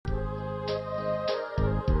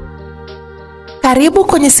Karibu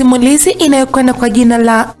kwenye simulizi inayokwenda kwa jina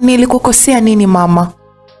la Nilikukosea Nini mama.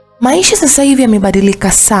 Maisha sasa hivi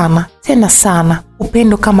yamebadilika sana, tena sana.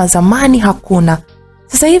 Upendo kama zamani hakuna.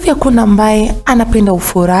 Sasa hivi hakuna ambaye anapenda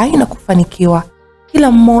ufurahi na kufanikiwa.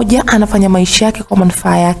 Kila mmoja anafanya maisha yake kwa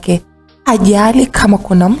manufaa yake. Ajali kama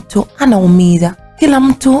kuna mtu anaumiza. Kila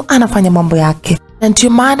mtu anafanya mambo yake. Na ndio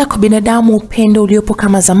maana kwa binadamu upendo uliopo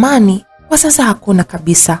kama zamani kwa sasa hakuna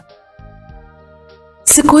kabisa.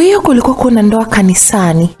 Siku hiyo kulikuwa kuna ndoa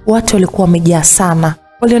kanisani. Watu walikuwa wamejaa sana.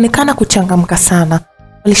 Walionekana kuchangamka sana.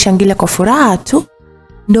 Walishangilia kwa furaha tu.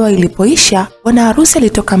 Ndoa ilipoisha, bwana harusi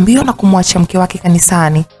alitoka mbio na kumwacha mke wake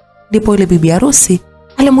kanisani. Ndipo ile bibi harusi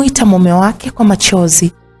alimuita mume wake kwa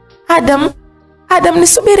machozi. Adam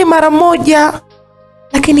nisubiri mara moja.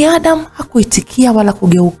 Lakini Adam hakuitikia wala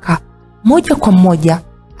kugeuka. Moja kwa moja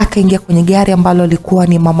akaingia kwenye gari ambalo lilikuwa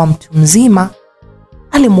ni mama mtu mzima.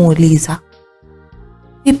 Alimuuliza,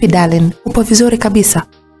 "Vipi darling, upo vizuri kabisa?"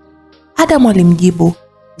 Adam alimjibu,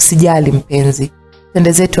 "Usijali mpenzi.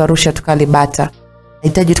 Twende zetu Arusha tukalibata.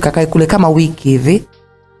 Nahitaji tukakae kule kama wiki hivi."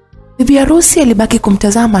 Bibi harusi alibaki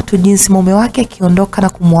kumtazama tu jinsi mume wake akiondoka na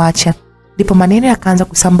kumwacha. Ndipo maneno yakaanza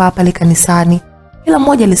kusambaa pale kanisani. Kila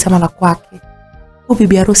mmoja alisema la kwake.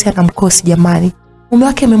 Bibi harusi anamkosi jamani. Mume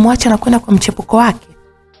wake amemwacha na kwenda kwa mchepuko wake.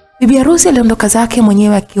 Bibi harusi aliondoka zake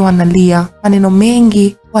mwenyewe akiwa analia. Maneno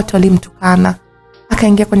mengi, watu walimtukana.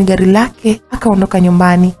 Akaingia kwenye gari lake, akaondoka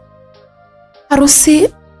nyumbani. Harusi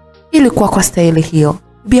ilikuwa kwa staili hiyo.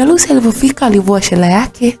 Bibi harusi alipofika alivua shela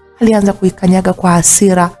yake, alianza kuikanyaga kwa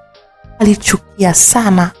hasira. Alichukia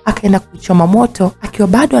sana, akaenda kuchoma moto akiwa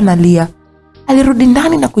bado analia. Alirudi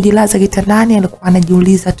ndani na kujilaza kitandani, alikuwa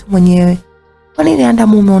anajiuliza tu mwenyewe, "Kwa nini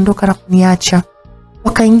Adam umeondoka na kuniacha?"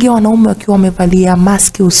 Wakaingia wanaume wakiwa wamevalia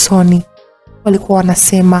maski usoni. Walikuwa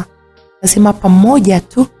wanasema, "Lazima pamoja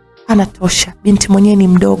tu anatosha, binti mwenyewe ni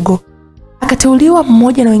mdogo." Akateuliwa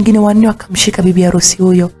mmoja na wengine wanne wakamshika bibi harusi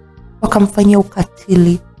huyo, wakamfanyia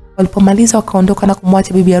ukatili. Walipomaliza wakaondoka na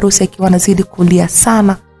kumwacha bibi harusi akiwa anazidi kulia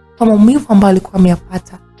sana kwa maumivu ambayo alikuwa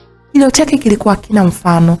ameyapata. Kilio chake kilikuwa hakina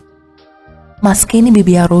mfano. Maskini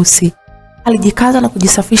bibi harusi alijikaza na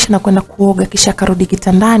kujisafisha na kwenda kuoga, kisha akarudi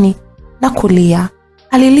kitandani na kulia.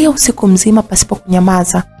 Alilia usiku mzima pasipo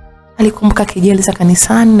kunyamaza. Alikumbuka kejeli za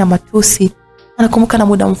kanisani na matusi. Anakumbuka na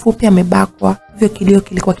muda mfupi amebakwa, hivyo kilio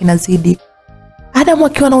kilikuwa kinazidi. Adam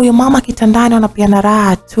akiwa na huyo mama kitandani wanapeana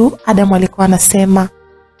raha tu. Adam alikuwa anasema,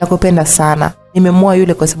 "Nakupenda sana. Nimemoa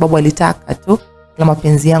yule kwa sababu alitaka tu, na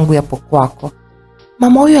mapenzi yangu yapo kwako."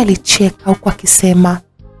 Mama huyo alicheka huku akisema,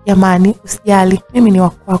 "Jamani, usijali, mimi ni wa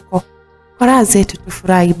kwako. Kwa raha zetu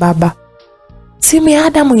tufurahi baba." Simu ya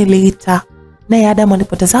Adam iliita. Naye Adam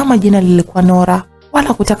alipotazama jina lilikuwa Nora,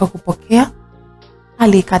 wala kutaka kupokea.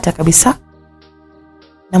 Alikata kabisa.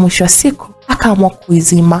 Na mwisho wa siku akaamua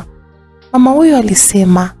kuizima. Mama huyo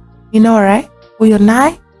alisema, "Ni Nora huyo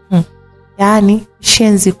naye?" Yaani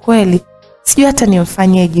shenzi kweli. Sijui hata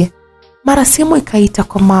nimfanyeje. Mara simu ikaita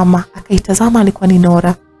kwa mama, akaitazama alikuwa ni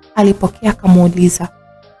Nora. Alipokea akamuuliza,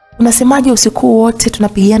 "Unasemaje usiku wote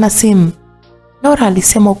tunapigiana simu?" Nora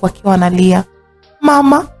alisema huku akiwa analia,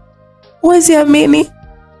 "Mama, huwezi amini.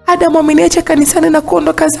 Adam ameniacha kanisani na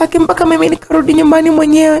kuondoka zake mpaka mimi nikarudi nyumbani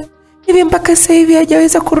mwenyewe. Hivi mpaka sasa hivi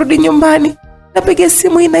hajaweza kurudi nyumbani. Napiga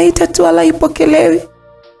simu inaita tu wala haipokelewi.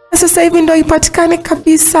 Na sasa hivi ndio ipatikane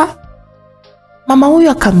kabisa." Mama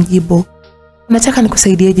huyo akamjibu, "Unataka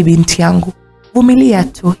nikusaidieje binti yangu? Vumilia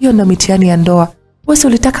tu, hiyo ndio mitihani ya ndoa. Wewe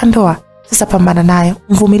ulitaka ndoa, sasa pambana nayo,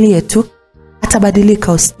 mvumilie tu.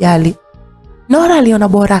 Atabadilika usijali." Nora aliona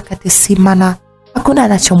bora akate simu na hakuna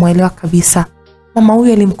anachomuelewa kabisa. Mama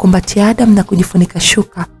huyo alimkumbatia Adam na kujifunika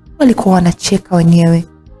shuka. Walikuwa wanacheka wenyewe.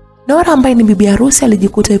 Nora ambaye ni bibi harusi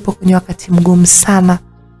alijikuta yupo kwenye wakati mgumu sana.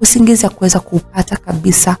 Usingizi hakuweza kuupata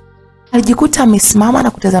kabisa. Alijikuta amesimama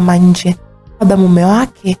na kutazama nje. Baba mume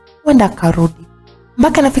wake huenda akarudi.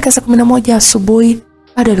 Mpaka anafika saa 11 asubuhi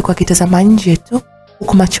bado alikuwa akitazama nje tu,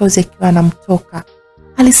 huku machozi yakiwa yanamtoka.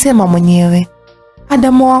 Alisema mwenyewe,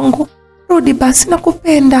 "Adam wangu, rudi basi,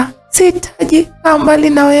 nakupenda. Sihitaji kukaa mbali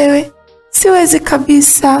na wewe. Siwezi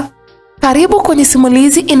kabisa." Karibu kwenye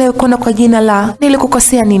simulizi inayokwenda kwa jina la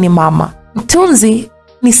Nilikukosea Nini mama. Mtunzi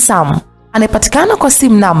ni Sam. Anayepatikana kwa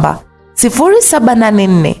simu namba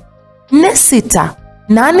 0784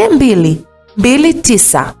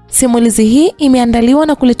 468229. Simulizi hii imeandaliwa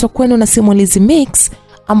na kuletwa kwenu na Simulizi Mix,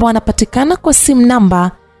 ambao anapatikana kwa simu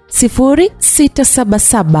namba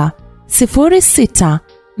 0677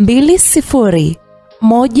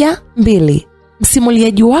 062012.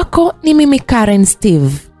 Msimuliaji wako ni mimi Karen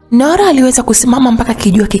Steve. Nora aliweza kusimama mpaka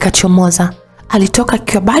kijua kikachomoza. Alitoka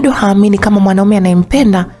akiwa bado haamini kama mwanaume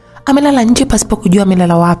anayempenda amelala nje pasipo kujua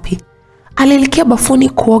amelala wapi. Alielekea bafuni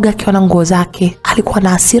kuoga akiwa na nguo zake. Alikuwa na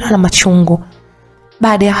hasira na machungu.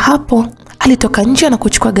 Baada ya hapo, alitoka nje na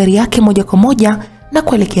kuchukua gari yake moja kwa moja na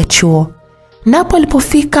kuelekea chuo. Napo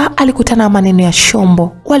alipofika alikutana na maneno ya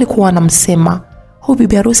shombo. Walikuwa wanamsema, huyu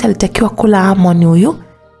bibi harusi alitakiwa kula amoni huyu.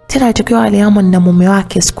 Tena alitakiwa ale amoni na mume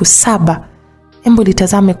wake siku 7. Hebu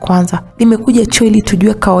litazame kwanza, limekuja chuo ili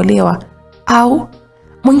tujue kaolewa au?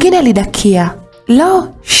 Mwingine alidakia, lo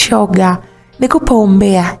shoga, nikupa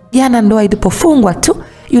umbea. Jana ndoa ilipofungwa tu,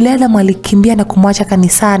 yule Adam alikimbia na kumwacha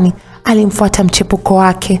kanisani, alimfuata mchepuko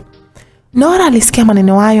wake. Nora alisikia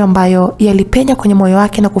maneno hayo ambayo yalipenya kwenye moyo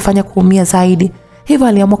wake na kufanya kuumia zaidi. Hivyo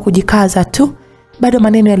aliamua kujikaza tu. Bado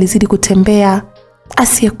maneno yalizidi kutembea.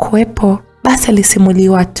 Asiyekuwepo basi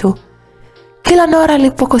alisimuliwa tu. Kila Nora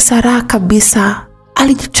alipokosa raha kabisa,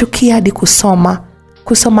 alijichukia hadi kusoma.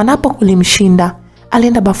 Kusoma napo kulimshinda.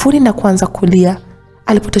 Alienda bafuni na kuanza kulia.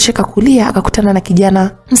 Alipotosheka kulia akakutana na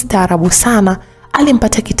kijana mstaarabu sana.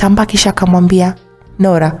 Alimpata kitambaa kisha akamwambia,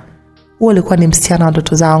 Nora, wewe ulikuwa ni msichana wa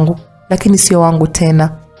ndoto zangu, lakini sio wangu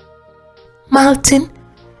tena. Martin,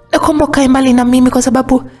 naomba ukae mbali na mimi kwa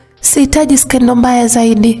sababu sihitaji skendo mbaya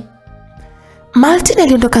zaidi. Martin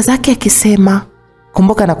aliondoka zake akisema,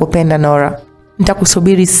 kumbuka nakupenda Nora.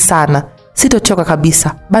 Nitakusubiri sana. Sitochoka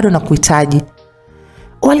kabisa. Bado nakuhitaji.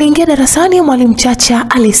 Waliingia darasani. Mwalimu Chacha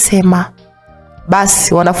alisema,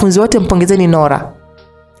 basi wanafunzi wote mpongezeni Nora.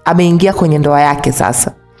 Ameingia kwenye ndoa yake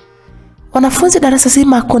sasa. Wanafunzi darasa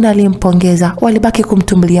zima hakuna aliyempongeza. Walibaki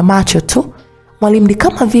kumtumbulia macho tu. Mwalimu ni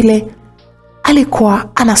kama vile alikuwa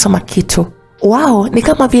anasoma kitu. Wao ni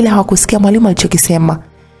kama vile hawakusikia mwalimu alichokisema.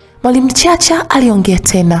 Mwalimu Chacha aliongea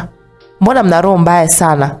tena, mbona mna roho mbaya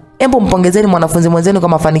sana? Hebu mpongezeni mwanafunzi mwenzenu kwa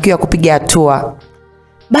mafanikio ya kupiga hatua.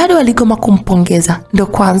 Bado waligoma kumpongeza. Ndio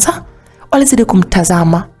kwanza walizidi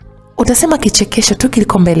kumtazama. Utasema kichekesho tu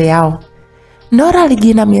kiliko mbele yao. Nora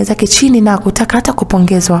alijinamia zake chini na kutaka hata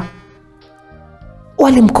kupongezwa.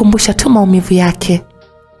 Walimkumbusha tu maumivu yake.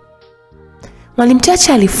 Mwalimu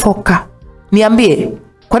Chacha alifoka, niambie,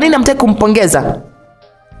 kwa nini hamtaki kumpongeza?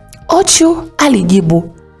 Ochu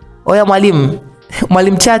alijibu, oya mwalimu,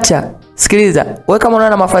 Mwalimu Chacha, sikiliza, wewe kama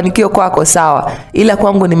unaona mafanikio kwako sawa, ila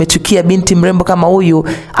kwangu nimechukia binti mrembo kama huyu,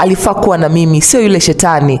 alifaa kuwa na mimi, sio yule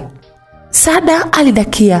shetani. Sada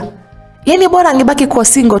alidakia, yani bora angebaki kuwa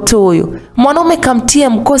single tu huyu. Mwanaume kamtia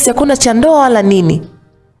mkosi, hakuna cha ndoa wala nini.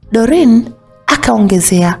 Doreen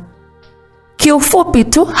akaongezea, kiufupi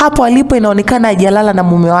tu hapo alipo inaonekana hajalala na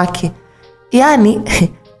mume wake. Yani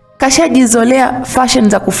kashajizolea fashion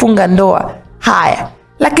za kufunga ndoa. Haya,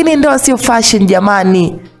 lakini ndoa sio fashion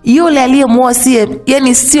jamani. Yule aliyemuoa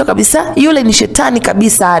yani sio kabisa, yule ni shetani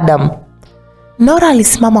kabisa Adam. Nora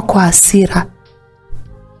alisimama kwa hasira.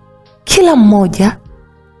 Kila mmoja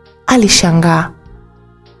alishangaa.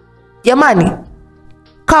 Jamani,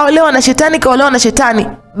 kaolewa na shetani, kaolewa na shetani.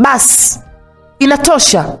 Bas,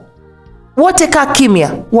 inatosha. Wote kaa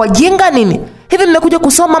kimya. Wajinga nini? Hivi nimekuja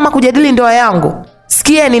kusoma ama kujadili ndoa yangu?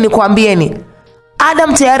 Sikieni nikwambieni.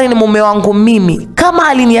 Adam tayari ni mume wangu mimi. Kama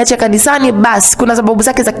aliniacha kanisani basi kuna sababu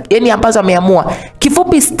zake za yani ambazo ameamua.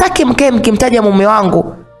 Kifupi sitaki mkae mkimtaja mume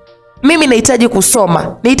wangu. Mimi nahitaji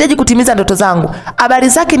kusoma, nahitaji kutimiza ndoto zangu. Habari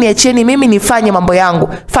zake niachieni mimi nifanye mambo yangu.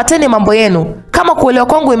 Fateni mambo yenu. Kama kuelewa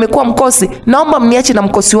kwangu imekuwa mkosi, naomba mniache na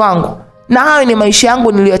mkosi wangu. Na hayo ni maisha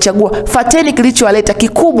yangu niliyochagua. Fateni kilichowaleta.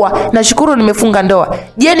 Kikubwa nashukuru nimefunga ndoa.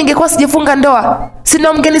 Je, ningekuwa sijafunga ndoa,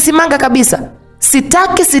 sina mngenisimanga kabisa.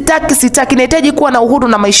 Sitaki, nahitaji kuwa na uhuru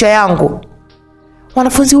na maisha yangu.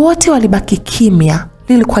 Wanafunzi wote walibaki kimya.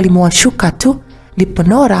 Lilikuwa limewashuka tu. Ndipo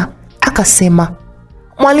Nora akasema,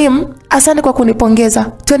 mwalimu, asante kwa kunipongeza.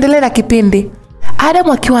 Tuendelee na kipindi. Adam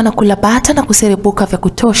akiwa anakula bata na kuserebuka vya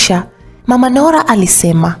kutosha, Mama Nora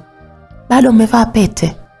alisema, bado umevaa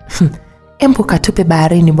pete? Embu katupe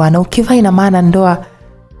baharini bwana, ukivaa ina maana ndoa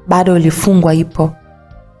bado ilifungwa ipo.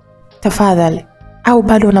 Tafadhali, au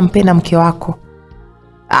bado unampenda mke wako?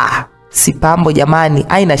 Si pambo jamani,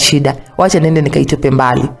 haina shida. Wacha nende nikaitupe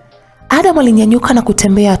mbali. Adam alinyanyuka na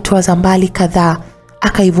kutembea hatua za mbali kadhaa.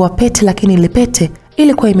 Akaivua pete, lakini ile pete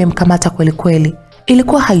ilikuwa imemkamata kweli kweli.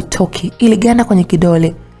 Ilikuwa haitoki, iliganda kwenye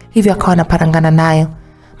kidole. Hivyo akawa anaparangana nayo.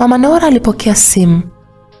 Mama Nora alipokea simu.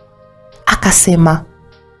 Akasema,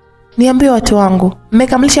 niambie watu wangu,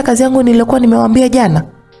 mmekamilisha kazi yangu niliyokuwa nimewaambia jana?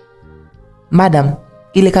 Madam,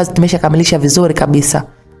 ile kazi tumeshakamilisha vizuri kabisa.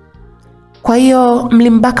 Kwa hiyo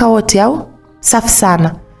mlimbaka wote au? Safi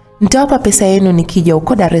sana. Nitawapa pesa yenu nikija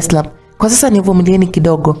huko Dar es Salaam. Kwa sasa nivumilieni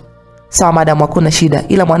kidogo. Sawa madam, hakuna shida.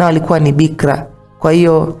 Ila mwanao alikuwa ni bikra, kwa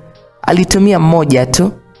hiyo alitumia mmoja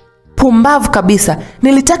tu. Pumbavu kabisa.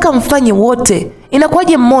 Nilitaka mfanye wote.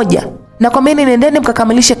 Inakuwaje mmoja? Na kwambeni nendeni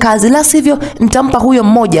mkakamilishe kazi, la sivyo nitampa huyo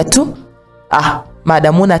mmoja tu.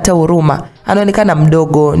 Madam una hata huruma. Anaonekana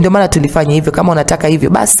mdogo, ndio maana tulifanya hivyo. Kama unataka hivyo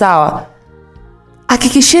basi sawa.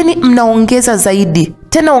 Hakikisheni mnaongeza zaidi.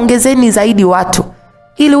 Tena ongezeni zaidi watu.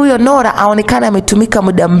 Ili huyo Nora aonekane ametumika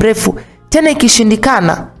muda mrefu. Tena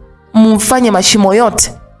ikishindikana mfanye mashimo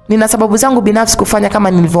yote. Nina sababu zangu binafsi kufanya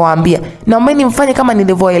kama nilivyowaambia. Naombeni mfanye kama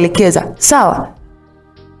nilivyoelekeza. Sawa?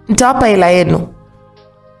 Nitawapa hela yenu.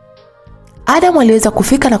 Adam aliweza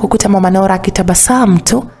kufika na kukuta mama Nora akitabasamu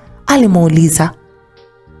tu. Alimuuliza,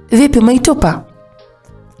 "Vipi umeitupa?"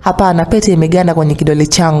 "Hapana, pete imeganda kwenye kidole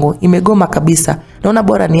changu. Imegoma kabisa. Naona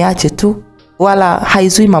bora niache tu. Wala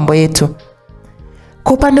haizui mambo yetu."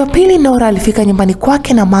 Kwa upande wa pili, Nora alifika nyumbani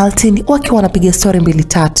kwake na Martin wakiwa wanapiga story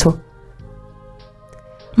 2-3.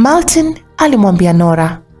 Martin alimwambia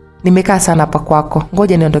Nora, "Nimekaa sana hapa kwako.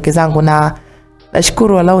 Ngoja niondoke zangu na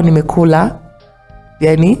nashukuru walau nimekula."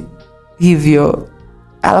 Yani hivyo.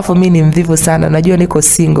 Alafu mimi ni mvivu sana. Najua niko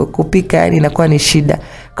single. Kupika yani inakuwa ni shida.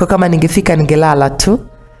 Kwa kama ningefika ningelala tu.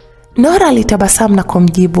 Nora alitabasamu na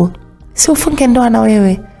kumjibu, "Si ufunge ndoa na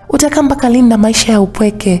wewe. Utakaa mpaka lini na maisha ya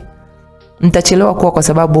upweke?" "Nitachelewa kuwa kwa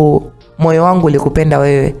sababu moyo wangu ulikupenda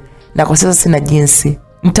wewe. Na kwa sasa sina jinsi.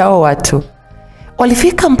 Nitaoa tu."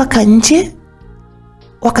 Walifika mpaka nje.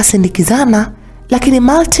 Wakasindikizana. Lakini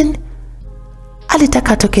Martin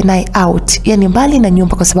alitaka atoke naye out. Yani mbali na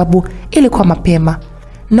nyumba kwa sababu ilikuwa mapema.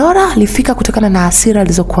 Nora alifika kutokana na hasira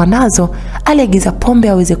alizokuwa nazo. Aliagiza pombe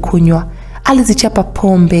aweze kunywa. Alizichapa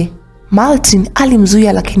pombe. Martin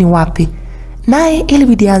alimzuia lakini wapi. Naye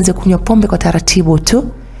ilibidi aanze kunywa pombe kwa taratibu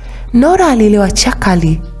tu. Nora alielewa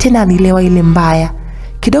chakali. Tena alielewa ile mbaya.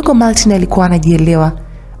 Kidogo Martin alikuwa anajielewa.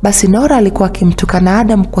 Basi Nora alikuwa akimtukana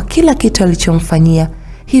Adam kwa kila kitu alichomfanyia.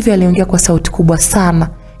 Hivyo aliongea kwa sauti kubwa sana.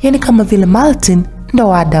 Yani kama vile Martin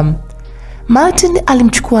ndo Adam. Martin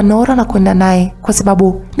alimchukua Nora na kwenda naye kwa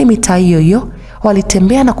sababu ni mitaa hiyo.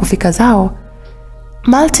 Walitembea na kufika zao.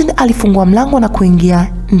 Martin alifungua mlango na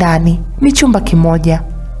kuingia ndani. Ni chumba kimoja.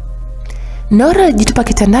 Nora alijitupa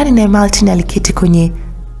kitandani na Martin aliketi kwenye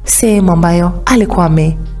sehemu ambayo alikuwa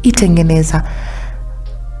ameitengeneza.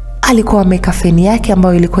 Alikuwa ameweka feni yake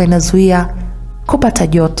ambayo ilikuwa inazuia kupata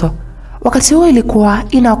joto. Wakati huo ilikuwa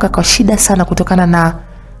inawaka kwa shida sana kutokana na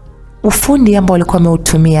ufundi ambao alikuwa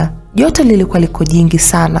ameutumia. Joto lilikuwa liko jingi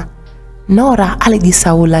sana. Nora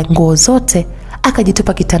alijisaula nguo zote,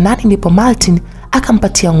 akajitupa kitandani, ndipo Martin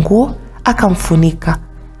akampatia nguo, akamfunika.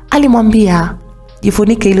 Alimwambia,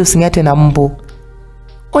 "Jifunike ili using'atwe na mbu."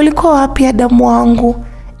 "Ulikuwa wapi Adamu wangu?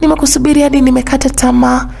 Nimekusubiri hadi nimekata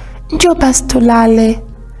tamaa. Njoo basi tulale."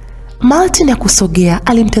 Martin hakusogea,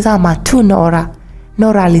 alimtazama tu Nora.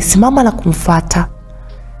 Nora alisimama na kumfuata.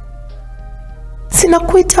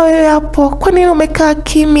 "Sinakuita wewe hapo. Kwa nini umekaa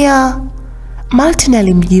kimya?" Martin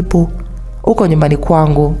alimjibu, "Uko nyumbani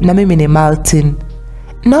kwangu na mimi ni Martin."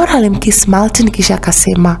 Nora alimkiss Martin kisha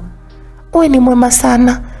akasema, "Wewe ni mwema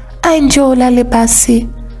sana. Njoo ulale basi."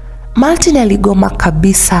 Martin aligoma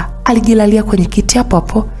kabisa. Alijilalia kwenye kiti hapo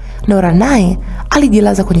hapo. Nora naye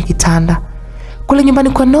alijilaza kwenye kitanda. Kule nyumbani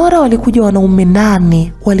kwa Nora walikuja wanaume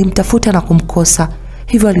 8, walimtafuta na kumkosa.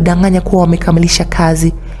 Hivyo walidanganya kuwa wamekamilisha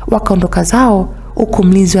kazi. Wakaondoka zao huku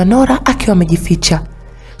mlinzi wa Nora akiwa amejificha.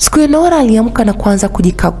 Siku ya Nora aliamka na kuanza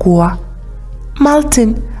kujikagua.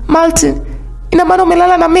 Martin, ina maana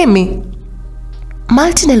umelala na mimi?"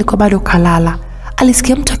 Martin alikuwa bado kalala.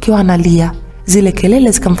 Alisikia mtu akiwa analia. Zile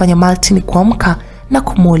kelele zikamfanya Martin kuamka na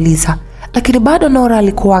kumuuliza. Lakini bado Nora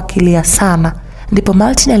alikuwa akilia sana. Ndipo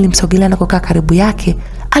Martin alimsogelea na kukaa karibu yake.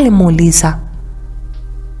 Alimuuliza,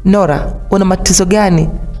 "Nora, una matatizo gani?"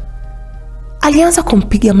 Alianza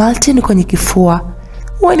kumpiga Martin kwenye kifua.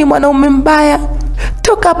 "Wewe ni mwanaume mbaya.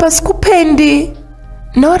 Toka hapa, sikupendi."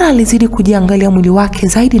 Nora alizidi kujiangalia mwili wake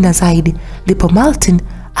zaidi na zaidi. Ndipo Martin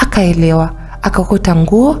akaelewa. Akakota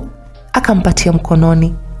nguo, akampatia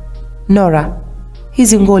mkononi. "Nora,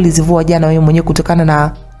 hizi nguo ulizivua jana wewe mwenyewe kutokana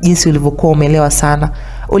na jinsi ulivyokuwa umelewa sana.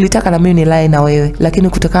 Ulitaka na mimi nilae na wewe, lakini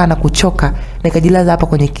kutokana na kuchoka nikajilaza hapa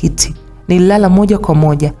kwenye kiti. Nililala moja kwa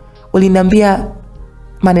moja. Uliniambia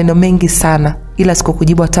maneno mengi sana, ila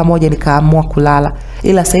sikukujibu hata moja, nikaamua kulala.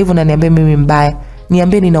 Ila sasa hivi unaniambia mimi mbaya.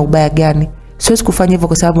 Niambie nina ubaya gani? Siwezi kufanya hivyo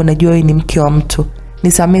kwa sababu najua wewe ni mke wa mtu.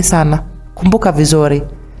 Nisamehe sana. Kumbuka vizuri."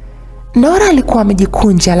 Nora alikuwa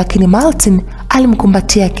amejikunja, lakini Martin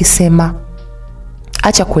alimkumbatia akisema,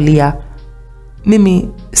 "Acha kulia. Mimi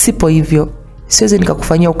sipo hivyo. Siwezi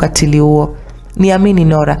nikakufanyia ukatili huo. Niamini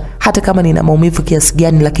Nora, hata kama nina maumivu kiasi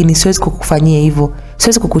gani, lakini siwezi kukufanyia hivyo.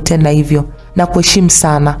 Siwezi kukutenda hivyo. Na kuheshimu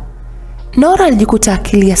sana." Nora alijikuta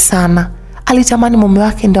akilia sana. Alitamani mume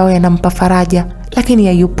wake ndio anampa faraja, lakini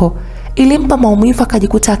hayupo. Ilimpa maumivu,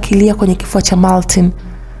 akajikuta akilia kwenye kifua cha Martin.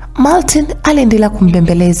 Martin aliendelea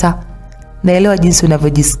kumbembeleza, naelewa jinsi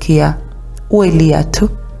unavyojisikia. Uwe lia tu.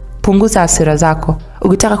 Punguza hasira zako.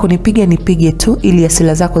 Ukitaka kunipiga nipige tu ili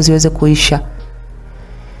hasira zako ziweze kuisha.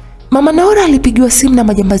 Mama Nora alipigiwa simu na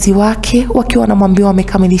majambazi wake wakiwa wanamwambia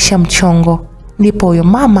wamekamilisha mchongo. Ndipo huyo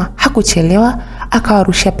mama hakuchelewa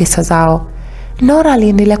akawarushia pesa zao. Nora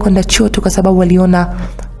aliendelea kwenda chuo tu kwa sababu aliona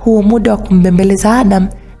huo muda wa kumbembeleza Adam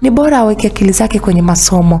ni bora aweke akili zake kwenye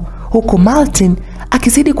masomo, huku Martin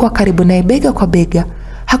akizidi kuwa karibu naye bega kwa bega.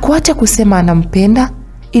 Hakuacha kusema anampenda,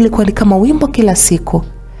 ilikuwa ni kama wimbo kila siku.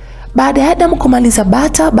 Baada ya Adam kumaliza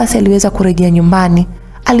bata, basi aliweza kurejea nyumbani.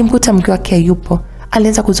 Alimkuta mke wake yupo.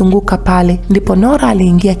 Alianza kuzunguka pale, ndipo Nora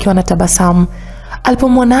aliingia akiwa na tabasamu.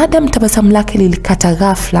 Alipomwona Adam, tabasamu lake lilikata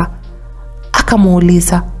ghafla.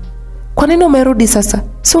 Akamuuliza, "Kwa nini umerudi sasa?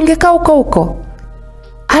 Si ungekaa huko?"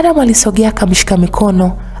 Adam alisogea akamshika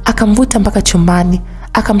mikono, akamvuta mpaka chumbani,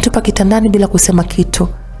 akamtupa kitandani bila kusema kitu.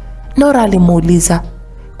 Nora alimuuliza,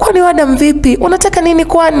 "Kwani Adam vipi? Unataka nini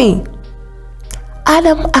kwani?"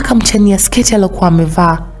 Adam akamchania sketi aliyokuwa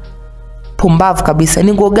amevaa. "Pumbavu kabisa,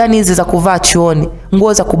 ni nguo gani hizi za kuvaa chuoni?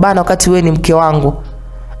 Nguo za kubana wakati wewe ni mke wangu."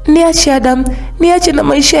 "Niache Adam, niache na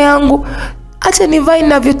maisha yangu. Acha nivae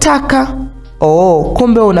ninavyotaka." "Oh,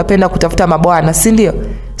 kumbe unapenda kutafuta mabwana, si ndio?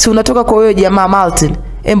 Si unatoka kwa wewe jamaa Martin?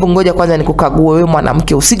 Embu ngoja kwanza nikukague wewe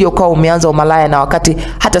mwanamke, usije ukawa umeanza umalaya na wakati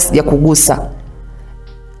hata sijakugusa."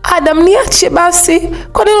 "Adam, niache basi.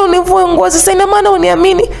 Kwa nini univue nguo sasa? Ina maana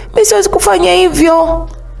uniamini? Mimi siwezi kufanya hivyo."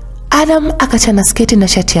 Adam akachana sketi na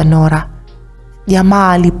shati ya Nora.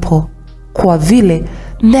 Jamaa alipo kwa vile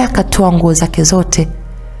naye akatoa nguo zake zote.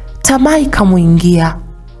 Tamaa ikamuingia.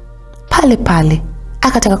 Pale pale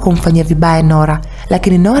akataka kumfanyia vibaya Nora,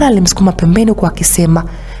 lakini Nora alimsukuma pembeni kwa akisema,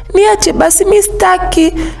 "Niache basi, mimi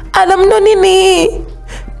sitaki." "Adam, ndo nini?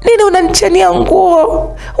 Nini unanichania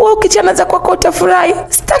nguo? Wewe ukichana za kwako utafurahi.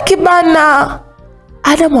 Sitaki bana."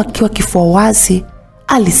 Adam akiwa kifua wazi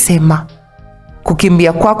alisema,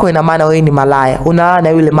 "Kukimbia kwako ina maana wewe ni malaya. Unalala na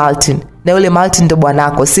yule Martin. Na yule Martin ndo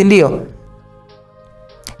bwanako, si ndio?"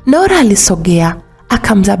 Nora alisogea,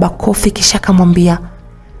 akamzaba kofi kisha akamwambia,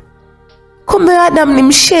 "Kumbe Adam ni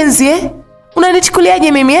mshenzi eh?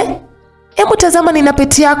 Unanichukuliaje mimi eh? Hebu tazama nina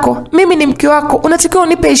peti yako. Mimi ni mke wako. Unatakiwa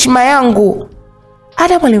unipe heshima yangu."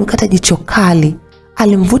 Adam alimkata jicho kali,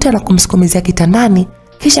 alimvuta na kumsukumizia kitandani,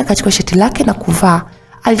 kisha akachukua shati lake na kuvaa.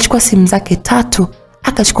 Alichukua simu zake 3,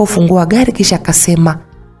 akachukua ufunguo wa gari kisha akasema,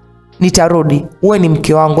 "Nitarudi. Wewe ni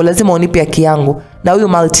mke wangu, lazima unipe haki yangu. Na huyu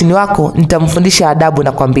Martin wako nitamfundisha adabu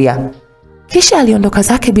nakwambia." Kisha aliondoka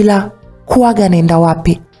zake bila kuaga anaenda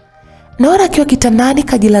wapi. Nora akiwa kitandani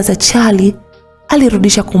kajilaza chali,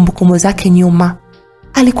 alirudisha kumbukumbu zake nyuma.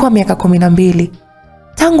 Alikuwa miaka 12.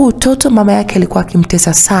 Tangu utoto mama yake alikuwa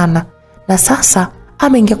akimtesa sana, na sasa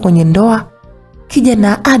ameingia kwenye ndoa.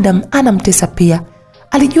 Kijana Adam anamtesa pia.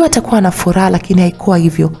 Alijua atakuwa na furaha, lakini haikuwa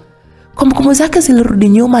hivyo. Kumbukumbu zake zilirudi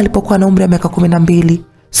nyuma alipokuwa na umri wa miaka 12.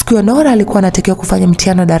 Siku ya Nora alikuwa anatakiwa kufanya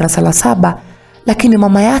mtihani wa darasa la 7, lakini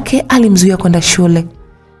mama yake alimzuia kwenda shule.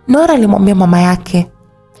 Nora alimwambia mama yake,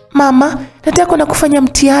 "Mama, nataka kwenda kufanya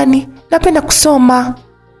mtihani. Napenda kusoma."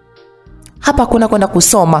 "Hapa kuna kwenda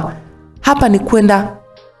kusoma. Hapa ni kwenda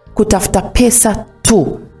kutafuta pesa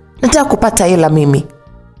tu. Nataka kupata hela mimi."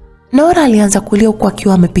 Nora alianza kulia huku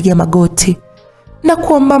akiwa amepiga magoti.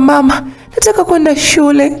 "Nakuomba mama, nataka kwenda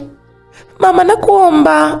shule. Mama,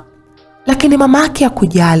 nakuomba." Lakini mama yake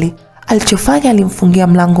hakujali. Alichofanya, alimfungia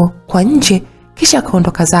mlango kwa nje kisha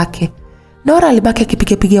akaondoka zake. Nora alibaki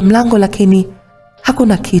akipiga mlango lakini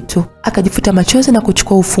hakuna kitu. Akajifuta machozi na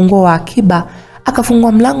kuchukua ufunguo wa akiba,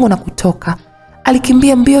 akafungua mlango na kutoka.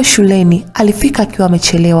 Alikimbia mbio shuleni. Alifika akiwa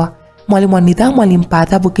amechelewa. Mwalimu wa nidhamu alimpa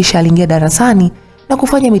adhabu kisha aliingia darasani na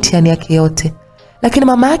kufanya mitihani yake yote. Lakini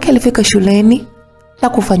mama yake alifika shuleni na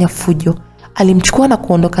kufanya fujo. Alimchukua na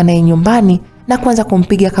kuondoka naye nyumbani na kuanza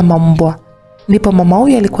kumpiga kama mbwa. Ndipo mama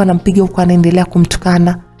huyu alikuwa anampiga huko anaendelea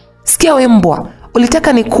kumtukana. "Sikia we mbwa,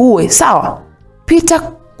 ulitaka nikuue, sawa? Pita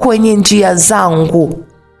kwenye njia zangu.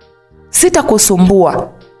 Sitakusumbua,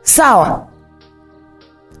 sawa?"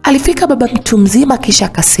 Alifika baba mtu mzima kisha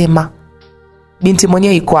akasema, "Binti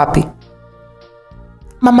mwenyewe yuko wapi?"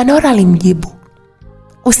 Mama Nora alimjibu,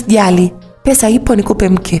 "Usijali, pesa ipo nikupe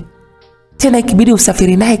mke. Tena ikibidi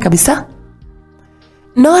usafiri naye kabisa."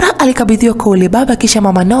 Nora alikabidhiwa kwa ule baba kisha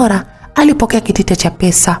mama Nora alipokea kitita cha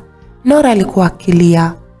pesa. Nora alikuwa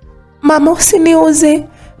akilia, "Mama, usiniuze.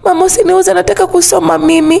 Mama, usiniuze, nataka kusoma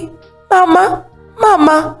mimi. Mama,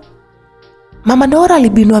 mama." Mama Nora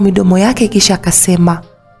alibinua midomo yake kisha akasema,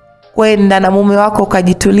 "Kwenda na mume wako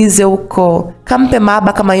ukajitulize huko. Kampe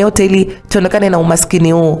mahaba kama yote ili tuonekane na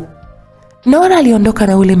umaskini huu." Nora aliondoka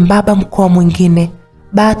na ule mbaba mkoa mwingine.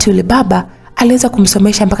 Bahati ule baba aliweza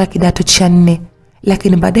kumsomesha mpaka kidato cha 4,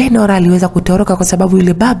 lakini baadaye Nora aliweza kutoroka kwa sababu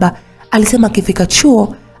yule baba alisema akifika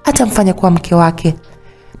chuo atamfanya kuwa mke wake.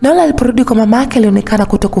 Nora aliporudi kwa mama yake alionekana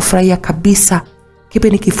kutokufurahia kabisa.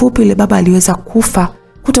 Kipindi kifupi yule baba aliweza kufa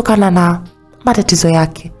kutokana na matatizo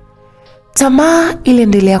yake. Tamaa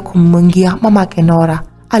iliendelea kumwingia mama yake Nora.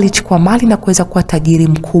 Alichukua mali na kuweza kuwa tajiri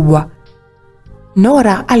mkubwa.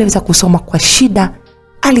 Nora aliweza kusoma kwa shida,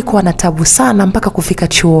 alikuwa na tabu sana mpaka kufika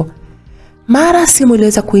chuo. Mara simu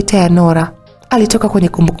iliweza kuita ya Nora. Alitoka kwenye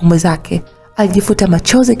kumbukumbu zake, alijifuta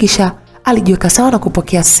machozi kisha alijiweka sawa na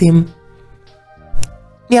kupokea simu.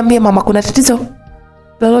 Niambie mama, kuna tatizo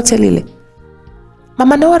lolote lile?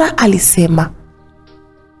 Mama Nora alisema,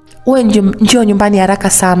 wewe njoo nyumbani haraka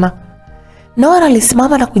sana. Nora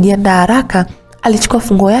alisimama na kujiandaa haraka. Alichukua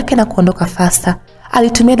funguo yake na kuondoka fasta.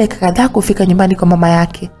 Alitumia dakika kadhaa kufika nyumbani kwa mama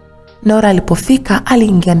yake. Nora alipofika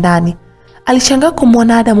aliingia ndani. Alishangaa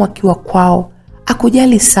kumwona Adam akiwa kwao.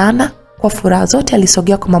 Akujali sana, kwa furaha zote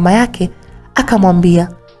alisogea kwa mama yake akamwambia,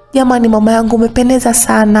 jamani mama yangu umependeza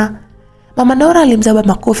sana. Mama Nora alimzaba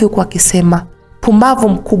makofi huku akisema, pumbavu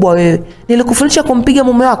mkubwa wewe, nilikufundisha kumpiga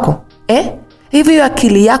mume wako? Hivi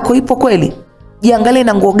akili yako ipo kweli? Jiangalie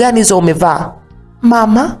na nguo gani hizo umevaa.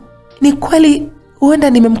 Mama, ni kweli huenda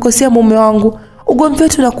nimemkosea mume wangu. Ugomvi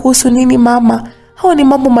wetu na kuhusu nini mama? Hao ni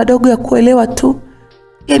mambo madogo ya kuelewa tu.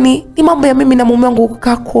 Yaani ni mambo ya mimi na mume wangu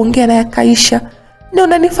kukaa kuongea na yakaisha. Ndio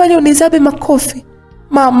unanifanya unizabe makofi.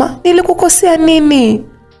 Mama, nilikukosea nini?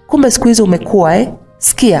 Kumbe siku hizo umekuwa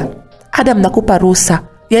Sikia, Adam nakupa ruhusa.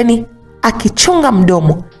 Yaani akichunga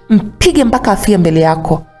mdomo, mpige mpaka afie mbele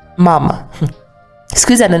yako. Mama,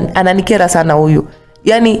 siku hizo ananikera sana huyu.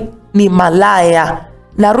 Yaani ni malaya.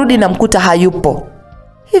 Narudi na mkuta hayupo.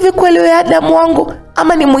 Hivi kweli wewe Adam wangu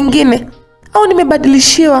ama ni mwingine? Au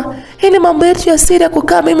nimebadilishiwa? Hii ni mambo yetu ya siri ya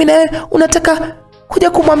kukaa mimi na wewe, unataka kuja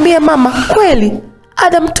kumwambia mama? Kweli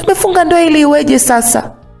Adam, tumefunga ndoa ili iweje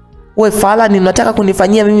sasa? Wewe fala, ni unataka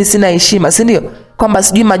kunifanyia mimi sina heshima, si ndio? Kwamba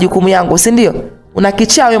sijui majukumu yangu, si ndio?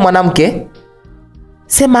 Unakichaa wewe mwanamke.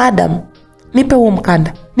 Sema Adam, nipe huo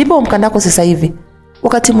mkanda. Nipe huo mkanda wako sasa hivi.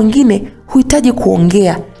 Wakati mwingine huhitaji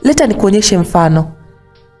kuongea, leta nikuonyeshe mfano.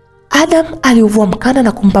 Adam aliuvua mkanda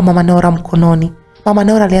na kumpa mama Nora mkononi. Mama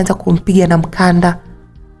Nora alianza kumpiga na mkanda.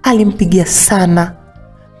 Alimpigia sana.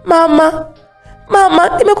 Mama,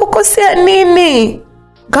 nimekukosea nini?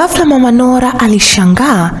 Ghafla mama Nora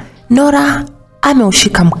alishangaa. Nora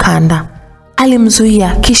ameushika mkanda.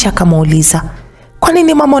 Alimzuia kisha akamuuliza, kwa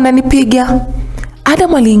nini mama unanipiga?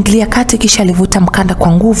 Adam aliingilia kati kisha alivuta mkanda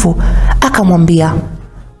kwa nguvu. Akamwambia,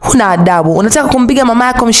 huna adabu, unataka kumpiga mama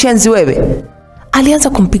yako mshenzi wewe? Alianza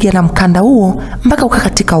kumpiga na mkanda huo mpaka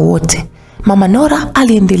ukakatika wote. Mama Nora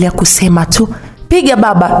aliendelea kusema tu, piga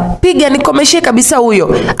baba, piga nikomeshe kabisa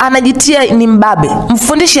huyo. Anajitia ni mbabe,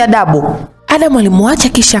 mfundishe adabu. Adam alimwacha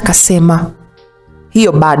kisha akasema,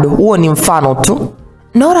 hiyo bado, huo ni mfano tu.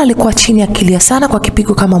 Nora alikuwa chini akilia sana kwa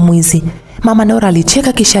kipigo kama mwizi. Mama Nora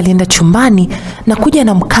alicheka kisha alienda chumbani na kuja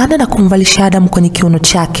na mkanda na kumvalisha Adam kwenye kiuno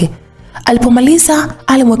chake. Alipomaliza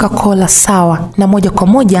alimweka kola sawa na moja kwa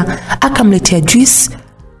moja akamletea juice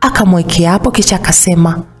akamwekea hapo kisha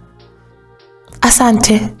akasema,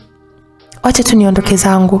 asante, wacha tu niondoke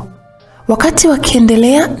zangu. Wakati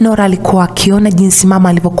wakiendelea, Nora alikuwa akiona jinsi mama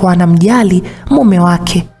alivyokuwa anamjali mume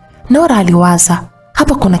wake. Nora aliwaza,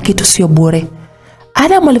 hapa kuna kitu sio bure.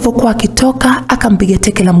 Adam alivyokuwa akitoka akampiga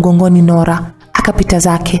teke la mgongoni Nora, akapita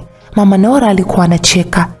zake. Mama Nora alikuwa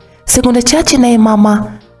anacheka. Sekunde chache naye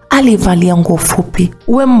mama alivalia nguo fupi.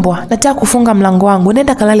 Uwe mbwa, nataka kufunga mlango wangu,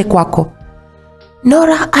 nenda kalale kwako.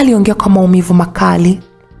 Nora aliongea kwa maumivu makali,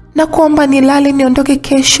 na kuomba nilale niondoke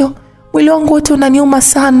kesho, mwili wangu wote unaniuma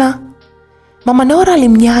sana. Mama Nora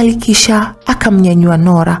alimnyali kisha akamnyanyua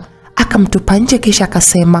Nora, akamtupa nje kisha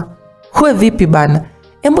akasema, wewe vipi bana?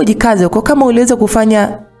 Hebu jikaze uko kama uliweza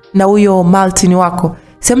kufanya na huyo Martin wako.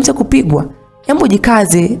 Semte kupigwa. Hebu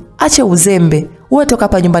jikaze, acha uzembe. Wewe toka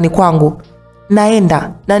hapa nyumbani kwangu.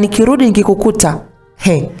 Naenda na nikirudi nikikukuta.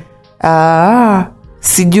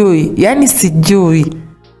 Sijui.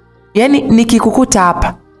 Yaani nikikukuta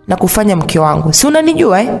hapa na kufanya mke wangu. Si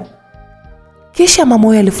unanijua Kisha mama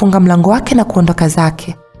huyo alifunga mlango wake na kuondoka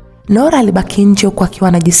zake. Nora alibaki nje huko akiwa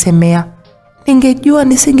anajisemea, ningejua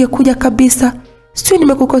nisingekuja kabisa. Sijui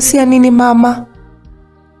nimekukosea nini mama.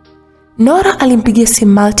 Nora alimpigia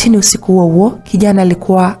simu Martin usiku huo. Kijana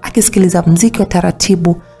alikuwa akisikiliza muziki wa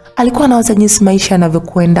taratibu. Alikuwa anawaza jinsi maisha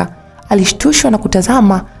yanavyokwenda. Alishtushwa na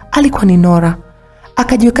kutazama, alikuwa ni Nora.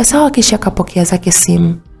 Akajiweka sawa kisha akapokea zake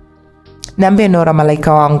simu. Niambie Nora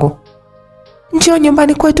malaika wangu. Njoo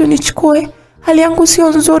nyumbani kwetu nichukue. Hali yangu sio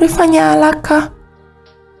nzuri, fanya haraka.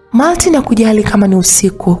 Martin hakujali kama ni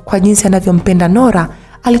usiku. Kwa jinsi anavyompenda Nora,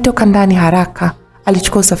 alitoka ndani haraka.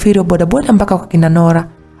 Alichukua usafiri wa bodaboda mpaka kwa kina Nora.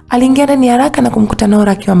 Aliingia ndani haraka na kumkuta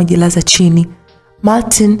Nora akiwa amejilaza chini.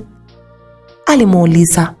 Martin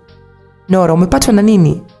alimuuliza, "Nora, umepatwa na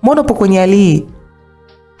nini? Mbona upo kwenye hali hii?"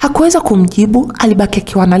 Hakuweza kumjibu, alibaki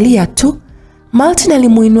akiwa analia tu. Martin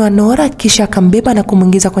alimuinua Nora kisha akambeba na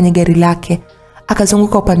kumuingiza kwenye gari lake.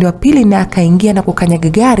 Akazunguka upande wa pili na akaingia na kukanyaga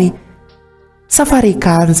gari. Safari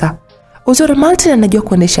ikaanza. Uzuri Martin anajua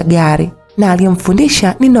kuendesha gari na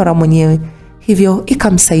aliyemfundisha ni Nora mwenyewe, hivyo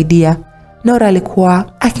ikamsaidia. Nora alikuwa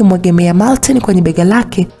akimwegemea Martin kwenye bega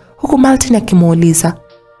lake huku Martin akimuuliza,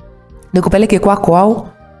 "Nikupeleke kwako au?"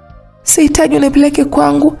 "Sihitaji unipeleke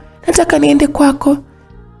kwangu, nataka niende kwako.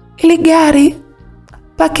 Ili gari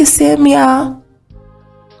paki sehemu ya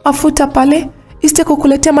mafuta pale, isije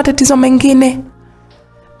kukuletea matatizo mengine."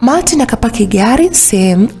 Martin akapaki gari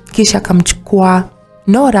sehemu kisha akamchukua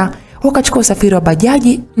Nora, wakachukua usafiri wa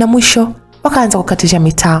bajaji na mwisho wakaanza kukatisha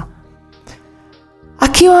mitaa.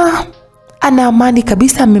 Akiwa ana amani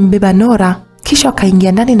kabisa amembeba Nora, kisha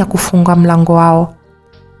wakaingia ndani na kufunga mlango wao.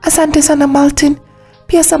 "Asante sana Martin,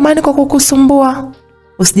 pia samahani kwa kukusumbua."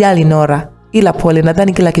 "Usijali Nora, ila pole,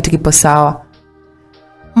 nadhani kila kitu kipo sawa."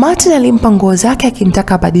 Martin alimpa nguo zake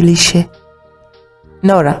akimtaka abadilishe.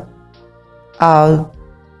 "Nora,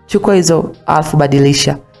 chukua hizo alafu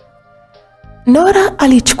badilisha." Nora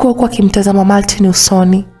alichukua kwa kimtazama Martin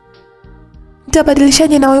usoni.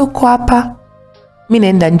 "Nitabadilishaje na wewe uko hapa?" "Mimi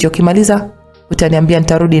naenda nje, ukimaliza utaniambia,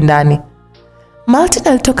 nitarudi ndani." Martin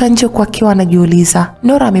alitoka nje kwa akiwa anajiuliza,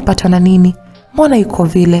 Nora amepatwa na nini? Mbona yuko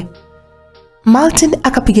vile? Martin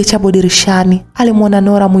akapiga chabo dirishani. Alimuona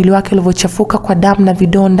Nora mwili wake ulivyochafuka kwa damu na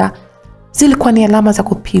vidonda. Zilikuwa ni alama za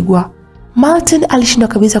kupigwa. Martin alishindwa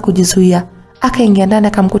kabisa kujizuia. Akaingia ndani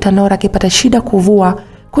akamkuta Nora akipata shida kuvua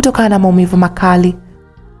kutokana na maumivu makali.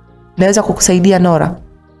 "Naweza kukusaidia Nora?"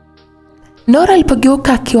 Nora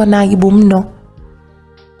alipogeuka akiwa na aibu mno.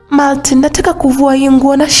 "Martin, nataka kuvua hii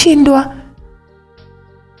nguo, nashindwa."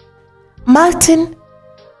 Martin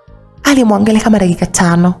alimwangalia kama dakika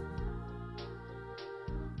 5.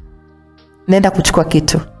 "Nenda kuchukua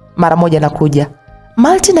kitu, mara moja nakuja."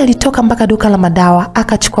 Martin alitoka mpaka duka la madawa,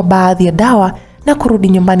 akachukua baadhi ya dawa na kurudi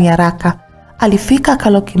nyumbani haraka. Alifika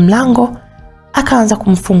akaloki mlango, akaanza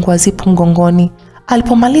kumfungua zipu mgongoni.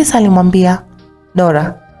 Alipomaliza alimwambia,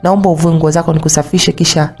 "Nora, naomba uvue nguo zako nikusafishe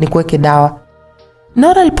kisha nikuweke dawa."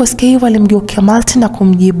 Nora aliposikia hivyo alimgeukia Martin na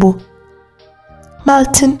kumjibu,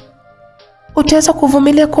 "Martin, utaweza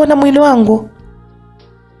kuvumilia kuona mwili wangu?"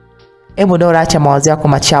 "Hebu Nora, acha mawazo yako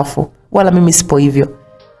machafu, wala mimi sipo hivyo.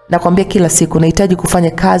 Nakwambia kila siku nahitaji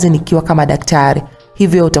kufanya kazi nikiwa kama daktari,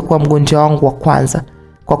 hivyo utakuwa mgonjwa wangu wa kwanza.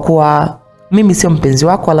 Kwa kuwa mimi sio mpenzi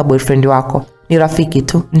wako wala boyfriend wako, ni rafiki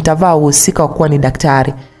tu. Nitavaa uhusika wa kuwa ni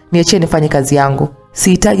daktari. Niachie nifanye kazi yangu.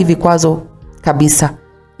 Sihitaji vikwazo kabisa.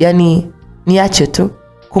 Yaani niache tu.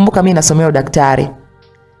 Kumbuka mimi nasomea udaktari."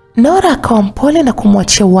 Nora akawa mpole na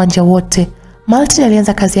kumwachia uwanja wote. Martin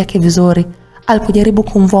alianza kazi yake vizuri. Alipojaribu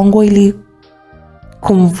kumvua nguo ili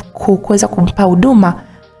kuweza kumpa huduma,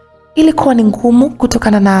 ilikuwa ni ngumu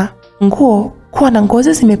kutokana na nguo kuwa na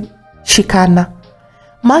ngozi zimeshikana.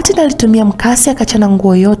 Martin alitumia mkasi akachana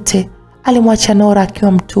nguo yote. Alimwacha Nora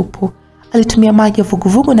akiwa mtupu. Alitumia maji ya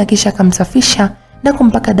vuguvugu na kisha akamsafisha na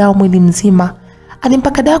kumpaka dawa mwili mzima.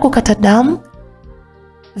 Alimpaka dawa kukata damu.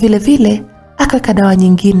 Vile vile akaweka dawa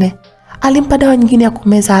nyingine. Alimpa dawa nyingine ya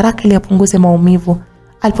kumeza haraka ili apunguze maumivu.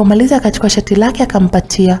 Alipomaliza akachukua shati lake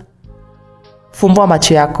akampatia. "Fumbua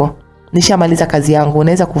macho yako. Nishamaliza kazi yangu,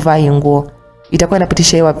 unaweza kuvaa hii nguo. Itakuwa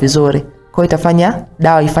inapitisha hewa vizuri. Kwa hiyo itafanya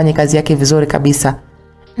dawa ifanye kazi yake vizuri kabisa."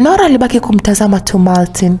 Nora alibaki kumtazama tu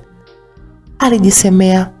Martin.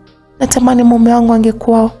 Alijisemea, "Natamani mume wangu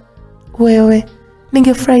angekuwa wewe.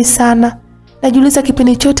 Ningefurahi sana. Najiuliza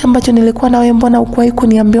kipindi chote ambacho nilikuwa na wewe mbona hukuwahi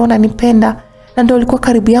kuniambia unanipenda, na ndio ulikuwa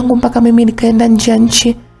karibu yangu mpaka mimi nikaenda nje ya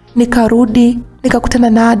nchi, nikarudi, nikakutana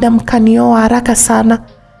na Adam kanioa haraka sana.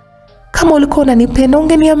 Kama ulikuwa unanipenda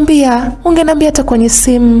ungeniambia hata kwenye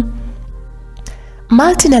simu."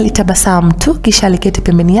 Martin alitabasamu tu kisha aliketi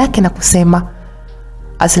pembeni yake na kusema,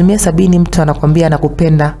 70% mtu anakuambia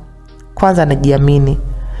anakupenda, kwanza anajiamini.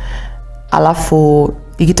 Alafu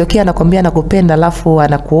ikitokea anakuambia anakupenda alafu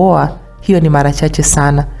anakuoa, hiyo ni mara chache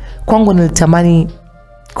sana. Kwangu nilitamani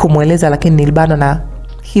kumueleza lakini nilibana na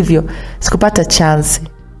hivyo sikupata chance.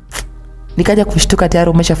 Nikaja kushtuka tayari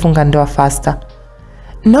umeshafunga ndoa faster."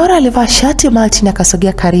 Nora alivaa shati. Martin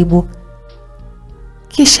akasogea karibu.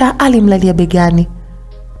 Kisha alimlalia begani.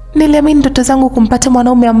 "Niliamini ndoto zangu kumpata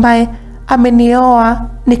mwanaume ambaye amenioa,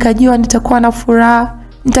 nikajua nitakuwa na furaha.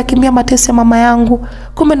 nitakimbia mateso ya mama yangu.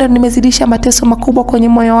 Kumbe ndo nimezidisha mateso makubwa kwenye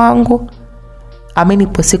moyo wangu. Amini,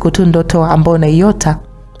 ipo siku tu ndoto ambayo unaiota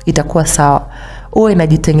itakuwa sawa. Uwe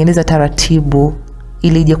inajitengeneza taratibu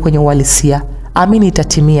ili ije kwenye uhalisia. Amini,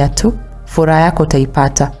 itatimia tu. Furaha yako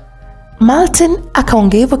utaipata. Martin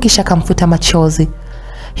akaongea hivyo kisha akamfuta machozi.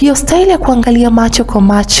 Hiyo staili ya kuangalia macho kwa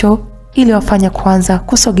macho ili wafanya kwanza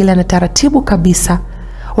kusogeleana taratibu kabisa.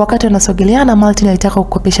 Wakati wanasogeleana, Martin alitaka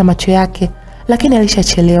kukopesha macho yake, lakini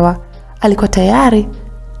alishachelewa. Alikuwa tayari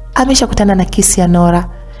ameshakutana na kisi ya Nora.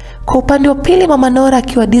 Kwa upande wa pili, mama Nora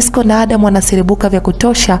akiwa disco na Adam wanaserebuka vya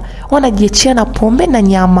kutosha, wanajiachia na pombe na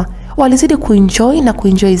nyama. Walizidi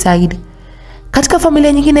kuenjoy zaidi. Katika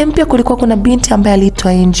familia nyingine mpya kulikuwa kuna binti ambaye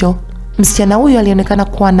aliitwa Angel. Msichana huyu alionekana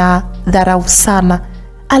kuwa na dharau sana.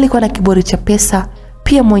 Alikuwa na kiburi cha pesa,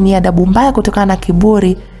 pia mwenye adabu mbaya kutokana na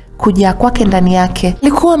kiburi kujaa kwake ndani yake.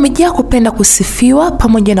 Alikuwa amejaa kupenda kusifiwa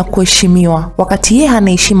pamoja na kuheshimiwa, wakati yeye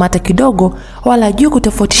hana heshima hata kidogo wala hajui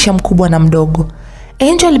kutofautisha mkubwa na mdogo.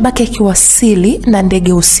 Angel alibaki akiwasili na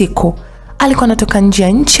ndege usiku. Alikuwa anatoka nje ya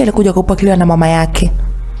nchi, alikuja kupokelewa na mama yake.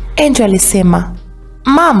 Angel alisema,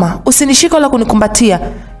 "Mama, usinishike wala kunikumbatia.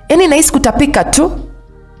 Yaani nahisi kutapika tu."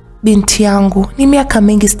 "Binti yangu, ni miaka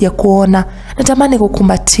mingi sijakuona. Natamani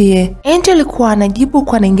kukumbatie." Angel alikuwa anajibu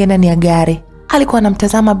kwa anaingia ndani ya gari. Alikuwa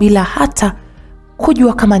anamtazama bila hata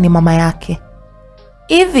kujua kama ni mama yake.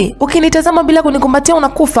 "Hivi, ukinitazama bila kunikumbatia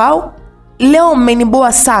unakufa au? Leo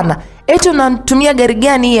mmeniboa sana. Eti unatumia gari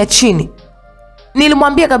gani hii ya chini?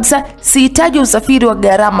 Nilimwambia kabisa sihitaji usafiri wa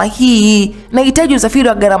gharama hii. Nahitaji usafiri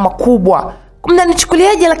wa gharama kubwa.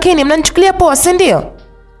 Mnanichukuliaje lakini? Mnanichukulia poa, si ndio?"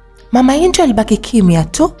 Mama Angel alibaki kimya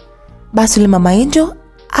tu. Basi yule mama Angel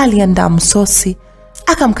aliandaa msosi,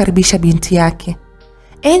 akamkaribisha binti yake.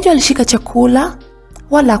 Angel alishika chakula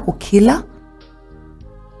wala kukila.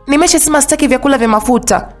 "Nimeshasema sitaki vyakula vya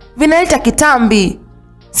mafuta. Vinaleta kitambi.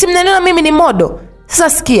 Si mnaniona mimi ni modo? Sasa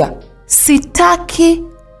sikia, sitaki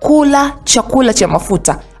kula chakula cha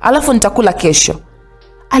mafuta. Alafu nitakula kesho."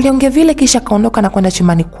 Aliongea vile kisha kaondoka na kwenda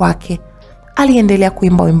chumbani kwake. Aliendelea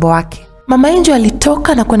kuimba wimbo wake. Mama Angel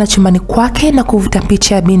alitoka na kwenda chumbani kwake na kuvuta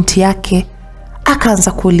picha ya binti yake.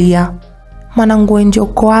 Akaanza kulia. "Mwanangu Angel,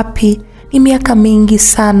 uko wapi? Ni miaka mingi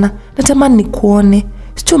sana. Natamani nikuone.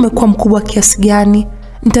 Sijui umekuwa mkubwa kiasi gani.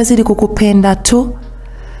 Nitazidi kukupenda tu."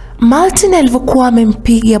 Martin alivyokuwa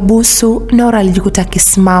amempiga busu, Nora alijikuta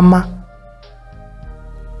akisimama.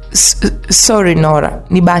 "Sorry Nora,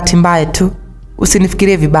 ni bahati mbaya tu.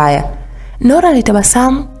 Usinifikirie vibaya." Nora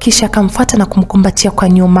alitabasamu kisha akamfuata na kumkumbatia kwa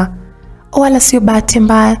nyuma. "Wala sio bahati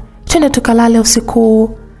mbaya. Twende tukalale usiku."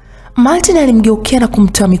 Martin alimgeukia na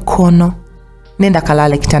kumtoa mikono. "Nenda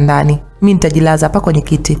kalale kitandani. Mimi nitajilaza hapa kwenye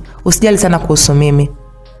kiti. Usijali sana kuhusu mimi."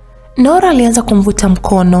 Nora alianza kumvuta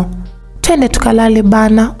mkono. "Twende tukalale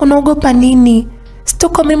bana. Unaogopa nini?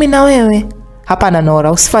 Sitoko mimi na wewe." "Hapana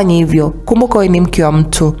Nora, usifanye hivyo. Kumbuka wewe ni mke wa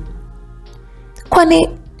mtu." "Kwani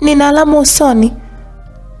nina alama usoni?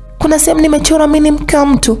 Kuna sehemu nimechora mimi ni mke wa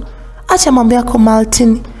mtu?" "Acha mambo yako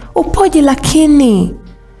Martin. Upoje lakini?"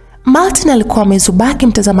 Martin alikuwa amezubaki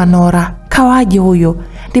mtazama Nora. Kawaje huyo?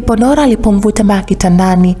 Ndipo Nora alipomvuta mpaka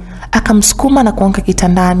kitandani, akamsukuma na kuanguka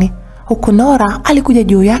kitandani. Huku Nora alikuja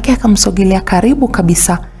juu yake akamsogelea karibu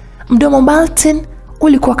kabisa. Mdomo Martin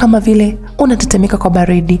ulikuwa kama vile unatetemeka kwa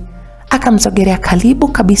baridi. Akamsogelea karibu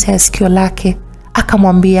kabisa ya sikio lake.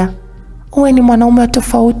 Akamwambia, "Wewe ni mwanaume wa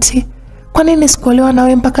tofauti. Kwa nini sikuolewa na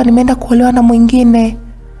wewe mpaka nimeenda kuolewa na mwingine?"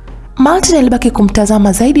 Martin alibaki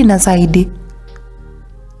kumtazama zaidi na zaidi.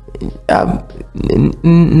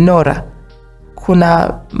 "Nora,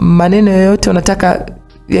 kuna maneno yoyote unataka,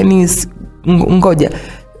 yani ngoja.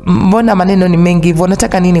 Mbona maneno ni mengi hivyo?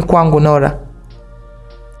 Unataka nini kwangu Nora?"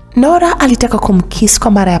 Nora alitaka kumkiss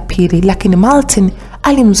kwa mara ya pili, lakini Martin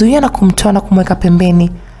alimzuia na kumtoa na kumweka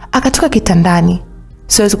pembeni. Akatoka kitandani.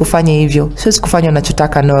 "Siwezi kufanya hivyo. Siwezi kufanya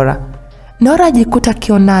unachotaka Nora." Nora ajikuta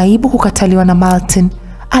akiona aibu kukataliwa na Martin.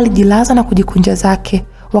 Alijilaza na kujikunja zake.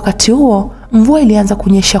 Wakati huo mvua ilianza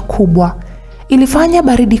kunyesha kubwa. Ilifanya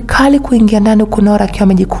baridi kali kuingia ndani huku Nora akiwa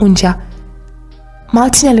amejikunja.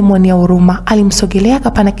 Martin alimwonea huruma, alimsogelea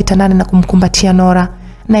akapanda kitandani na kumkumbatia Nora.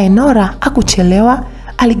 Naye Nora hakuchelewa,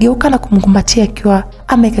 aligeuka na kumkumbatia akiwa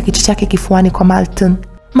ameweka kichwa chake kifuani kwa Martin.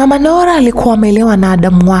 Mama Nora alikuwa ameelewa na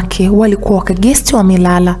Adamu wake, walikuwa wakagesti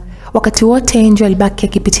wamelala. Wakati wote Angel alibaki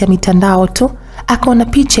akipitia mitandao tu, akaona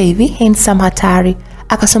picha hivi handsome hatari,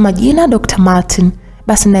 akasoma jina Dr. Martin.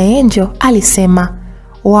 Basi na Angel alisema,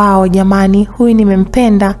 "Wow jamani, huyu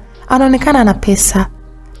nimempenda, anaonekana na pesa.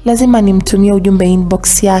 Lazima nimtumie ujumbe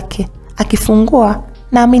inbox yake. Akifungua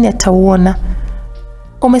naamini atauona."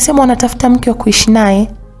 "Umesema unatafuta mke wa kuishi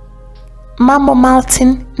naye?" Mambo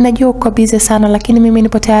Martin, najua uko busy sana lakini mimi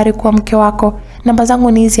nipo tayari kuwa mke wako. Namba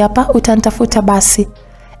zangu ni hizi hapa, utanitafuta basi.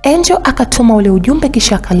 Angel akatuma ule ujumbe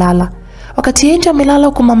kisha akalala. Wakati Angel amelala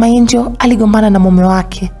huko, mama Angel aligombana na mume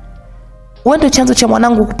wake. Wewe ndio chanzo cha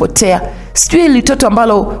mwanangu kupotea. Sijui ile toto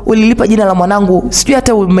ambalo ulilipa jina la mwanangu, sijui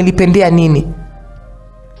hata umelipendea nini.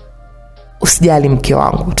 Usijali mke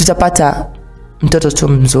wangu, tutapata mtoto tu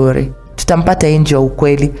mzuri. Tutampata Angel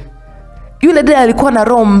ukweli. Yule dada alikuwa na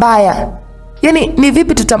roho mbaya. Yaani ni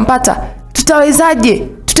vipi tutampata? Tutawezaje?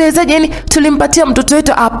 Yaani tulimpatia mtoto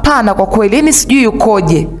wetu? Hapana kwa kweli. Yaani sijui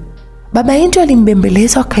yukoje. Baba Angel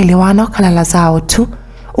alimbembeleza, wakaelewana, wakalala zao tu.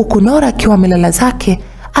 Huku Nora akiwa amelala zake,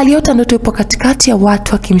 aliota ndoto ipo katikati ya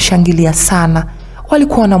watu akimshangilia sana.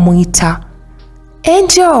 Walikuwa wanamuita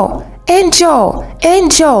Angel, Angel,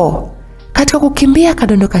 Angel. Katika kukimbia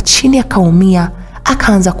akadondoka chini akaumia,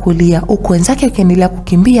 akaanza kulia, huku wenzake wakiendelea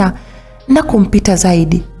kukimbia na kumpita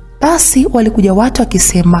zaidi. Basi walikuja watu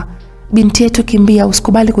wakisema, binti yetu kimbia,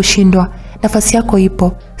 usikubali kushindwa, nafasi yako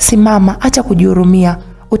ipo, simama, acha kujihurumia,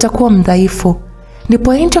 utakuwa mdhaifu.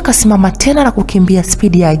 Ndipo Angel akasimama tena na kukimbia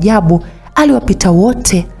spidi ya ajabu, aliwapita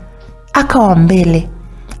wote, akawa mbele.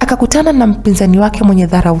 Akakutana na mpinzani wake mwenye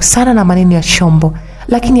dharau sana na maneno ya shombo,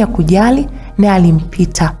 lakini ya kujali na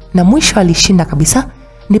alimpita na mwisho alishinda kabisa.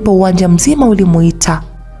 Ndipo uwanja mzima ulimuita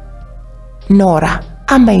Nora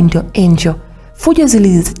ambaye ndio Angel. Fujo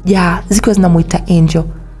zilijaa zikiwa zinamuita Angel.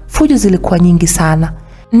 Fujo zilikuwa nyingi sana.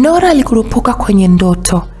 Nora alikurupuka kwenye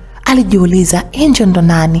ndoto. Alijiuliza, Angel ndo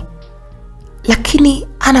nani? Lakini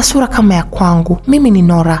ana sura kama ya kwangu. Mimi ni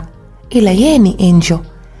Nora, ila yeye ni Angel.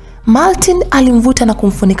 Martin alimvuta na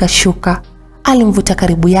kumfunika shuka. Alimvuta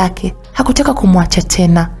karibu yake, hakutaka kumwacha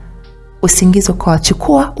tena. Usingizi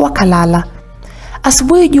ukawachukua, wakalala.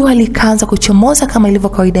 Asubuhi jua likaanza kuchomoza kama ilivyo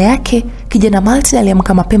kawaida yake. Kijana Martin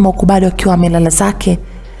aliamka mapema huku bado akiwa amelala zake.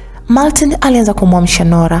 Martin alianza kumwamsha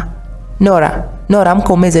Nora. Nora,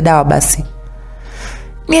 amka umeze dawa basi.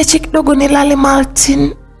 Niache kidogo nilale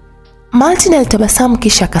Martin. Martin alitabasamu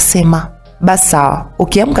kisha akasema, basi sawa,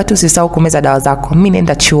 ukiamka tu usisahau kumeza dawa zako, mimi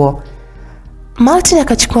naenda chuo. Martin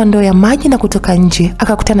akachukua ndoo ya maji na kutoka nje,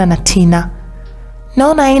 akakutana na Tina.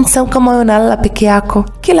 Naona handsome kama wewe unalala peke yako.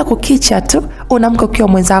 Kila kukicha tu unaamka ukiwa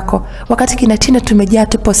mwenzako, wakati kina Tina tumejaa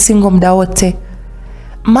tupo single muda wote.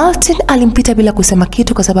 Martin alimpita bila kusema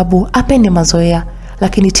kitu kwa sababu apende mazoea,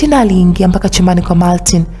 lakini Tina aliingia mpaka chumbani kwa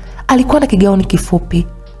Martin. Alikuwa na kigauni kifupi.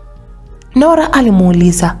 Nora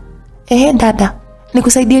alimuuliza, dada,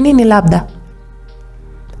 nikusaidie nini labda?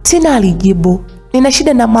 Tina alijibu, nina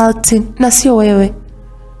shida na Martin na sio wewe.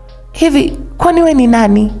 Hivi kwani wewe ni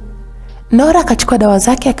nani? Nora akachukua dawa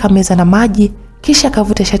zake akameza na maji, kisha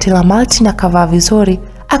akavuta shati la Martin akavaa vizuri,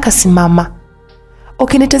 akasimama.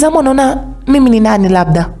 Ukinitazama unaona mimi ni nani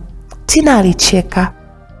labda? Tina alicheka.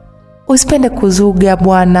 Usipende kuzuga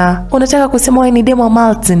bwana. Unataka kusema wewe ni demo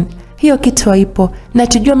Martin? Hiyo kitu haipo. Na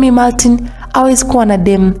tujua mimi Martin hawezi kuwa na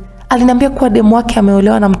demu. Aliniambia kuwa demu wake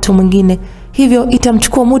ameolewa na mtu mwingine, hivyo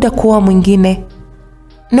itamchukua muda kuoa mwingine.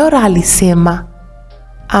 Nora alisema.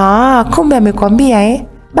 Kumbe amekwambia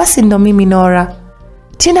Basi ndo mimi Nora.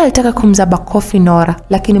 Tina alitaka kumzaba kofi Nora,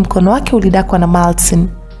 lakini mkono wake ulidakwa na Martin.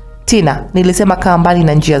 Tina, nilisema kaa mbali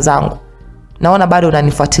na njia zangu. Naona bado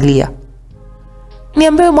unanifuatilia.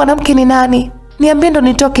 Niambie mwanamke ni nani? Niambie ndo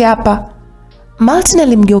nitoke hapa. Martin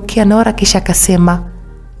alimgeukia Nora kisha akasema,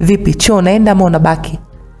 vipi, chuo unaenda ama unabaki?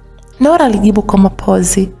 Nora alijibu kwa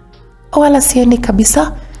mapozi, wala siendi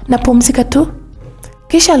kabisa, napumzika tu.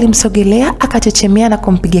 Kisha alimsogelea akachechemea na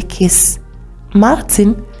kumpiga kiss.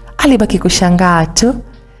 Martin alibaki kushangaa tu.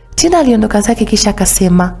 Tina aliondoka zake kisha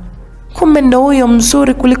akasema, kumbe ndo huyo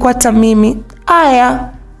mzuri kuliko hata mimi. Aya.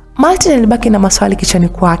 Martin alibaki na maswali kichwani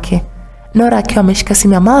kwake. Nora akiwa ameshika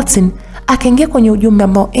simu ya Martin akaingia kwenye ujumbe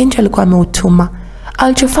ambao Angel alikuwa ameutuma.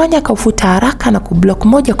 Alichofanya akaufuta haraka na kublock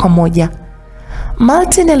moja kwa moja.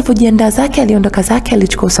 Martin alipojiandaa zake aliondoka zake,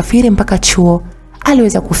 alichukua usafiri mpaka chuo.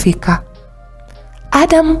 Aliweza kufika.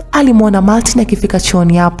 Adam alimuona Martin akifika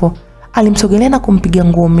chuoni hapo. Alimsogelea na kumpiga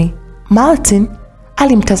ngumi. Martin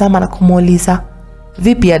alimtazama na kumuuliza,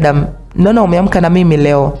 vipi Adam, naona umeamka na mimi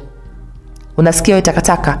leo. Unasikia wewe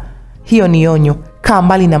takataka? Hiyo ni onyo. Kaa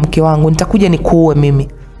mbali na mke wangu, nitakuja nikuue mimi.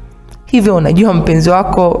 Hivyo unajua mpenzi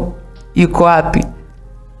wako yuko wapi?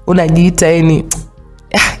 Unajiita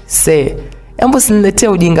Hebu usiniletee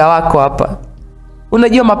ujinga wako hapa.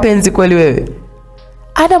 Unajua mapenzi kweli wewe?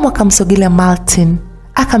 Adam akamsogelea Martin,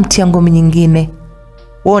 akamtia ngumi nyingine.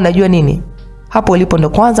 Wewe unajua nini? Hapo ulipo ndo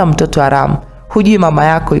kwanza mtoto haramu. Hujui mama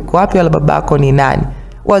yako yuko wapi wala baba yako ni nani.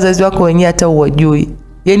 Wazazi wako wenyewe hata huwajui.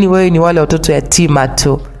 Yaani wewe ni wale watoto yatima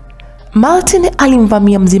tu. Martin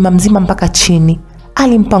alimvamia mzima mpaka chini.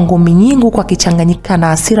 alimpa ngumi nyingi kwa kichanganyika na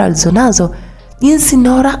hasira alizonazo jinsi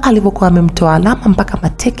Nora alivyokuwa amemtoa alama mpaka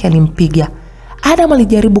mateke alimpiga. Adam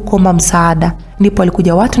alijaribu kuomba msaada, ndipo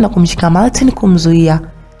alikuja watu na kumshika Martin kumzuia.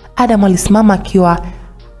 Adam alisimama akiwa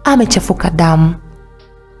amechafuka damu.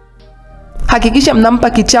 Hakikisha mnampa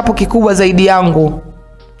kichapo kikubwa zaidi yangu.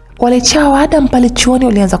 Wale chao Adam pale chuoni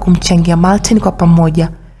walianza kumchangia Martin kwa pamoja.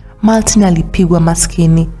 Martin alipigwa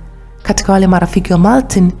maskini. Katika wale marafiki wa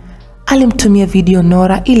Martin, alimtumia video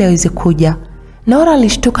Nora ili aweze kuja. Nora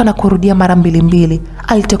alishtuka na kurudia mara mbili.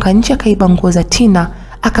 Alitoka nje akaiba nguo za Tina,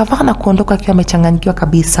 akavaa na kuondoka akiwa amechanganyikiwa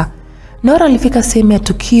kabisa. Nora alifika sehemu ya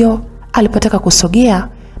tukio. Alipotaka kusogea,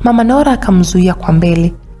 mama Nora akamzuia kwa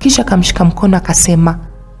mbele, kisha akamshika mkono akasema,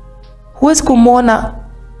 "Huwezi kumuona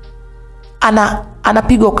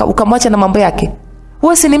anapigwa ukamwacha na mambo yake?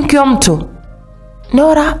 Wewe si ni mke wa mtu?"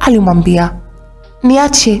 Nora alimwambia,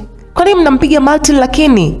 "Niache. Kwa nini mnampiga Martin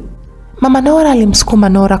lakini?" Mama Nora alimsukuma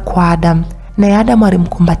Nora kwa Adam, na Adam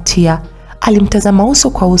alimkumbatia. Alimtazama uso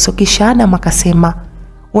kwa uso, kisha Adam akasema,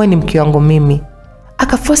 "Wewe ni mke wangu mimi."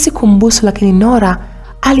 Akafosi kumbusu, lakini Nora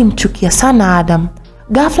alimchukia sana Adam.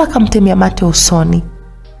 Ghafla akamtemea mate usoni.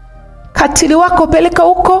 "Katili wako peleka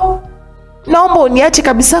huko. Naomba uniache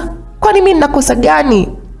kabisa. Kwani mimi ninakosa gani?"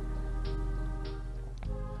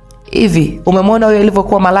 "Hivi umemwona wewe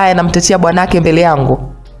alivyokuwa malaya na mtetea bwanake mbele yangu?"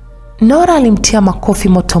 Nora alimtia makofi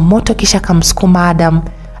moto kisha akamsukuma Adam.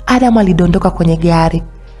 Adam alidondoka kwenye gari.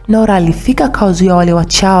 Nora alifika kauzuia wale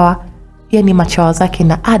wachawa, yani machawa zake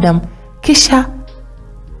na Adam, kisha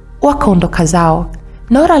wakaondoka zao.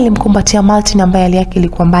 Nora alimkumbatia Martin ambaye hali yake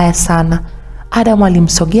ilikuwa mbaya sana. Adam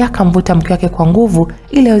alimsogea akamvuta mke wake kwa nguvu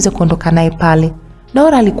ili aweze kuondoka naye pale.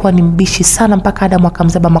 Nora alikuwa ni mbishi sana mpaka Adam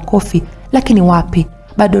akamzaba makofi, lakini wapi,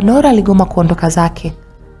 bado Nora aligoma kuondoka zake.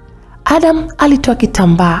 Adam alitoa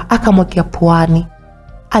kitambaa akamwekea puani.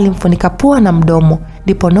 Alimfunika pua na mdomo,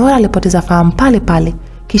 ndipo Nora alipoteza fahamu pale.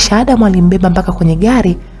 Kisha Adam alimbeba mpaka kwenye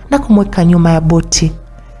gari na kumweka nyuma ya boti.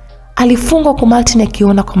 Alifungwa kwa Martin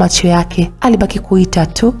akiona kwa macho yake. Alibaki kuita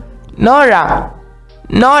tu, "Nora!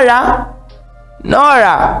 Nora!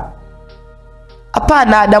 Nora!"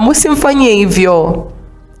 "Hapana Adam, usimfanyie hivyo."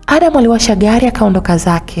 Adam aliwasha gari akaondoka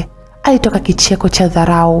zake. Alitoka kicheko cha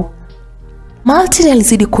dharau. Martin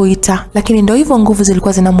alizidi kuita, lakini ndio hivyo, nguvu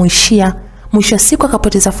zilikuwa zinamuishia. Mwisho siku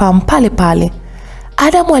akapoteza fahamu pale.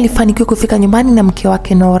 Adam alifanikiwa kufika nyumbani na mke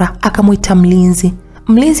wake Nora, akamuita mlinzi.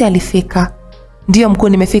 Mlinzi alifika. "Ndio mkuu,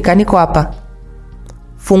 nimefika, niko hapa."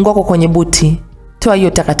 "Fungua kwa kwenye buti. Toa hiyo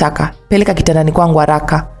takataka. Peleka kitandani kwangu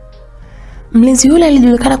haraka." Mlinzi yule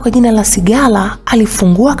alijulikana kwa jina la Sigala.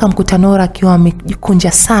 Alifungua akamkuta Nora akiwa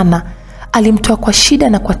amejikunja sana. Alimtoa kwa shida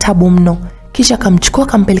na kwa tabu mno, kisha akamchukua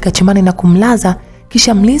akampeleka chumbani na kumlaza.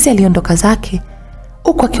 Kisha mlinzi aliondoka zake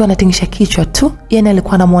huko akiwa anatingisha kichwa tu, yani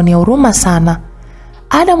alikuwa anamuonea huruma sana.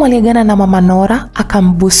 Adam aliagana na mama Nora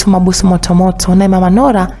akambusu mabusu moto, na mama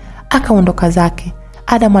Nora akaondoka zake.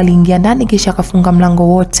 Adam aliingia ndani kisha akafunga mlango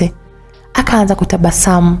wote. Akaanza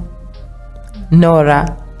kutabasamu. "Nora,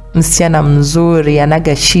 msichana mzuri,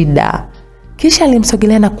 anaga shida." Kisha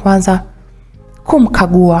alimsogelea na kuanza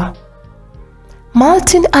kumkagua.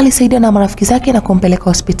 Martin alisaidia na marafiki zake na kumpeleka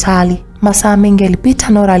hospitali. Masaa mengi yalipita,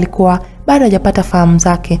 Nora alikuwa bado hajapata fahamu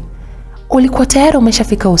zake. Ulikuwa tayari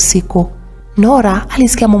umeshafika usiku. Nora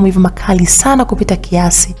alisikia maumivu makali sana kupita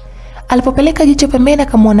kiasi. Alipopeleka jicho pembeni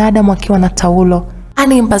akamwona Adam akiwa na taulo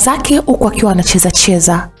anaimba zake huku akiwa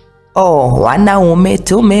anacheza. "Oh, wanaume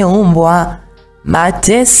tumeumbwa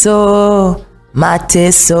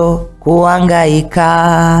mateso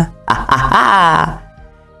kuhangaika."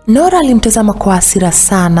 Nora alimtazama kwa hasira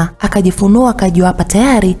sana, akajifunua akajua hapa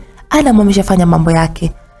tayari Adam ameshafanya mambo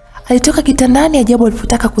yake. Alitoka kitandani, ajabu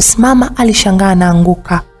alipotaka kusimama alishangaa na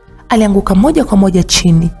anguka. Alianguka moja kwa moja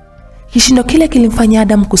chini. Kishindo kile kilimfanya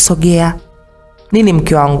Adam kusogea. "Nini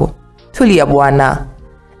mke wangu? Tulia bwana."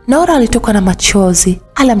 Nora alitoka na machozi.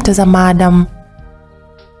 Alimtazama Adam.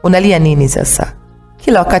 "Unalia nini sasa?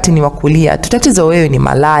 Kila wakati ni wakulia. Tatizo wewe ni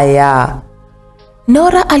malaya."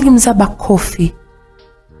 Nora alimzaba kofi.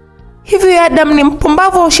 "Hivi Adam ni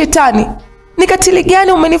mpumbavu au shetani? Ni katili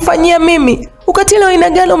gani umenifanyia mimi? Ukatili wa aina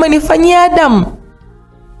gani umenifanyia Adam?"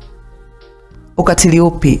 "Ukatili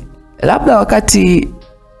upi? Labda wakati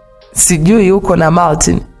sijui uko na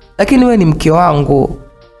Martin, lakini wewe ni mke wangu."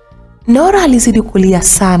 Nora alizidi kulia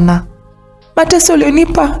sana. "Mateso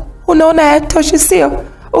ulionipa unaona hayatoshi, sio?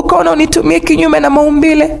 Ukaona unitumie kinyume na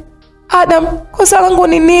maumbile. Adam, kosa langu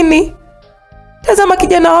ni nini? Tazama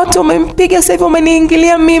kijana watu umempiga, sasa hivi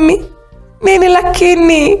umeniingilia mimi. Nini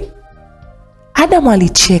lakini?" Adam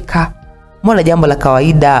alicheka. "Mbona jambo la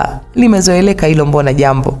kawaida, limezoeleka hilo, mbona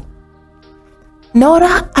jambo." Nora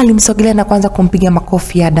alimsogelea na kuanza kumpiga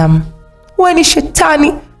makofi Adam. Wewe ni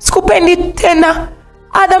shetani, sikupendi tena.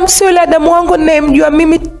 Adam sio yule Adam wangu ninayemjua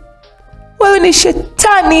mimi. Wewe ni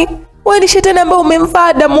shetani. Wewe ni shetani ambaye umemvaa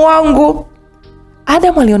Adam wangu.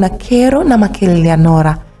 Adam aliona kero na makelele ya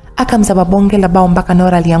Nora. Akamzaba bonge la bao mpaka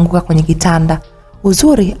Nora alianguka kwenye kitanda.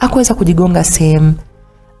 Uzuri hakuweza kujigonga sehemu.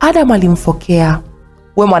 Adam alimfokea.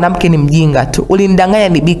 Wewe mwanamke ni mjinga tu. Ulinidanganya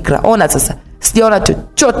ni bikra. Ona sasa. Sijaona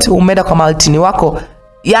chochote umeenda kwa Maltini wako.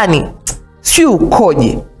 Yaani si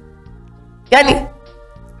ukoje. Yaani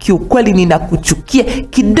kiukweli ninakuchukia.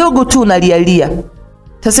 Kidogo tu unalialia.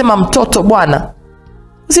 Tasema mtoto bwana.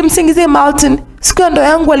 Usimsingizie Maltin. Siku ya ndoa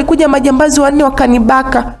yangu alikuja majambazi 4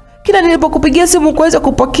 wakanibaka. Kila nilipokupigia simu kuweza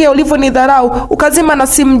kupokea ulivyonidharau, ukazima na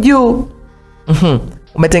simu juu.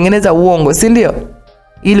 Umetengeneza uongo, si ndio?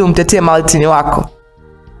 Ili umtetee Maltin wako.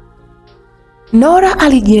 Nora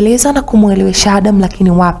alijieleza na kumuelewesha Adam,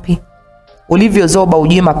 lakini wapi. Ulivyozoba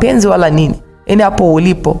ujue mapenzi wala nini. Yaani hapo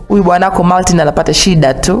ulipo, huyu bwanako Maltin anapata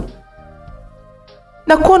shida tu.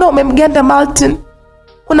 Na kuona umemganda Maltin.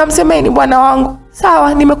 Unamsema ni bwana wangu.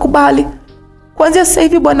 Sawa, nimekubali. Kuanzia sasa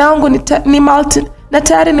hivi bwana wangu ni Maltin na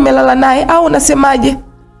tayari nimelala naye, au unasemaje?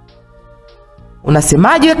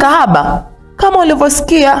 Unasemaje wewe kahaba? Kama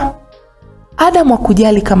ulivyosikia. Adam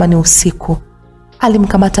hakujali kama ni usiku.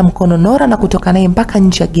 Alimkamata mkono Nora na kutoka naye mpaka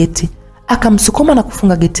nje ya geti. Akamsukuma na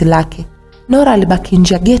kufunga geti lake. Nora alibaki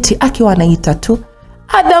nje ya geti akiwa anaita tu,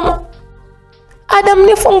 Adam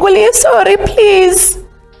nifungulie, sorry please.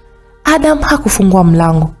 Adam hakufungua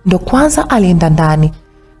mlango. Ndo kwanza alienda ndani.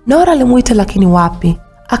 Nora alimuita lakini wapi.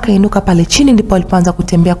 Akainuka pale chini ndipo alipoanza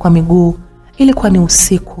kutembea kwa miguu. Ilikuwa ni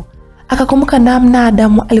usiku. Akakumbuka namna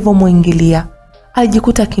Adam alivyomuingilia.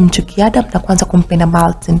 Alijikuta akimchukia Adam na kuanza kumpenda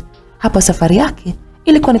Maltin. Hapo safari yake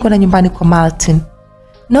ilikuwa ni kwenda nyumbani kwa Maltin.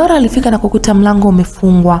 Nora alifika na kukuta mlango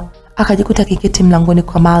umefungwa. Akajikuta kiketi mlangoni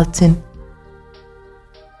kwa Maltin.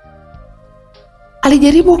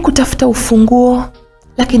 Alijaribu kutafuta ufunguo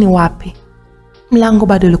lakini wapi. Mlango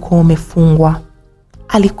bado ulikuwa umefungwa.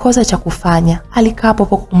 Alikosa cha kufanya. Alikaa hapo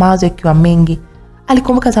kwa mawazo yakiwa mengi.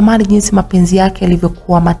 Alikumbuka zamani jinsi mapenzi yake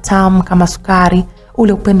yalivyokuwa matamu kama sukari,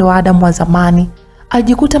 ule upendo wa Adam wa zamani.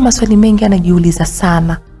 Alijikuta maswali mengi anajiuliza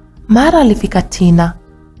sana. Mara alifika Tina.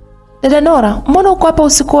 Dada Nora, mbona uko hapa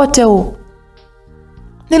usiku wote huu?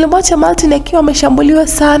 Nilimwacha Maltin akiwa ameshambuliwa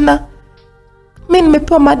sana. Mimi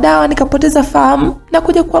nimepewa madawa nikapoteza fahamu na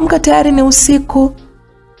kuja kuamka tayari ni usiku.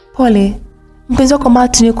 Pole. Mpenzi wako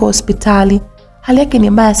Maltin yuko hospitali. Hali yake ni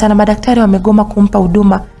mbaya sana, madaktari wamegoma kumpa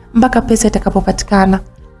huduma mpaka pesa itakapopatikana.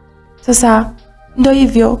 Sasa ndio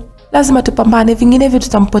hivyo, lazima tupambane, vinginevyo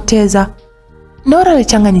tutampoteza. Nora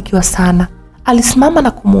alichanganyikiwa sana. Alisimama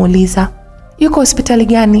na kumuuliza, yuko hospitali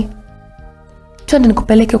gani? Twende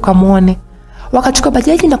nikupeleke ukamuone. Wakachukua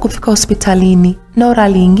bajaji na kufika hospitalini. Nora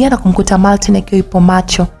aliingia na kumkuta Maltin akiwa yupo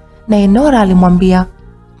macho. Na Nora alimwambia,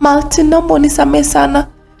 Maltin, naomba unisamehe sana.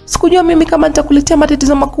 Sikujua mimi kama nitakuletea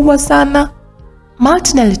matatizo makubwa sana.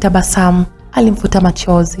 Maltin alitabasamu. Alimfuta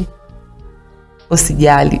machozi.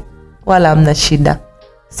 Usijali, wala hamna shida.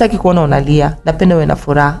 Sitaki kuona unalia, napenda uwe na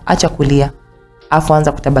furaha, acha kulia. Afu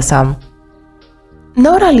anza kutabasamu.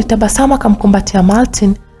 Nora alitabasamu akamkumbatia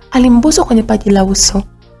Maltin, alimbusu kwenye paji la uso.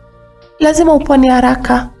 Lazima upone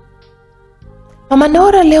haraka. Mama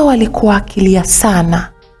Nora leo alikuwa akilia sana.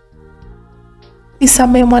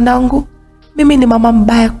 Nisamehe mwanangu, mimi ni mama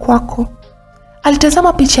mbaya kwako.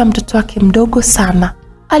 Alitazama picha ya mtoto wake mdogo sana.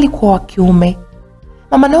 Alikuwa wa kiume.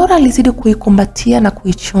 Mama Nora alizidi kuikumbatia na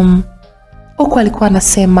kuichumu. Huko alikuwa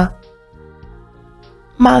anasema,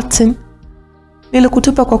 Maltin,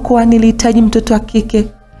 nilikutupa kwa kuwa nilihitaji mtoto wa kike.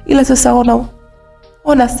 Ila sasa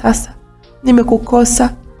ona sasa, nimekukosa.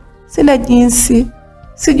 Sina jinsi.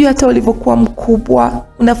 Sijui hata ulivyokuwa mkubwa,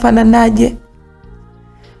 unafananaje.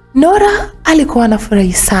 Nora alikuwa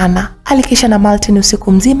anafurahi sana. Alikesha na Maltin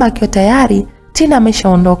usiku mzima akiwa tayari Tina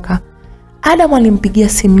ameshaondoka. Adam alimpigia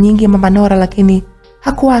simu nyingi Mama Nora lakini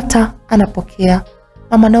hakuwa hata anapokea.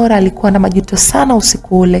 Mama Nora alikuwa na majuto sana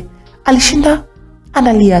usiku ule. Alishinda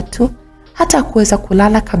analia tu, hata hakuweza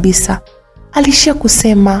kulala kabisa. Alishia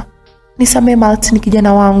kusema, nisamehe Maltin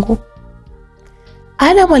kijana wangu.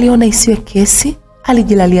 Adam aliona isiwe kesi,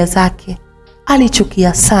 alijilalia zake.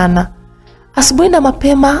 Alichukia sana. Asubuhi na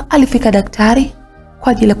mapema alifika daktari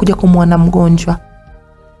kwa ajili ya kuja kumuona mgonjwa.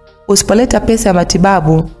 Usipoleta pesa ya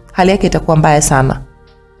matibabu, hali yake itakuwa mbaya sana.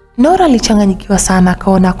 Nora alichanganyikiwa sana,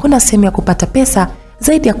 akaona hakuna sehemu ya kupata pesa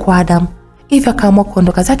zaidi ya kwa Adam. Hivyo akaamua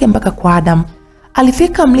kuondoka zake mpaka kwa Adam.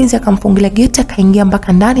 Alifika, mlinzi akamfungulia geti, akaingia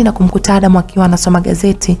mpaka ndani na kumkuta Adam akiwa anasoma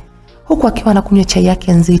gazeti huku akiwa anakunywa chai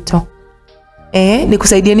yake nzito.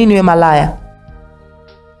 Nikusaidie nini we malaya?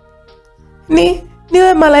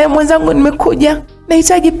 Niwe malaya mwenzangu, nimekuja.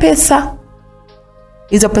 Nahitaji pesa.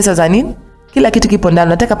 Hizo pesa za nini? Kila kitu kipo ndani.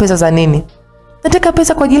 Nataka pesa za nini? Nataka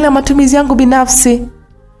pesa kwa ajili ya matumizi yangu binafsi.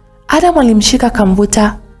 Adam alimshika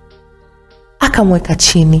akamvuta, akamweka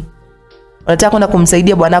chini. Unataka kwenda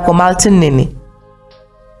kumsaidia bwanako Martin nini?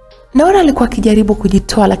 Nora alikuwa akijaribu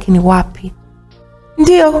kujitoa lakini wapi.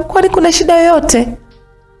 Ndio, kwani kuna shida yoyote?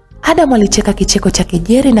 Adam alicheka kicheko cha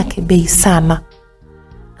kejeri na kebei sana.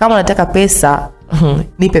 Kama unataka pesa,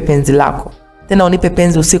 nipe penzi lako. Tena unipe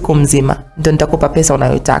penzi usiku mzima, ndio nitakupa pesa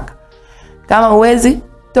unayotaka. Kama uwezi,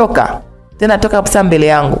 toka. Tena toka kabisa mbele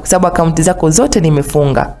yangu, kwa sababu akaunti zako zote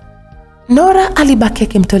nimefunga. Nora alibaki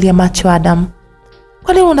akimtolea macho Adam.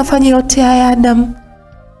 Kwa nini unafanya yote haya Adam?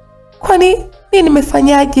 Kwani mimi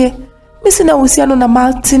nimefanyaje? Mimi sina uhusiano na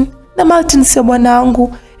Martin. Na Martin sio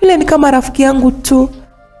bwanangu. Ile ni kama rafiki yangu tu.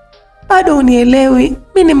 Bado unielewi.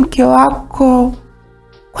 Mimi ni mke wako.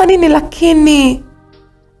 Kwa nini lakini?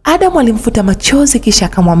 Adam alimfuta machozi kisha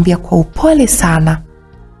akamwambia kwa upole sana.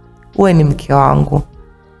 Wewe ni mke wangu.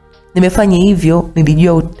 Nimefanya hivyo,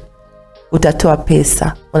 nilijua utatoa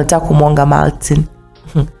pesa. Unataka kumwonga Martin.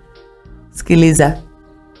 Sikiliza.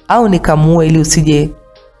 Au nikamuue ili usije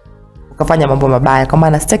ukafanya mambo mabaya, kwa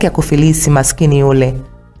maana sitaki akufilisi maskini yule.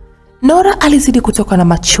 Nora alizidi kutoka na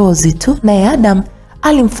machozi tu, na Adam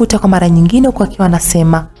alimfuta kwa mara nyingine huku akiwa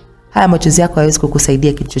anasema, haya machozi yako hayawezi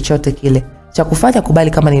kukusaidia kitu chochote kile. Cha kufanya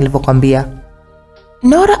kubali kama nilivyokuambia.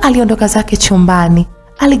 Nora aliondoka zake chumbani.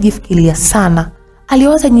 Alijifikiria sana.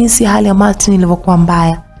 Aliwaza jinsi hali ya Martin ilivyokuwa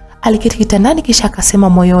mbaya. Aliketi kitandani kisha akasema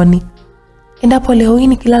moyoni, endapo leo hii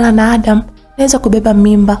nikilala na Adam, naweza kubeba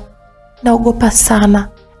mimba. Naogopa sana.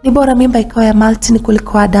 Ni bora mimba ikawa ya Martin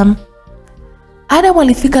kuliko Adam. Adam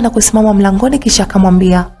alifika na kusimama mlangoni kisha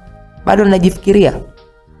akamwambia, bado unajifikiria?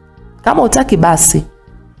 Kama utaki basi.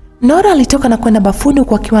 Nora alitoka na kwenda bafuni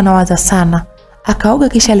huku akiwa anawaza sana. Akaoga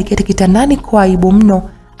kisha aliketi kitandani kwa aibu mno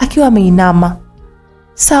akiwa ameinama.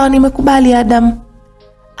 Sawa, nimekubali Adam.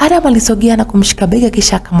 Adam alisogea na kumshika bega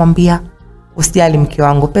kisha akamwambia, usijali mke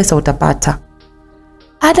wangu, pesa utapata.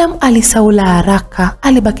 Adam alisaula haraka,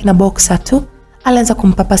 alibaki na boxer tu. Alianza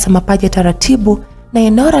kumpapasa mapaja taratibu na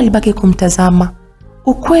Nora alibaki kumtazama.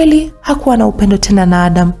 Ukweli hakuwa na upendo tena na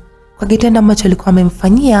Adam. Kwa kitendo ambacho alikuwa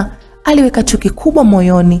amemfanyia, aliweka chuki kubwa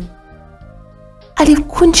moyoni.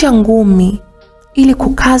 Alikunja ngumi ili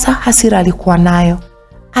kukaza hasira alikuwa nayo.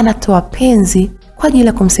 Anatoa penzi kwa ajili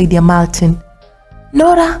ya kumsaidia Martin.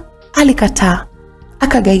 Nora alikataa.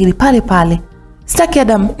 Akagairi pale pale. Sitaki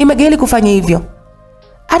Adam, nimegairi kufanya hivyo.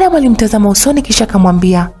 Adam alimtazama usoni kisha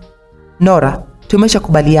akamwambia, Nora,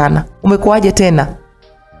 tumeshakubaliana. Umekuaje tena?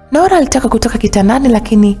 Nora alitaka kutoka kitandani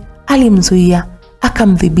lakini alimzuia,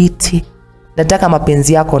 akamdhibiti. Nataka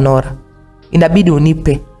mapenzi yako Nora. Inabidi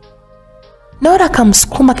unipe. Nora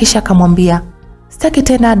akamsukuma kisha akamwambia, sitaki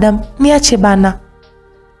tena Adam, niache bana.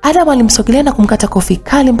 Adam alimsogelea na kumkata kofi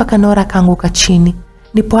kali mpaka Nora akaanguka chini.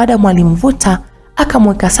 Ndipo Adam alimvuta,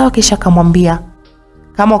 akamweka sawa kisha akamwambia,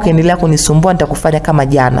 kama ukiendelea kunisumbua nitakufanya kama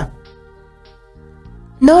jana.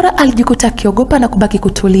 Nora alijikuta akiogopa na kubaki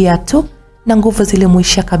kutulia tu, na nguvu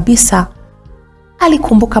zilimuisha kabisa.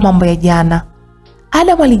 Alikumbuka mambo ya jana.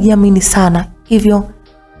 Adam alijiamini sana, hivyo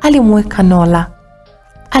alimweka Nora.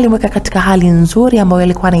 Alimweka katika hali nzuri ambayo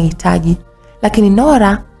alikuwa anahitaji, lakini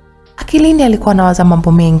Nora akilini alikuwa anawaza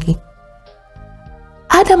mambo mengi.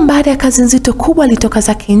 Adam baada ya kazi nzito kubwa alitoka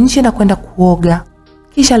zake nje na kwenda kuoga.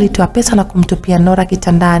 Kisha alitoa pesa na kumtupia Nora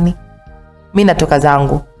kitandani. Mimi natoka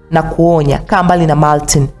zangu na kuonya, kaa mbali na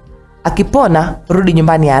Martin. Akipona rudi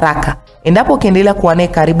nyumbani haraka. Endapo ukiendelea kuwa naye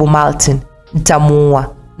karibu Martin, nitamuua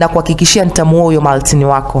na kuhakikishia nitamuua huyo Martin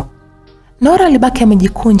wako. Nora alibaki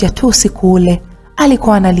amejikunja tu usiku ule.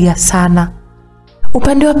 Alikuwa analia sana.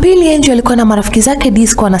 Upande wa pili Angel alikuwa na marafiki zake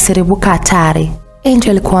disco anaserebuka hatari. Angel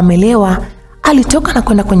alikuwa amelewa, alitoka na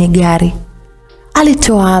kwenda kwenye gari.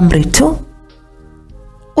 Alitoa amri tu,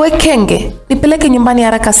 we kenge, nipeleke nyumbani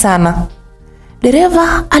haraka sana.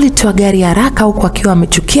 Dereva alitoa gari haraka huku akiwa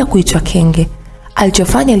amechukia kuitwa kenge.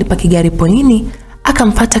 Alichofanya alipaki gari ponini,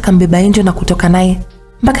 akamfuata akambeba Angel na kutoka naye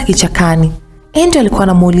mpaka kichakani. Angel alikuwa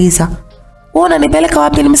anamuuliza, wewe unanipeleka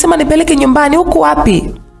wapi? Nimesema nipeleke nyumbani, huku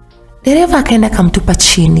wapi? Dereva akaenda akamtupa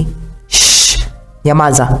chini. Shh,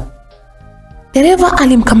 nyamaza. Dereva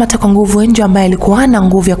alimkamata kwa nguvu Angel ambaye alikuwa hana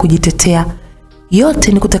nguvu ya kujitetea.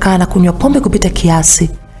 Yote ni kutokana na kunywa pombe kupita kiasi.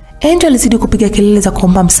 Angel alizidi kupiga kelele za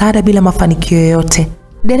kuomba msaada bila mafanikio yoyote.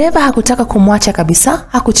 Dereva hakutaka kumwacha kabisa,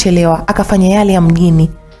 hakuchelewa, akafanya yale ya mjini.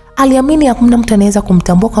 Aliamini hakuna mtu anaweza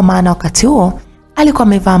kumtambua kwa maana wakati huo alikuwa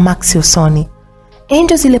amevaa maxi usoni.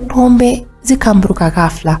 Angel zile pombe zikamruka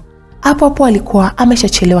ghafla. Hapo alikuwa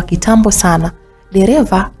ameshachelewa kitambo sana.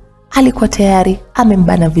 Dereva alikuwa tayari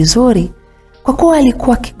amembana vizuri. Kwa kuwa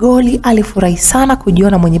alikuwa kigoli, alifurahi sana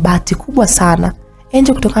kujiona mwenye bahati kubwa sana.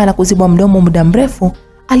 Angel kutokana na kuzibwa mdomo muda mrefu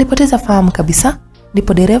alipoteza fahamu kabisa.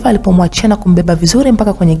 Ndipo dereva alipomwachia na kumbeba vizuri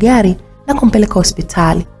mpaka kwenye gari na kumpeleka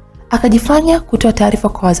hospitali. Akajifanya kutoa taarifa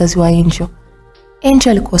kwa wazazi wa Angel.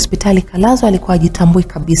 Angel alikuwa hospitali kalazwa, alikuwa hajitambui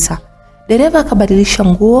kabisa. Dereva akabadilisha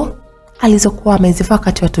nguo alizokuwa amezivaa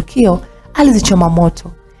wakati wa tukio, alizichoma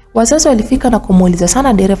moto. Wazazi walifika na kumuuliza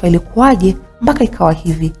sana dereva ilikuwaje mpaka ikawa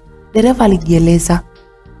hivi. Dereva alijieleza,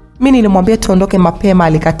 mimi nilimwambia tuondoke mapema,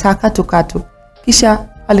 alikataa katu. Kisha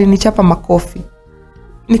alinichapa makofi.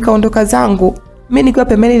 Nikaondoka zangu. Mimi nikiwa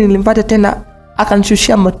pembeni nilimfuata tena,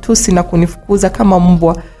 akanishushia matusi na kunifukuza kama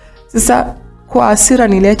mbwa. Sasa kwa hasira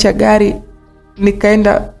niliacha gari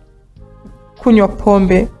nikaenda kunywa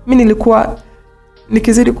pombe. Mimi nilikuwa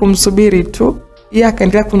nikizidi kumsubiri tu, yeye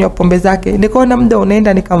akaendelea kunywa pombe zake. Nikaona muda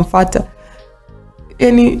unaenda nikamfuata.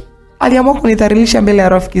 Yaani aliamua kunidhalilisha mbele ya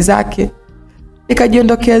rafiki zake.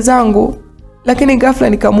 Nikajiondokea zangu, lakini ghafla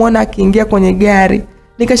nikamwona akiingia kwenye gari.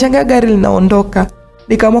 Nikashangaa gari linaondoka.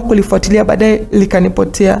 Nikaamua kulifuatilia, baadaye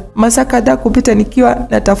likanipotea. Masaa kadhaa kupita nikiwa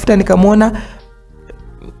natafuta nikamwona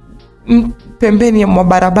pembeni mwa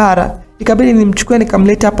barabara. Ikabidi nimchukue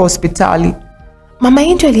nikamleta hapa hospitali. Mama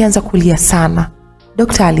Angel alianza kulia sana.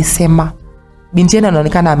 Daktari alisema, binti yenu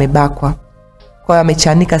anaonekana amebakwa. Kwa hiyo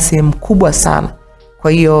amechanika sehemu kubwa sana.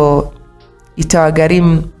 Kwa hiyo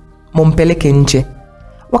itawagharimu mumpeleke nje.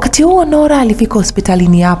 Wakati huo Nora alifika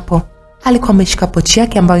hospitalini hapo. Alikuwa ameshika pochi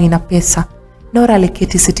yake ambayo ina pesa. Nora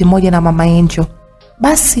aliketi siti moja na Mama Angel.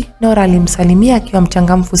 Basi Nora alimsalimia akiwa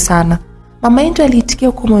mchangamfu sana. Mama Angel aliitikia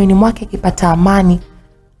huko moyoni mwake akipata amani.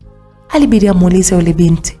 Alibidi amuulize yule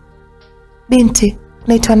binti, binti,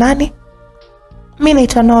 unaitwa nani? Mimi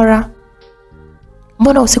naitwa Nora.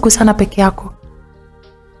 Mbona usiku sana peke yako?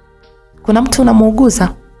 Kuna mtu unamuuguza?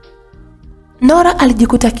 Nora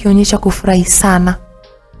alijikuta akionyesha kufurahi sana.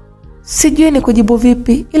 Sijui ni kujibu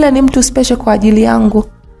vipi, ila ni mtu special kwa ajili yangu.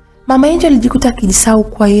 Mama Angel alijikuta akijisahau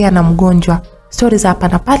kwa yeye ana mgonjwa. Stori za hapa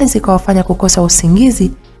na pale zikawafanya kukosa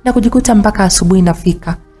usingizi na kujikuta mpaka asubuhi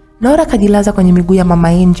inafika. Nora kajilaza kwenye miguu ya Mama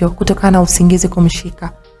Angel kutokana na usingizi kumshika.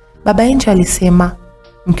 Baba Angel alisema,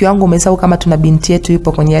 mke wangu umesahau kama tuna binti yetu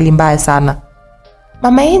yupo kwenye hali mbaya sana.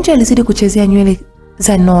 Mama Angel alizidi kuchezea nywele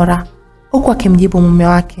za Nora huku akimjibu mume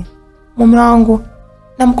wake, mume wangu,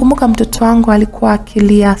 namkumbuka mtoto wangu alikuwa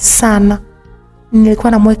akilia sana.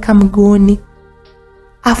 Nilikuwa namweka mguuni.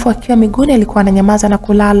 Afu akiwa miguuni alikuwa ananyamaza na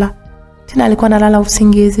kulala. Tena alikuwa analala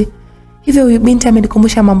usingizi. Hivyo huyu binti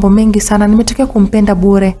amenikumbusha mambo mengi sana, nimetokea kumpenda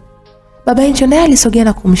bure. Baba Angel naye alisogea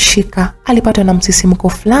na kumshika. Alipatwa na msisimko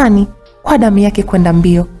fulani kwa damu yake kwenda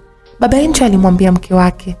mbio. Baba Angel alimwambia mke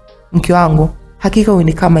wake, mke wangu, hakika huyu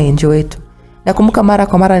ni kama Angel wetu. Nakumbuka mara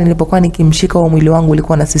kwa mara nilipokuwa nikimshika wa mwili wangu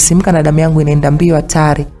ulikuwa unasisimka na damu yangu inaenda mbio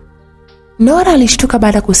hatari. Nora alishtuka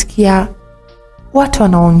baada kusikia watu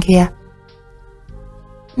wanaongea.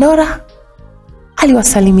 Nora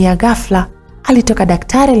aliwasalimia ghafla. Alitoka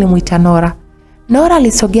daktari alimuita Nora. Nora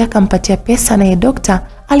alisogea akampatia pesa na dokta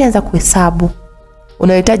alianza kuhesabu.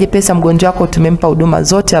 Unahitaji pesa, mgonjwa wako tumempa huduma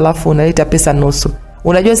zote alafu unaleta pesa nusu.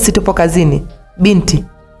 Unajua sisi tupo kazini. Binti,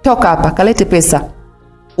 toka hapa kalete pesa.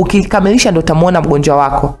 Ukikamilisha ndo utamuona mgonjwa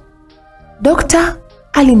wako. Dokta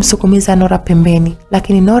alimsukumiza Nora pembeni,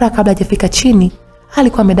 lakini Nora kabla hajafika chini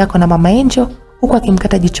alikuwa amedakwa na Mama Angel huku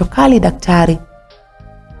akimkata jicho kali daktari.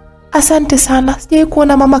 Asante sana, sijai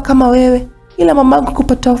kuona mama kama wewe, ila mamangu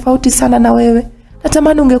kupa tofauti sana na wewe.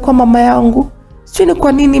 Natamani ungekuwa mama yangu. Sijui ni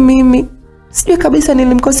kwa nini mimi. Sijui kabisa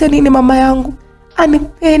nilimkosea nini mama yangu.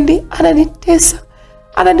 Anipendi, ananitesa,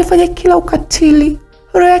 ananifanya kila ukatili.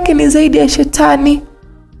 Roho yake ni zaidi ya shetani.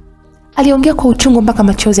 Aliongea kwa uchungu mpaka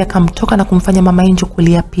machozi yakamtoka na kumfanya Mama Angel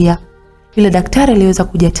kulia pia. Yule daktari aliweza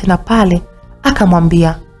kuja tena pale,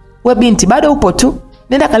 akamwambia, "We binti, bado upo tu?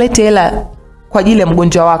 Nenda kalete hela kwa ajili ya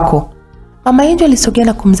mgonjwa wako." Mama Angel alisogea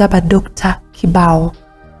na kumzaba dokta kibao.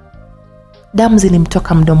 Damu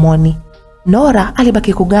zilimtoka mdomoni. Nora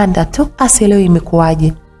alibaki kuganda tu asielewe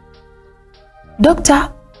imekuwaje. Dokta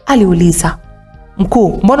aliuliza,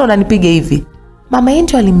 "Mkuu, mbona unanipiga hivi?" Mama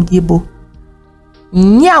Angel alimjibu,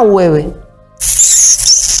 "Nyau wewe.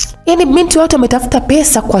 Yaani binti watu wametafuta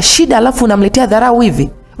pesa kwa shida alafu unamletea dharau hivi?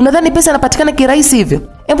 Unadhani pesa inapatikana kirahisi hivyo?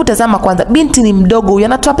 Hebu tazama kwanza, binti ni mdogo huyu,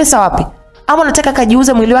 anatoa pesa wapi? Ama unataka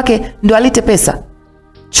kajiuze mwili wake ndio alete pesa?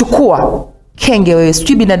 Chukua. Kenge wewe,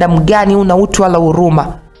 sijui binadamu gani una utu wala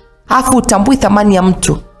huruma. Hafu utambui thamani ya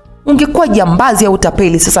mtu. Ungekuwa jambazi au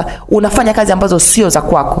utapeli, sasa unafanya kazi ambazo sio za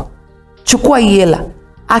kwako. Chukua hii hela.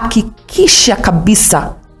 Hakikisha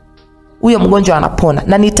kabisa huyo mgonjwa anapona,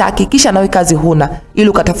 na nitahakikisha nawe kazi huna ili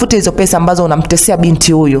ukatafute hizo pesa ambazo unamtesea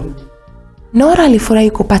binti huyo. Nora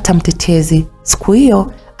alifurahi kupata mtetezi. Siku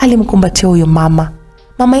hiyo alimkumbatia huyo mama.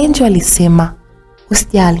 Mama Angel alisema,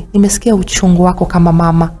 "Usijali, nimesikia uchungu wako kama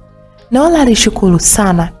mama." Nora alishukuru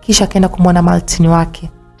sana, kisha akaenda kumwona Martin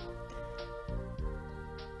wake.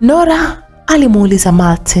 Nora alimuuliza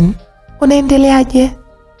Martin, "Unaendeleaje?"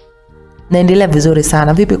 "Naendelea vizuri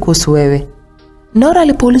sana. Vipi kuhusu wewe?" Nora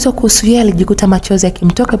alipoulizwa kuhusu yeye alijikuta machozi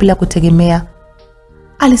yakimtoka bila kutegemea.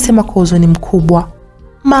 Alisema kwa huzuni mkubwa,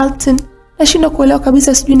 "Martin, nashindwa kuelewa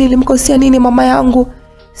kabisa, sijui nilimkosea nini mama yangu.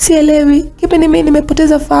 Sielewi. Kipindi mimi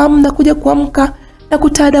nimepoteza fahamu na kuja kuamka na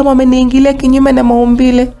kuta Adam ameniingilia kinyume na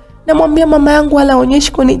maumbile. Namwambia mama yangu wala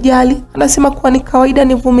haonyeshi kunijali. Anasema kuwa ni kawaida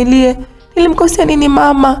nivumilie. Nilimkosea nini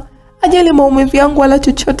mama? Ajali maumivu yangu wala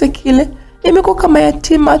chochote kile. Nimekuwa kama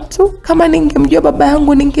yatima tu. Kama ningemjua baba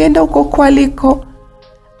yangu ningeenda huko kwa aliko."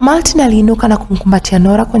 Martin aliinuka na kumkumbatia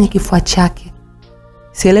Nora kwenye kifua chake.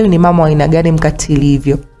 "Sielewi ni mama wa aina gani mkatili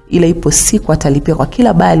hivyo, ila ipo siku atalipia kwa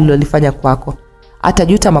kila baya alilolifanya kwako.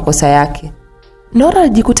 Atajuta makosa yake." Nora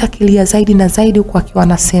alijikuta kilia zaidi na zaidi huku akiwa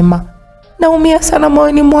anasema, "Naumia sana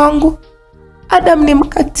moyoni mwangu. Adam ni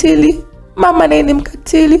mkatili, mama naye ni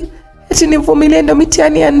mkatili. Eti nivumilie ndo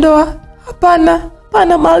mitihani ya ndoa? Hapana,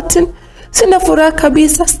 hapana Martin. Sina furaha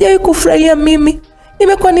kabisa. Sijawahi kufurahia mimi.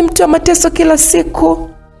 Nimekuwa ni mtu wa mateso kila siku."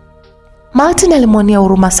 Martin alimwonea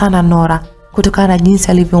huruma sana Nora kutokana na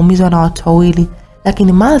jinsi alivyoumizwa na watu wawili,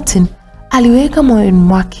 lakini Martin aliweka moyoni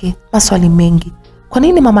mwake maswali mengi. Kwa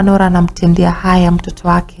nini mama Nora anamtendea haya mtoto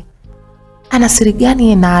wake? Ana siri gani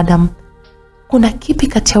yeye na Adam? Kuna kipi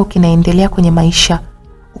kati yao kinaendelea kwenye maisha?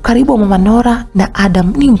 Ukaribu wa mama Nora na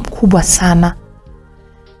Adam ni mkubwa sana.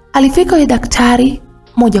 Alifika yule daktari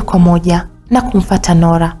moja kwa moja na kumfuata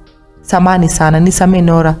Nora. "Samahani sana, nisamee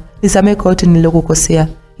Nora. Nisamee kwa yote nilikukosea.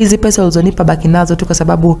 Hizi pesa ulizonipa baki nazo tu kwa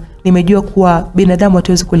sababu nimejua kuwa binadamu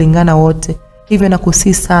hatuwezi kulingana wote. Hivyo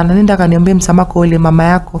nakusihi sana, nenda kaniombe msamaha kwa yule mama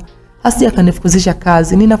yako. Asije akanifukuzisha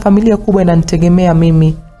kazi. Nina familia kubwa inanitegemea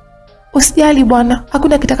mimi." "Usijali bwana,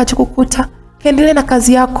 hakuna kitakachokukuta. Kaendelee na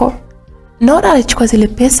kazi yako." Nora alichukua zile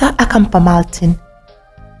pesa akampa Martin.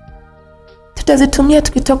 "Tutazitumia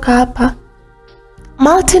tukitoka hapa."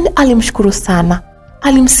 Martin alimshukuru sana.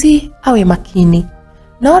 Alimsihi awe makini.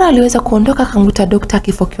 Nora aliweza kuondoka akamkuta daktari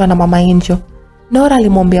akifokiwa na mama Angel. Nora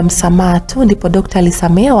alimwomba msamaha tu ndipo daktari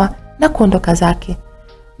alisamehewa na kuondoka zake.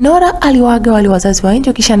 Nora aliwaaga wale wazazi wa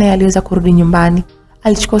Angel kisha naye aliweza kurudi nyumbani.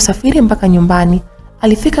 Alichukua usafiri mpaka nyumbani.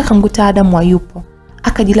 Alifika akamkuta Adam hayupo.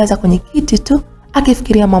 Akajilaza kwenye kiti tu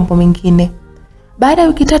akifikiria mambo mengine. Baada ya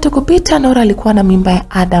wiki 3 kupita, Nora alikuwa na mimba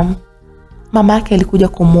ya Adam. Mama yake alikuja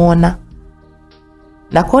kumuona.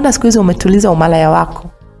 "Na kuona siku hizo umetuliza umalaya wako.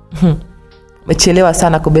 Umechelewa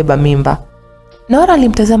sana kubeba mimba." Nora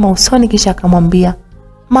alimtazama usoni kisha akamwambia,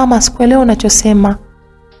 "Mama, sikuelewa unachosema."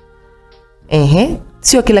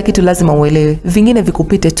 Sio kila kitu lazima uelewe. Vingine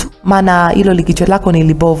vikupite tu, maana hilo likicho lako ni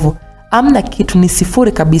libovu. Amna kitu, ni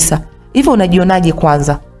sifuri kabisa. Hivyo unajionaje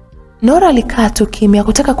kwanza?" Nora alikaa tu kimya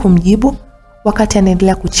kutaka kumjibu. Wakati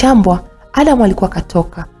anaendelea kuchambwa, Adam alikuwa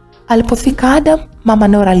katoka. Alipofika Adam, mama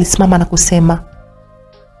Nora alisimama na kusema,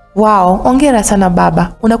 "Wow, hongera sana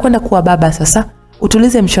baba. Unakwenda kuwa baba sasa.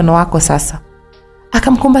 Utulize mshono wako sasa."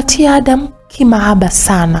 Akamkumbatia Adam kimahaba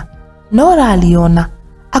sana. Nora aliona.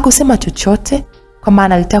 Hakusema chochote kwa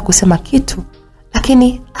maana alitaka kusema kitu,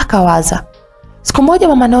 lakini akawaza. Siku moja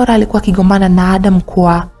mama Nora alikuwa akigombana na Adam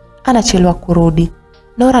kuwa anachelewa kurudi.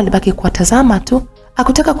 Nora alibaki kuwatazama tu,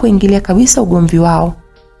 hakutaka kuingilia kabisa ugomvi wao.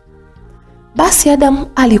 Basi Adam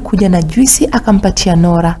alikuja na juisi akampatia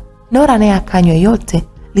Nora. Nora naye akanywa yote.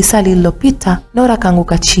 Lisali lililopita Nora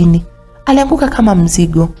kaanguka chini. Alianguka kama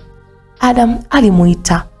mzigo. Adam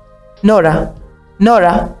alimuita, "Nora,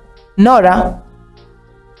 Nora, Nora."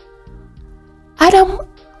 Adam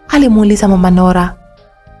alimuuliza mama Nora,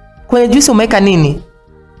 "Kwenye juisi umeweka nini?"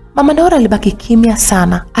 Mama Nora alibaki kimya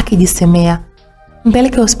sana akijisemea,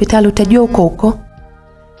 "Mpeleke hospitali utajua huko."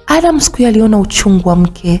 Adam siku aliona uchungu wa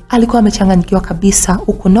mke. Alikuwa amechanganyikiwa kabisa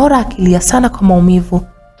huku Nora akilia sana kwa maumivu.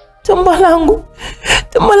 Tumbo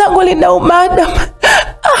langu linauma Adam.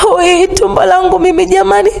 Tumbo langu mimi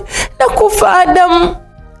jamani, nakufa Adam."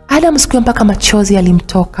 Adam siku mpaka machozi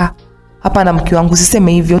yalimtoka. "Hapana mke wangu,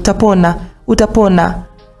 usiseme hivyo, utapona."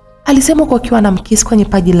 Alisema kwa akiwa na mkisi kwenye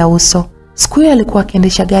paji la uso. Siku hiyo alikuwa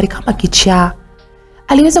akiendesha gari kama kichaa.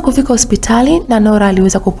 Aliweza kufika hospitali na Nora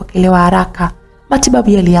aliweza kupokelewa haraka. Matibabu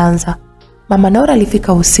yalianza. Mama Nora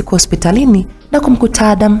alifika usiku hospitalini na kumkuta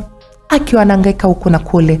Adam akiwa anahangaika huku na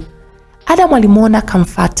kule. Adam alimuona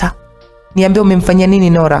akamfuata. "Niambie umemfanyia nini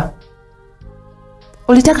Nora?"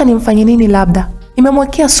 "Ulitaka nimfanyie nini labda?"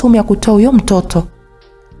 Nimemwekea sumu ya kutoa huyo mtoto.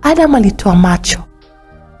 Adam alitoa macho.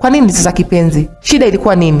 Kwa nini sasa kipenzi? Shida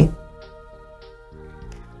ilikuwa nini?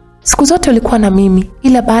 Siku zote ulikuwa na mimi,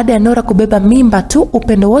 ila baada ya Nora kubeba mimba tu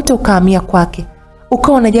upendo wote ukahamia kwake.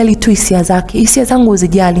 Ukawa unajali tu hisia zake, hisia zangu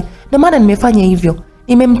uzijali. Ndio maana nimefanya hivyo.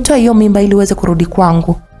 Nimemtoa hiyo mimba ili uweze kurudi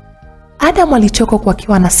kwangu. Adam alichoka kwa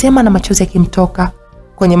akiwa anasema na machozi yakimtoka.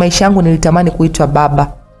 Kwenye maisha yangu nilitamani kuitwa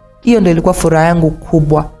baba. Hiyo ndio ilikuwa furaha yangu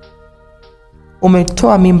kubwa.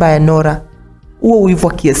 Umetoa mimba ya Nora. Uo uivu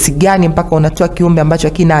wa kiasi gani mpaka unatoa kiumbe ambacho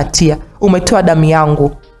hakina hatia? Umetoa damu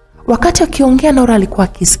yangu. Wakati akiongea Nora alikuwa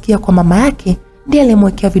akisikia kwa mama yake ndiye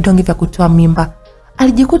alimwekea vidonge vya kutoa mimba.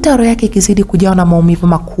 Alijikuta roho yake ikizidi kujawa na maumivu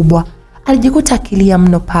makubwa. Alijikuta akilia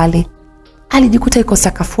mno pale. Alijikuta yuko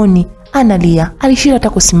sakafuni analia, alishindwa hata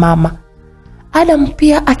kusimama. Adam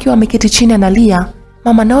pia akiwa ameketi chini analia,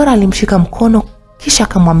 mama Nora alimshika mkono kisha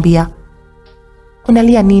akamwambia,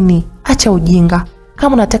 "Unalia nini? Acha ujinga.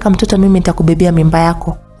 Kama unataka mtoto mimi nitakubebea mimba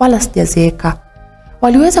yako, wala sijazeeka."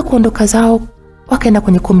 Waliweza kuondoka zao wakaenda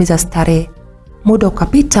kwenye kumbi za starehe. Muda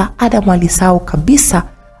ukapita, Adam alisahau kabisa,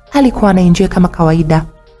 alikuwa anaenjoy kama kawaida.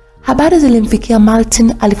 Habari zilimfikia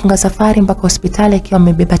Martin, alifunga safari mpaka hospitali akiwa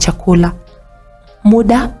amebeba chakula.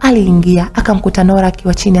 Muda aliingia, akamkuta Nora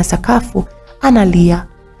akiwa chini ya sakafu analia.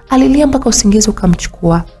 Alilia mpaka usingizi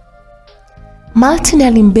ukamchukua. Martin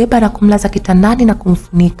alimbeba na kumlaza kitandani na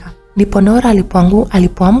kumfunika. Ndipo Nora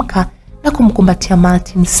alipoamka na kumkumbatia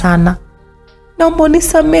Martin sana. "Naomba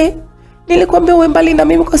unisamehe. Nilikwambia uwe mbali na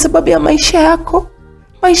mimi kwa sababu ya maisha yako.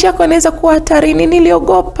 Maisha yako yanaweza kuwa hatarini,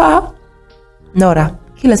 niliogopa." Nora,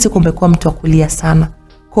 kila siku umekuwa mtu wa kulia sana.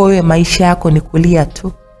 Kwa hiyo maisha yako ni kulia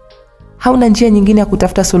tu. Hauna njia nyingine ya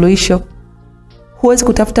kutafuta suluhisho? Huwezi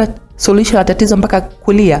kutafuta suluhisho la tatizo mpaka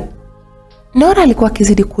kulia? Nora alikuwa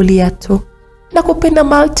akizidi kulia tu. "Nakupenda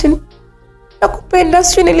Martin. Nakupenda,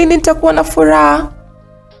 sijui ni lini nitakuwa na furaha."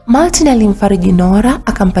 Martin alimfariji Nora,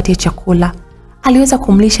 akampatia chakula. Aliweza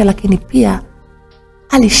kumlisha lakini pia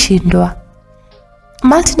alishindwa.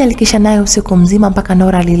 Martin alikesha naye usiku mzima mpaka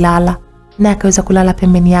Nora alilala, na akaweza kulala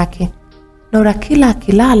pembeni yake. Nora kila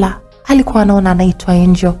akilala alikuwa anaona anaitwa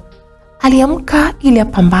Angel. Aliamka ili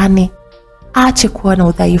apambane, aache kuwa na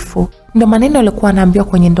udhaifu. Ndio maneno alikuwa anaambiwa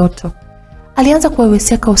kwenye ndoto. Alianza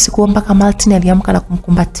kuweweseka usiku mpaka Martin aliamka na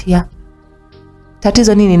kumkumbatia.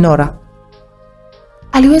 "Tatizo nini Nora?"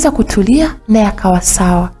 Aliweza kutulia na akawa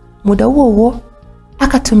sawa. Muda huo huo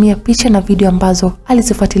akatumia picha na video ambazo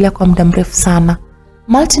alizifuatilia kwa muda mrefu sana.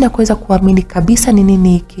 Martin akaweza kuamini kabisa ni nini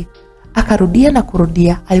hiki. Akarudia na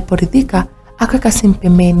kurudia. Aliporidhika akaweka simu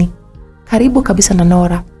pembeni karibu kabisa na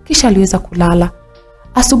Nora, kisha aliweza kulala.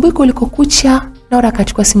 Asubuhi kulikokucha, Nora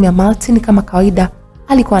akachukua simu ya Martin kama kawaida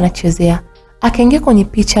alikuwa anachezea. Akaingia kwenye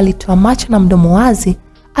picha, alitoa macho na mdomo wazi.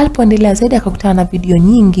 Alipoendelea zaidi akakutana na video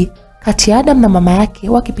nyingi kati ya Adam na mama yake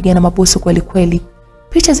wakipigana mabusu kweli kweli.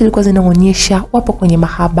 Picha zilikuwa zinaonyesha wapo kwenye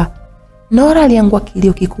mahaba. Nora aliangua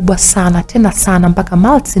kilio kikubwa sana, tena sana, mpaka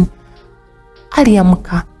Martin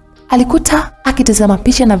aliamka. Alikuta akitazama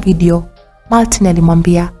picha na video. Martin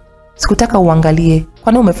alimwambia, "Sikutaka uangalie.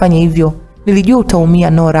 Kwa nini umefanya hivyo? Nilijua utaumia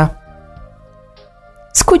Nora."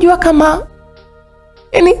 Sikujua kama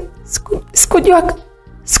sikujua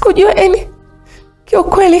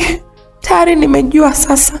kiukweli tayari nimejua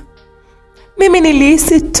sasa. Mimi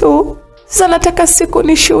nilihisi tu. Sasa nataka siku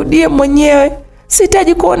nishuhudie mwenyewe.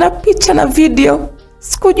 Sihitaji kuona picha na video.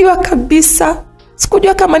 Sikujua kabisa.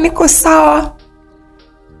 Sikujua kama niko sawa.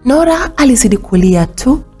 Nora alizidi kulia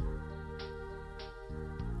tu.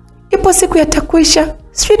 Ipo siku yatakwisha.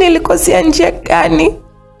 Sijui nilikosea njia gani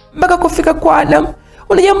mpaka kufika kwa Adam.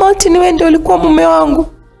 Unajua Martin, wewe ndio ulikuwa mume wangu.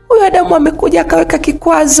 Huyo Adam amekuja akaweka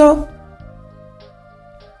kikwazo.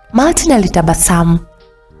 Martin alitabasamu.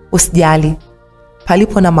 "Usijali.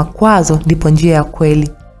 Palipo na makwazo ndipo njia ya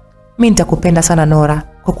kweli. Mimi nitakupenda sana Nora,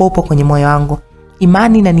 kwa kuwa upo kwenye moyo wangu.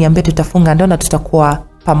 Imani na niambie tutafunga ndoa na tutakuwa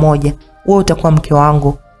pamoja. Wewe utakuwa mke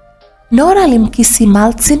wangu." Nora alimkisi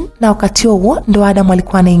Martin, na wakati huo ndo Adam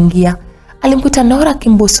alikuwa anaingia. Alimkuta Nora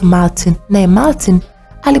akimbusu Martin, naye Martin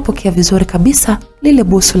alipokea vizuri kabisa lile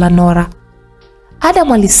busu la Nora.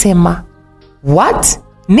 Adam alisema, "What?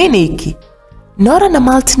 Nini hiki?" Nora na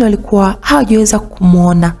Martin walikuwa hawajaweza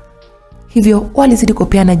kumuona, hivyo walizidi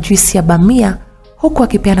kupeana juisi ya bamia huku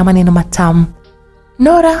akipeana maneno matamu.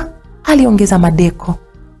 Nora aliongeza madeko,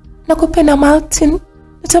 "Nakupenda Martin,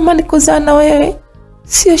 natamani kuzaa na wewe.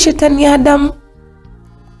 Sio shetani Adam."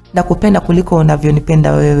 "Nakupenda kuliko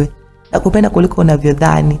unavyonipenda wewe. Nakupenda kuliko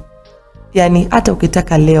unavyodhani. Yaani hata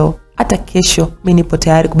ukitaka leo, hata kesho, mimi nipo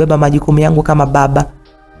tayari kubeba majukumu yangu kama baba."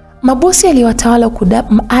 Mabosi aliwatawala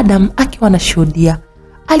Adam akiwa anashuhudia.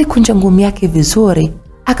 Alikunja ngumi yake vizuri,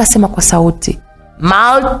 akasema kwa sauti,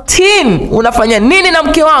 Martin, unafanya nini na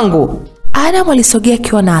mke wangu? Adam alisogea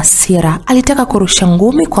akiwa na hasira. Alitaka kurusha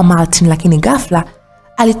ngumi kwa Martin, lakini ghafla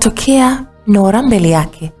alitokea Nora mbele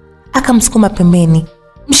yake. Akamsukuma pembeni.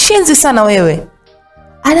 Mshenzi sana wewe.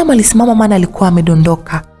 Adam alisimama maana alikuwa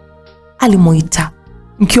amedondoka. Alimuita.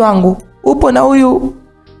 Mke wangu, upo na huyu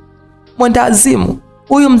mwendazimu,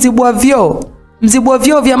 huyu mzibu wa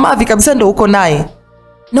vyoo vya mavi kabisa ndo uko naye.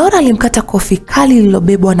 Nora alimkata kofi kali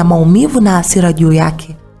lililobebwa na maumivu na hasira juu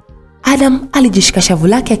yake. Adam alijishika shavu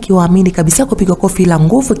lake akiwaamini kabisa kupiga kofi la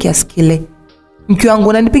nguvu kiasi kile. Mke wangu,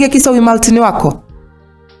 unanipiga kisa huyu Martin wako?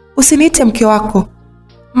 Usiniite mke wako,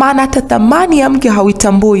 maana hata thamani ya mke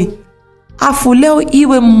hauitambui. Afu leo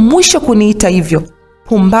iwe mwisho kuniita hivyo.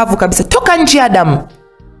 Pumbavu kabisa. Toka nje Adam.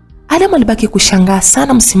 Adam alibaki kushangaa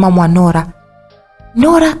sana msimamo wa Nora.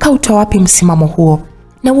 Nora kautoa wapi msimamo huo?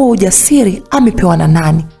 Na huo ujasiri amepewa na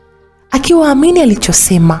nani? Akiwaamini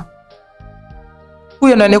alichosema.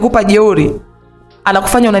 Huyo ndo anekupa jeuri.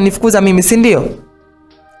 Anakufanya unanifukuza mimi, si ndio?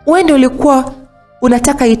 Wewe ndio ulikuwa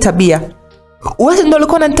unataka hii tabia. Wewe ndio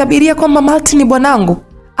ulikuwa unanitabiria kwamba Martin ni bwanangu.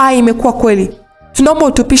 Imekuwa kweli. Tunaomba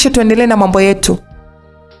utupishe tuendelee na mambo yetu.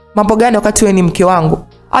 Mambo gani wakati wewe ni mke wangu?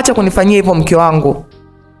 Acha kunifanyia hivyo mke wangu.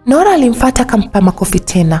 Nora alimfuata akampa makofi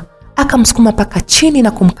tena. Akamsukuma paka chini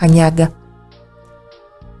na kumkanyaga.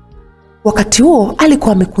 Wakati huo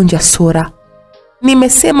alikuwa amekunja sura.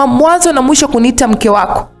 Nimesema mwanzo na mwisho kuniita mke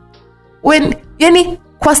wako. Yani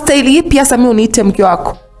kwa staili ipi hasa mimi uniite mke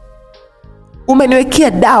wako?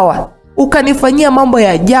 Umeniwekea dawa, ukanifanyia mambo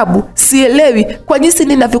ya ajabu, sielewi kwa jinsi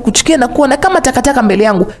ninavyokuchukia na kuona kama takataka mbele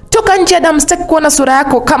yangu. Toka nje Adam, sitaki kuona sura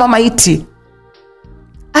yako kama maiti.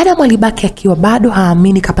 Adam alibaki akiwa bado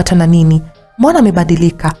haamini kapata na Nini. Mbona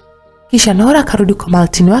amebadilika? Kisha Nora akarudi kwa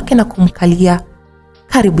Martin wake na kumkalia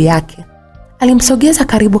karibu yake. Alimsogeza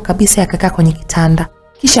karibu kabisa akakaa kwenye kitanda.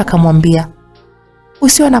 Kisha akamwambia,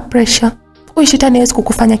 usiwe na pressure. Huyu shetani hawezi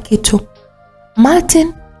kukufanya kitu.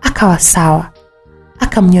 Martin akawa sawa.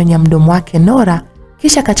 Akamnyonya mdomo wake Nora,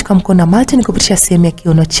 kisha akachukua mkono wa Martin kupitisha sehemu ya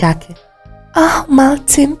kiuno chake.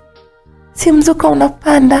 Martin, si mzuka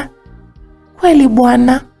unapanda. Kweli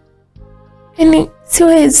bwana.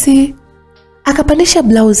 Siwezi. Akapandisha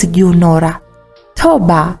blouse juu Nora.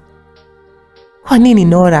 Toba. Kwa nini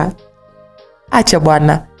Nora? Acha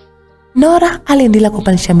bwana. Nora aliendelea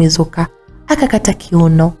kupandisha mizuka. Akakata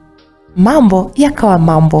kiuno. Mambo yakawa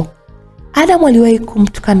mambo. Adam aliwahi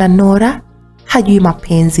kumtukana Nora, hajui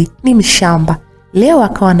mapenzi, ni mshamba. Leo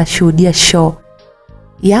akawa anashuhudia show.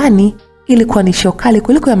 Yaani ilikuwa ni show kali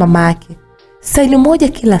kuliko ya mama yake. Staili moja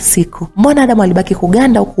kila siku. Mbona Adam alibaki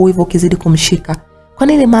kuganda huku hivyo ukizidi kumshika? Kwa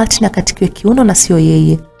nini Martin akatikiwe kiuno na sio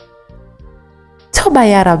yeye? Toba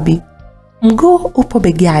ya Rabbi. Mguu upo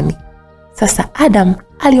begani. Sasa Adam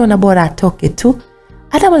aliona bora atoke tu.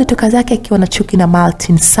 Adam alitoka zake akiwa na chuki na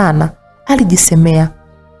Martin sana. Alijisemea,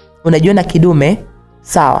 unajiona kidume?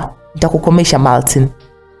 Sawa, nitakukomesha Martin.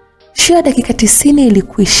 Shia dakika 90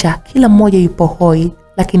 ilikwisha, kila mmoja yupo hoi,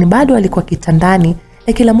 lakini bado alikuwa kitandani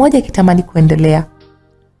na kila mmoja akitamani kuendelea.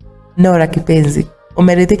 Nora kipenzi,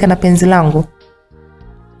 umeridhika na penzi langu?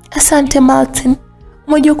 Asante Martin,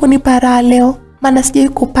 umejua kunipa raha leo, maana sijai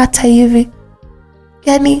kupata hivi.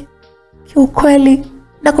 Yaani kiukweli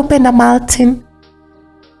nakupenda Martin.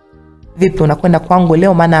 Vipi unakwenda kwangu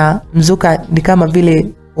leo, maana mzuka ni kama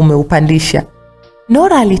vile umeupandisha?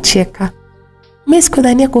 Nora alicheka. Mimi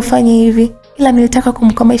sikudhania kufanya hivi, ila nilitaka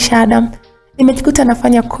kumkomesha Adam. Nimejikuta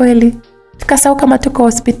nafanya kweli. Tukasahau kama tuko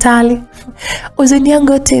hospitali. Huzuni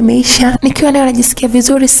yangu yote imeisha. Nikiwa nayo najisikia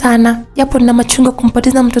vizuri sana. Japo nina machungu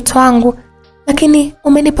kumpoteza mtoto wangu, lakini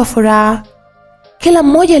umenipa furaha. Kila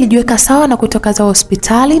mmoja alijiweka sawa na kutoka za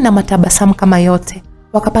hospitali na matabasamu kama yote.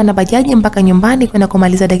 Wakapanda bajaji mpaka nyumbani kwenda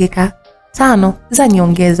kumaliza dakika 5 za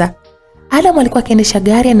nyongeza. Adam alikuwa akiendesha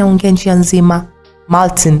gari anaongea njia nzima.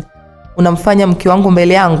 Martin, unamfanya mke wangu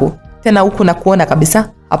mbele yangu? Tena huku na kuona kabisa?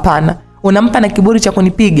 Hapana. Unampa na kiburi cha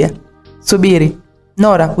kunipiga? Subiri.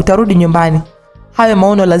 Nora, utarudi nyumbani. Hayo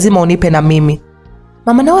maono lazima unipe na mimi.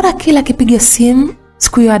 Mama Nora kila akipiga simu,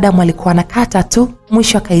 siku hiyo Adam alikuwa anakata tu,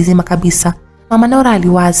 mwisho akaizima kabisa. Mama Nora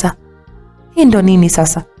aliwaza, hii ndo nini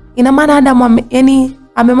sasa? Ina maana Adam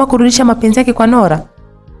ameamua kurudisha mapenzi yake kwa Nora?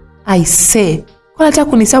 I say, kwa nataka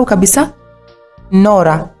kunisahau kabisa?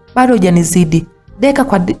 Nora, bado hujanizidi.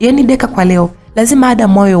 Deka kwa leo. Lazima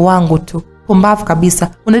Adam moyo wangu tu. Pumbavu kabisa.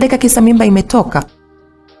 Unadeka kisa mimba imetoka.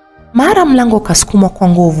 Mara mlango ukasukumwa kwa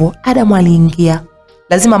nguvu. Adam aliingia.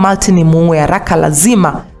 Lazima Martin muue haraka,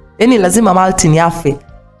 lazima. Lazima Martin afe.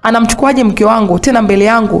 Anamchukuaje mke wangu tena mbele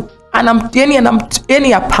yangu?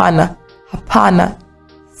 Hapana.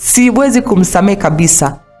 Siwezi kumsamehe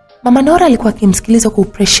kabisa. Mama Nora alikuwa akimsikiliza kwa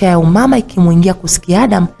pressure ya umama ikimuingia kusikia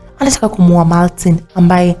Adam anataka kumuoa Martin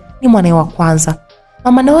ambaye ni mwanae wa kwanza.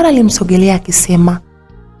 Mama Nora alimsogelea akisema,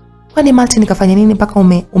 "Kwani Martin kafanya nini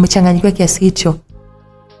mpaka umechanganyikiwa kiasi hicho?"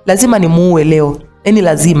 "Lazima nimuue leo. Yaani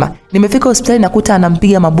lazima. Nimefika hospitali nakuta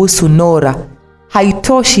anampiga mabusu Nora.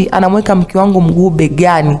 Haitoshi anamweka mke wangu mguu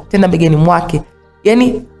begani, tena begani mwake.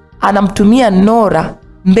 Yaani anamtumia Nora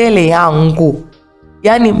mbele yangu.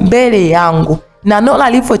 Yaani mbele yangu. Na Nora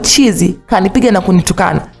alivyo chizi kanipiga na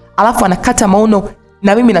kunitukana. Alafu anakata mauno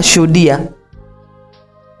na mimi nashuhudia."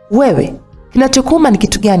 "Wewe, kinachokuuma ni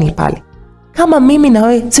kitu gani pale? Kama mimi na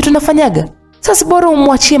wewe si tunafanyaga? Sasa bora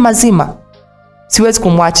umwachie mazima." "Siwezi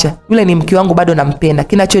kumwacha. Yule ni mke wangu, bado nampenda.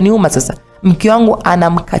 Kinachoniuma sasa, mke wangu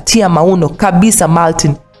anamkatia mauno kabisa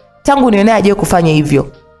Martin. Tangu nione aje kufanya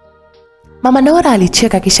hivyo." Mama Nora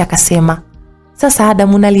alicheka kisha akasema, "Sasa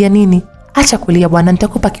Adam unalia nini? Acha kulia bwana,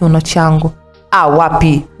 nitakupa kiuno changu."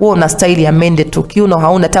 Wapi? Wewe una style ya mende tu, kiuno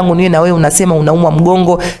hauna. Tangu niwe na wewe unasema unaumwa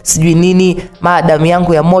mgongo, sijui nini, maadamu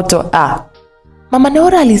yangu ya moto. Mama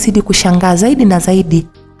Nora alizidi kushangaa zaidi na zaidi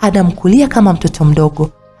Adam kulia kama mtoto mdogo.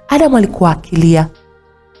 Adam alikuwa akilia.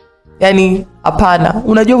 "Yaani hapana,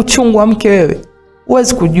 unajua uchungu wa mke wewe?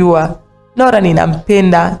 Huwezi kujua. Nora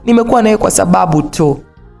ninampenda, nimekuwa naye kwa sababu tu."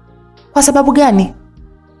 "Kwa sababu gani?"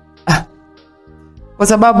 "Kwa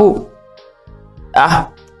sababu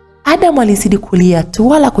Adam alizidi kulia tu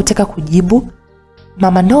wala kutaka kujibu.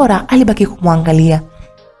 Mama Nora alibaki kumwangalia.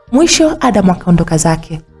 Mwisho Adam akaondoka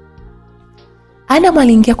zake. Adam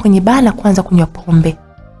aliingia kwenye baa na kuanza kunywa pombe.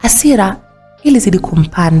 Hasira ilizidi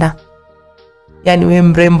kumpanda. "Yaani wewe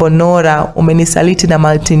mrembo Nora umenisaliti na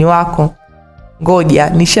Martin wako. Ngoja,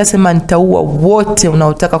 nishasema nitaua wote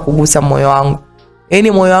unaotaka kugusa moyo wangu.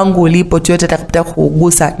 Yaani moyo wangu ulipo tu yote atakapita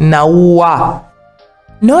kugusa naua."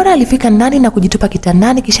 Nora alifika ndani na kujitupa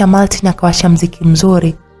kitandani kisha Martin akawasha mziki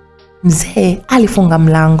mzuri. Mzee alifunga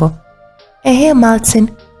mlango. Martin,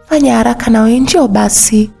 fanya haraka na wewe njoo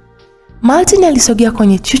basi." Martin alisogea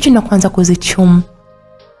kwenye chuchu na kuanza kuzichuma.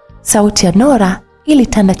 Sauti ya Nora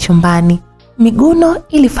ilitanda chumbani. Miguno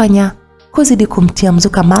ilifanya kuzidi kumtia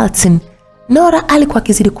mzuka Martin. Nora alikuwa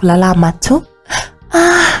akizidi kulalama tu.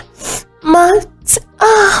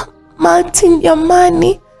 Martin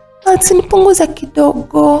jamani. Martin punguza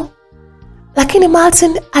kidogo." Lakini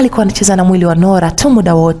Martin alikuwa anacheza na mwili wa Nora tu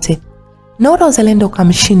muda wote. Nora uzalendo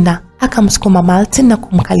ukamshinda, akamsukuma Martin na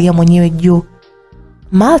kumkalia mwenyewe juu.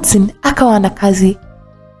 Martin akawa na kazi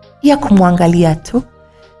ya kumwangalia tu.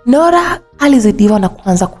 Nora alizidiwa na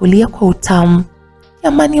kuanza kulia kwa utamu.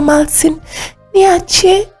 "Jamani Martin,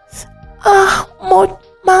 niache.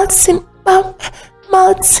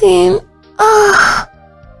 Martin.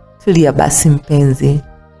 Tulia basi mpenzi.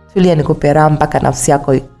 Tulia nikupe raha mpaka nafsi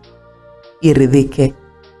yako iridhike."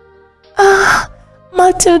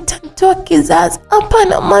 "Martin utanitoa kizazi."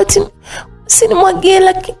 "Hapana Martin, usinimwagie."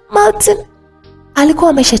 Lakini Martin alikuwa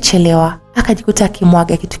ameshachelewa, akajikuta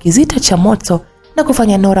akimwaga kitu kizito cha moto na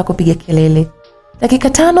kufanya Nora kupiga kelele. Dakika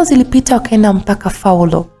 5 zilipita wakaenda mpaka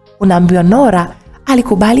faulo. Unaambiwa Nora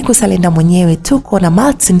alikubali kusalenda mwenyewe tu kuona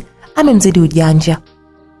Martin amemzidi ujanja.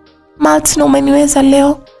 "Martin umeniweza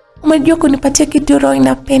leo. Umejua kunipatia kitu roho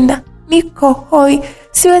inapenda. Niko hoi,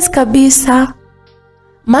 siwezi kabisa."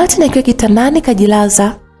 Martin akiwa kitandani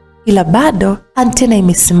kajilaza, ila bado antena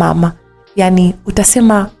imesimama. Yaani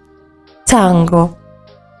utasema tango.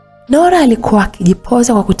 Nora alikuwa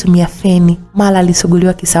akijipoza kwa kutumia feni. Mara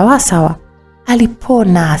alisuguliwa kisawasawa.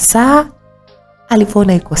 Alipona hasa.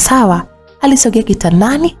 Alipoona iko sawa, alisogea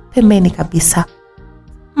kitandani pembeni kabisa.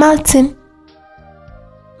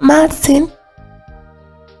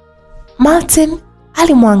 Martin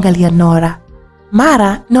alimwangalia Nora.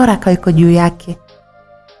 Mara Nora akawa iko juu yake.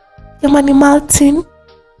 "Jamani Martin,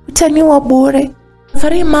 utaniua bure."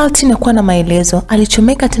 Safari Martin hakuwa na maelezo,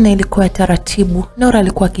 alichomeka tena ilikuwa ya taratibu. Nora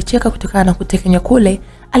alikuwa akicheka kutokana na kutekenya kule,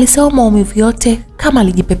 alisahau maumivu yote kama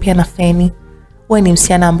alijipepea na feni. "Wewe ni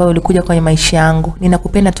msichana ambaye ulikuja kwenye maisha yangu.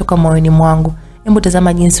 Ninakupenda toka moyoni mwangu. Hebu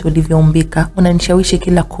tazama jinsi ulivyoumbika. Unanishawishi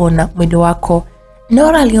kila kona, mwili wako."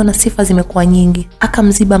 Nora aliona sifa zimekuwa nyingi,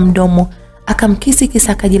 akamziba mdomo, akamkisi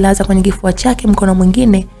kisa akajilaza kwenye kifua chake, mkono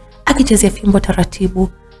mwingine akichezea fimbo taratibu.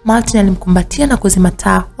 Martin alimkumbatia na kuzima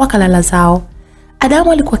taa, wakalala zao.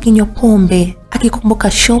 Adamu alikuwa kinywa pombe,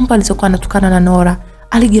 akikumbuka shomba alizokuwa anatukana na Nora.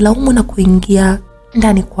 Alijilaumu na kuingia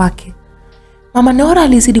ndani kwake. Mama Nora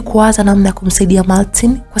alizidi kuwaza namna ya kumsaidia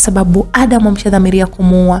Martin kwa sababu Adam ameshadhamiria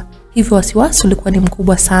kumuua. Hivyo wasiwasi ulikuwa ni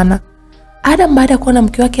mkubwa sana. Adam baada ya kuona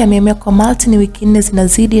mke wake amehamia kwa Martin wiki 4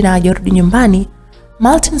 zinazidi na hajarudi nyumbani,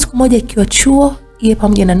 Martin siku moja ikiwa chuo, yeye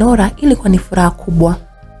pamoja na Nora ilikuwa ni furaha kubwa.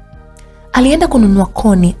 Alienda kununua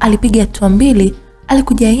koni, alipiga hatua 2,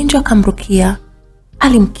 Alikuja Angel akamrukia.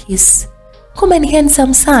 Alimkiss. Kumbe ni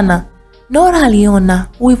handsome sana. Nora aliona,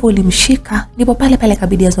 wivu ulimshika, ndipo pale pale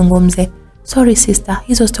kabidi azungumze. Sorry sister,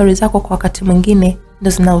 hizo stories zako kwa wakati mwingine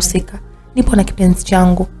ndo zinahusika. Nipo na kipenzi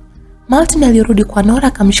changu. Martin alirudi kwa Nora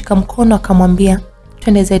akamshika mkono akamwambia,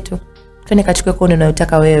 twende zetu. Twende kachukue kono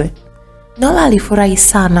unayotaka wewe. Nora alifurahi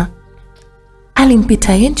sana.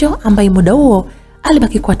 Alimpita Angel ambaye muda huo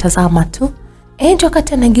alibaki kuwatazama tu. Angel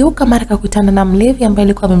wakati anageuka mara akakutana na mlevi ambaye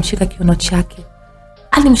alikuwa amemshika kiuno chake.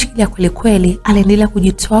 Alimshikilia kweli kweli, aliendelea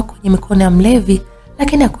kujitoa kwenye mikono ya mlevi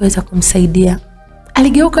lakini hakuweza kumsaidia.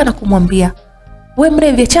 Aligeuka na kumwambia, "We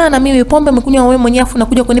mlevi, achana na mimi, pombe umekunywa wewe mwenyewe afu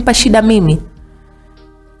unakuja kunipa shida mimi."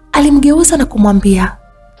 Alimgeuza na kumwambia,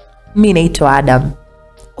 "Mimi naitwa Adam."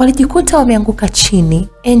 Walijikuta wameanguka chini.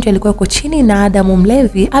 Angel alikuwa yuko chini na Adam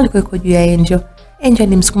mlevi alikuwa yuko juu ya Angel. Angel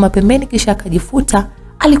alimsukuma pembeni kisha akajifuta,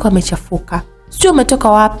 alikuwa amechafuka. "Sio umetoka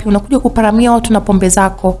wapi? Unakuja kuparamia watu na pombe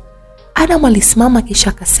zako." Adam alisimama kisha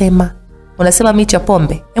akasema, "Unasema mimi cha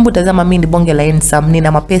pombe? Hebu tazama mimi ni bonge la handsome,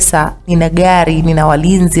 nina mapesa, nina gari, nina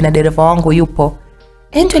walinzi na dereva wangu yupo."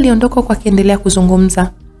 Angel aliondoka kwa kiendelea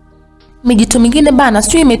kuzungumza. "Mijitu mingine bana,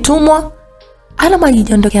 sio imetumwa." Adam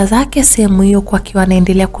alijiondokea zake sehemu hiyo kwa akiwa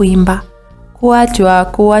anaendelea kuimba.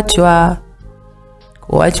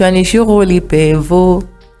 Kuachwa ni shughuli pevu.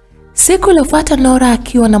 Siku iliyofuata Nora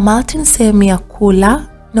akiwa na Martin sehemu ya kula,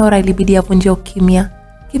 Nora ilibidi avunje ukimya.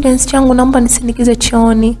 "Kipenzi changu, naomba nisindikize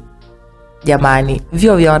chooni." "Jamani,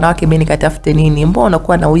 vyo vya wanawake mimi nikatafute nini? Mbona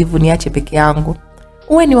unakuwa na wivu, niache peke yangu?"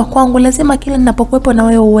 "Uwe ni wa kwangu, lazima kila ninapokuwepo na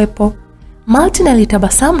wewe uwepo." Martin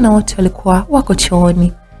alitabasamu na wote walikuwa wako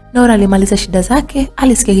chooni. Nora alimaliza shida zake,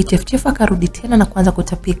 alisikia kichefuchefu akarudi tena na kuanza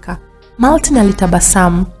kutapika. Martin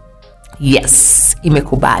alitabasamu. "Yes,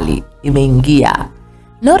 imekubali, imeingia."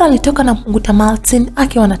 Nora alitoka na kumkuta Martin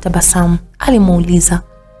akiwa anatabasamu. Alimuuliza,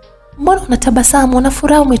 "Mbona unatabasamu? Una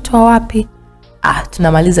furaha umetoa wapi?"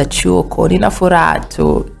 "Tunamaliza chuo, nina furaha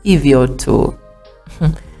tu, hivyo tu."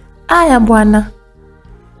 "Aya bwana."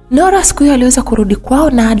 Nora siku hiyo aliweza kurudi kwao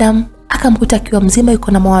na Adam akamkuta akiwa mzima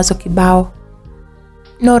yuko na mawazo kibao.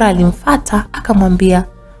 Nora alimfuata akamwambia,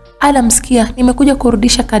 "Adam, sikia, nimekuja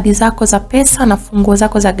kurudisha kadi zako za pesa na funguo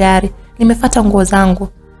zako za gari. Nimefuata nguo zangu."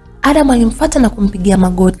 Adam alimfuata na kumpigia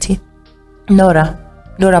magoti.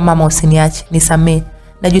 Nora mama, usiniache, nisamee.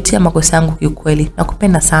 Najutia makosa yangu kiukweli.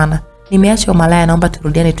 Nakupenda sana. Nimeacha umalaya, naomba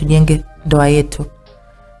turudiane tujenge ndoa yetu."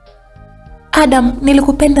 "Adam,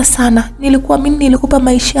 nilikupenda sana. Nilikuamini, nilikupa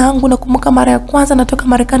maisha yangu na kumbuka mara ya kwanza natoka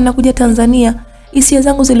Marekani na kuja Tanzania. Hisia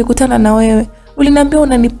zangu zilikutana na wewe. Uliniambia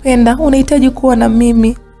unanipenda, unahitaji kuwa na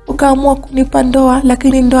mimi. Ukaamua kunipa ndoa,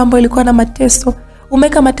 lakini ndoa ambayo ilikuwa na mateso.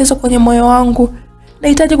 Umeka mateso kwenye moyo wangu.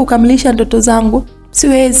 Nahitaji kukamilisha ndoto zangu.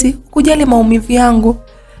 Siwezi kujali maumivu yangu.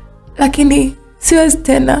 Lakini siwezi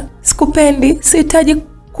tena. Sikupendi, sihitaji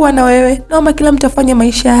kuwa na wewe. Naomba kila mtu afanye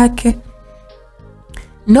maisha yake."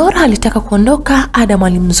 Nora alitaka kuondoka, Adam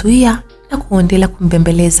alimzuia na kuendelea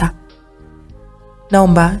kumbembeleza.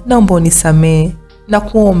 Naomba unisamee.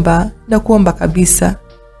 Nakuomba kabisa.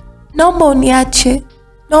 Naomba uniache.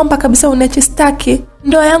 Naomba kabisa uniache, sitaki.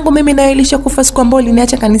 Ndoa yangu mimi nayo ilishakufa siku ambayo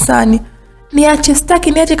uliniacha kanisani. Niache,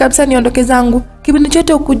 sitaki, niache kabisa niondoke zangu. Kipindi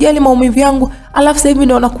chote ukujali maumivu yangu, alafu sasa hivi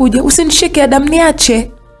ndo unakuja. Usinishike Adam,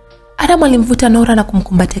 niache." Adam alimvuta Nora na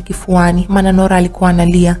kumkumbatia kifuani, maana Nora alikuwa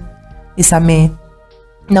analia. "Nisamee.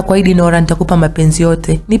 Na kuahidi Nora, nitakupa mapenzi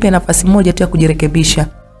yote. Nipe nafasi moja tu ya kujirekebisha."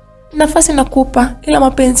 "Nafasi nakupa, ila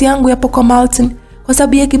mapenzi yangu yapo kwa Martin, kwa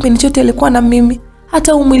sababu yeye kipindi chote alikuwa na mimi.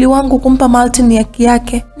 Hata umwili wangu kumpa Martin ni haki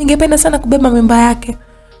yake. Ningependa sana kubeba mimba yake.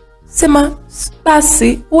 Sema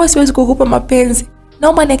basi, wewe siwezi kukupa mapenzi.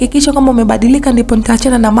 Naomba nihakikishe kwamba umebadilika ndipo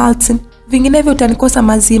nitaachana na Martin. Vinginevyo utanikosa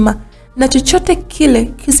mazima. Na chochote kile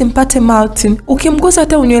kisimpate Martin. Ukimgusa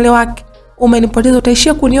hata unywele wake, umenipoteza,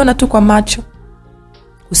 utaishia kuniona tu kwa macho.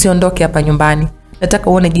 Usiondoke hapa nyumbani. Nataka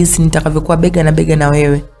uone jinsi nitakavyokuwa bega na bega na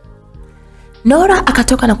wewe." Nora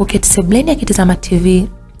akatoka na kuketi sebuleni akitazama TV.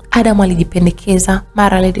 Adam alijipendekeza,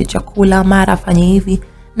 mara alete chakula, mara afanye hivi,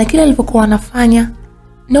 na kila alivyokuwa anafanya,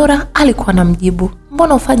 Nora alikuwa anamjibu,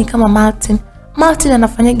 "Mbona ufanyi kama Martin? Martin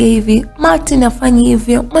anafanyaga hivi, Martin afanye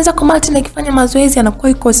hivyo. Mwenzako Martin akifanya mazoezi anakuwa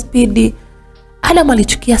yuko speedy." Adam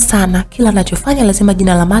alichukia sana, kila anachofanya lazima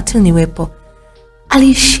jina la Martin liwepo.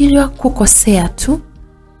 Aliishia kukosea tu.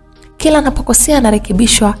 Kila anapokosea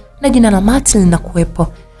anarekebishwa na jina la Martin linakuwepo.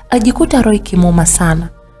 Alijikuta roho ikimuuma sana.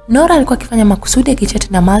 Nora alikuwa akifanya makusudi akichati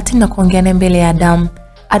na Martin na kuongea naye mbele ya Adam.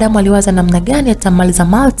 Adam aliwaza namna gani atamaliza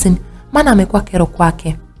Martin, maana amekuwa kero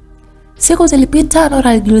kwake. Siku zilipita, Nora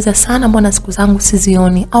alijiuliza sana, mbona siku zangu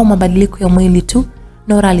sizioni, au mabadiliko ya mwili tu?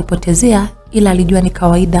 Nora alipotezea, ila alijua ni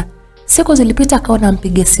kawaida. Siku zilipita, akaona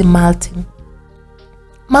ampige simu Martin.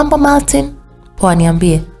 Mambo Martin? Poa,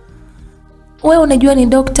 niambie. Wewe unajua ni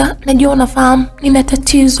dokta, najua unafahamu nina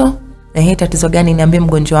tatizo. Tatizo gani? Niambie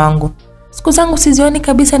mgonjwa wangu. Siku zangu sizioni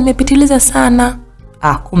kabisa, nimepitiliza sana.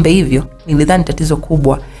 Kumbe hivyo. Nilidhani tatizo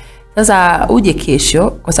kubwa. Sasa uje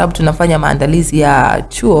kesho kwa sababu tunafanya maandalizi ya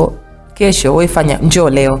chuo kesho. Wewe fanya, njoo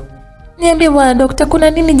leo. Niambie bwana dokta, kuna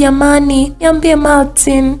nini jamani? Niambie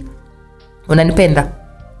Martin. Unanipenda?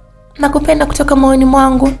 Nakupenda kutoka moyoni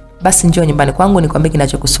mwangu. Basi njoo nyumbani kwangu nikwambie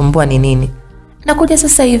kinachokusumbua ni nini. Nakuja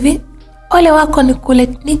sasa hivi. Ole wako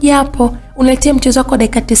nije hapo uniletee mchezo wako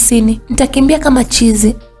dakika 90. Nitakimbia kama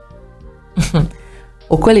chizi.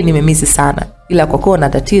 Ukweli nimemisi sana, ila kwa kuwa na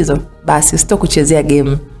tatizo basi sitokuchezea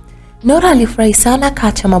game. Nora alifurahi sana,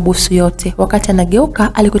 akaacha mabusu yote. Wakati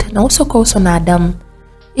anageuka alikutana uso kwa uso na Adam.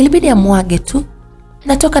 Ilibidi amwage tu.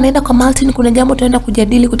 Natoka naenda kwa Martin, kuna jambo tunaenda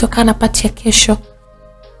kujadili kutokana na pati ya kesho.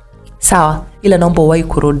 Sawa, ila naomba uwahi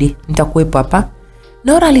kurudi. Nitakuwepo hapa.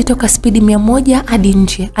 Nora alitoka spidi 100 hadi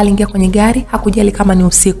nje. Aliingia kwenye gari, hakujali kama ni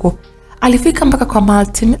usiku. Alifika mpaka kwa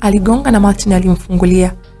Martin, aligonga na Martin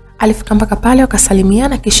alimfungulia. Alifika mpaka pale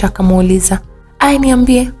wakasalimiana kisha akamuuliza,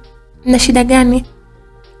 niambie, na shida gani?"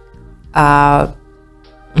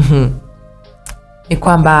 Ni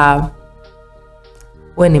kwamba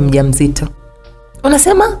wewe ni mjamzito."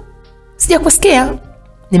 "Unasema? Sijakusikia."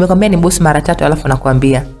 "Nimekwambia nibusu mara 3 alafu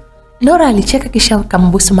nakwambia." Nora alicheka kisha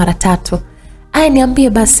akambusu mara 3. "Niambie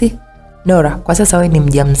basi." "Nora, kwa sasa wewe ni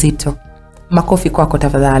mjamzito." Makofi kwako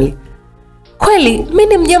tafadhali. "Kweli mimi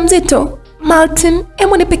ni mjamzito? Martin,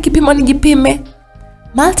 hebu nipe kipimo nijipime."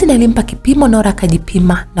 Martin alimpa kipimo, Nora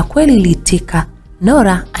akajipima na kweli iliitika.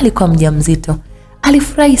 Nora alikuwa mjamzito.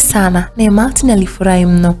 Alifurahi sana na Martin alifurahi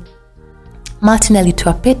mno. Martin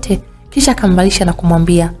alitoa pete kisha akamvalisha na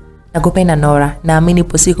kumwambia, "Nakupenda Nora, naamini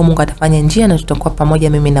ipo siku Mungu atafanya njia na tutakuwa pamoja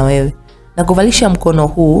mimi na wewe. Nakuvalisha mkono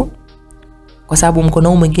huu kwa sababu mkono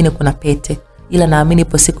huu mwingine kuna pete, ila naamini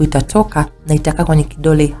ipo siku itatoka na itakaa kwenye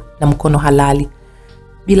kidole na mkono halali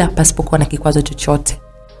bila pasipokuwa na kikwazo chochote.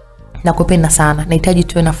 Nakupenda sana, nahitaji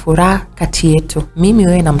tuwe na furaha kati yetu, mimi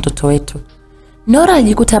wewe na mtoto wetu." Nora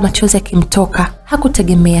alijikuta machozi yakimtoka.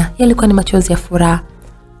 Hakutegemea, yalikuwa ni machozi ya furaha.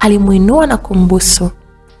 Alimuinua na kumbusu.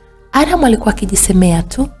 Adam alikuwa akijisemea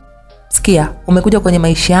tu, "Sikia, umekuja kwenye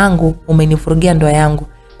maisha yangu, umenifurugia ndoa yangu.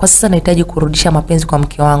 Kwa sasa nahitaji kurudisha mapenzi kwa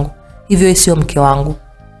mke wangu. Hivyo wewe sio mke wangu."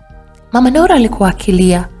 Mama Nora alikuwa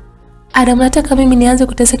akilia. "Adam, nataka mimi nianze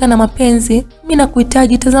kuteseka na mapenzi? Mimi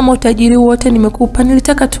nakuhitaji, tazama utajiri wote nimekupa.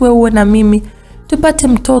 Nilitaka tuwe uwe na mimi, tupate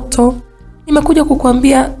mtoto. Nimekuja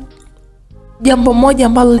kukuambia jambo moja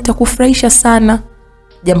ambalo litakufurahisha sana."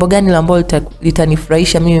 "Jambo gani ambalo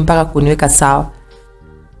litanifurahisha mimi mpaka kuniweka sawa?"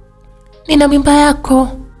 "Nina mimba yako."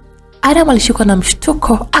 Adam alishikwa na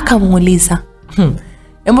mshtuko, akamuuliza,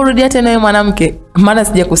 "Hebu rudia tena wewe mwanamke, maana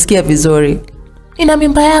sijakusikia vizuri." "Nina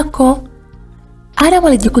mimba yako." Adam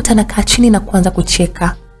alijikuta na kaa chini na kuanza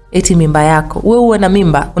kucheka. "Eti mimba yako? Wewe uwe na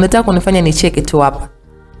mimba? Unataka kunifanya nicheke tu hapa?"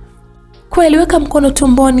 "Kweli, weka mkono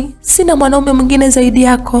tumboni. Sina mwanaume mwingine zaidi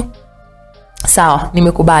yako." "Sawa,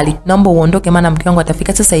 nimekubali. Naomba uondoke maana mke wangu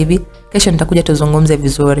atafika sasa hivi. Kesho nitakuja tuzungumze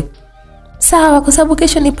vizuri." "Sawa, kwa sababu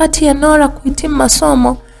kesho ni pati ya Nora kuhitimu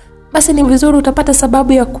masomo. Basi ni vizuri utapata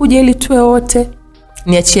sababu ya kuja ili tuwe wote."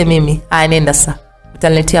 "Niachie mimi." "Nenda sasa.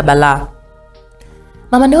 Utaniletea balaa."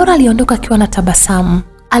 Mama Nora aliondoka akiwa na tabasamu.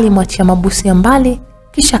 Alimwachia mabusu ya mbali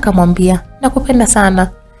kisha akamwambia, "Nakupenda sana."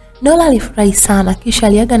 Nora alifurahi sana kisha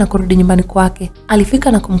aliaga na kurudi nyumbani kwake.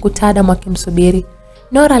 Alifika na kumkuta Adam akimsubiri.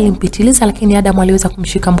 Nora alimpitiliza lakini Adam aliweza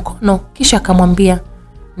kumshika mkono kisha akamwambia,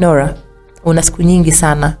 "Nora, una siku nyingi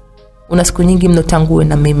sana. Una siku nyingi mno tangu uwe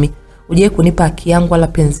na mimi. Uje kunipa haki yangu wala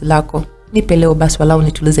penzi lako. Nipe leo basi walau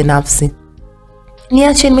nitulize nafsi."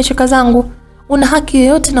 "Niache, nimechoka zangu. Una haki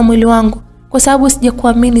yoyote na mwili wangu. Kwa sababu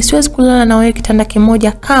sijakuamini, siwezi kulala na wewe kitanda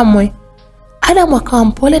kimoja kamwe." Adam akawa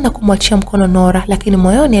mpole na kumwachia mkono Nora, lakini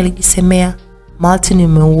moyoni alijisemea, "Martin,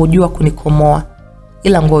 umeujua kunikomoa.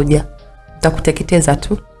 Ila ngoja, nitakuteketeza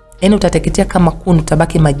tu. Yaani utateketea kama kuni,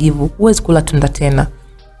 utabaki majivu. Huwezi kula tunda tena."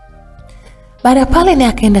 Baada ya pale naye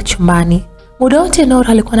akaenda chumbani. Muda wote Nora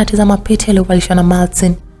alikuwa anatazama pete aliyovalishwa na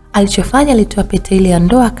Martin. Alichofanya, alitoa pete ile ya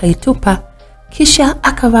ndoa akaitupa, kisha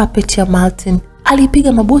akavaa pete ya Martin.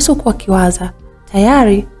 Alipiga mabusu kwa kiwaza,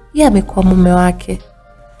 tayari yeye amekuwa mume wake.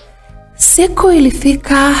 Siku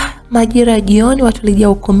ilifika majira ya jioni, watu walijaa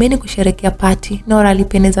ukumbini kusherehekea pati. Nora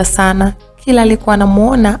alipendeza sana. Kila alikuwa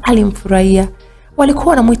anamuona alimfurahia. Walikuwa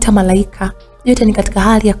wanamuita malaika. Yote ni katika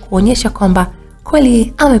hali ya kuonyesha kwamba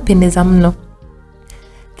kweli amependeza mno.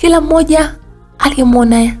 Kila mmoja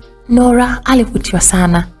aliyemuona Nora alivutiwa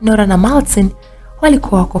sana. Nora na Martin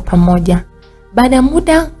walikuwa wako pamoja. Baada ya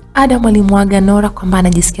muda Adam alimwaga Nora kwamba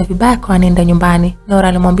anajisikia vibaya kwa anaenda nyumbani. Nora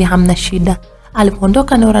alimwambia hamna shida.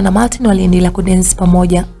 Alipoondoka, Nora na Martin waliendelea kudensi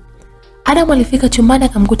pamoja. Adam alifika chumbani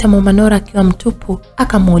akamkuta mama Nora akiwa mtupu,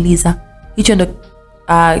 akamuuliza, "Hicho ndo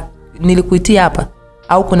nilikuitia hapa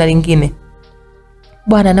au kuna lingine?"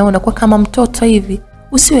 "Bwana, naona kwa kama mtoto hivi.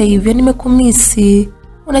 Usiwe hivyo, nimekumisi.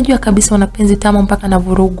 Unajua kabisa una penzi tamu mpaka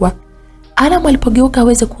navurugwa." Adam alipogeuka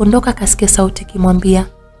aweze kuondoka akasikia sauti kimwambia,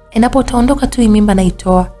 "Endapo utaondoka tu mimba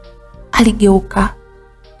naitoa." Aligeuka.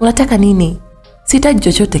 "Unataka nini?" "Sitaji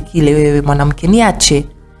chochote kile wewe mwanamke, niache."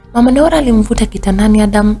 Mama Nora alimvuta kitandani.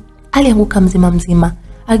 Adam alianguka mzima.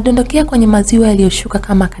 Alidondokea kwenye maziwa yaliyoshuka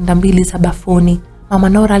kama kanda mbili za bafuni. Mama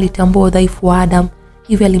Nora alitambua udhaifu wa Adam,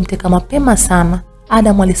 hivyo alimteka mapema sana.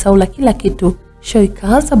 Adam alisaula kila kitu. Show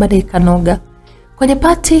ikaanza, baadaye ikanoga. Kwenye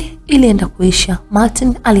pati ilienda kuisha.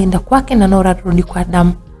 Martin alienda kwake na Nora alirudi kwa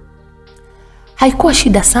Adam. Haikuwa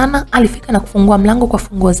shida sana, alifika na kufungua mlango kwa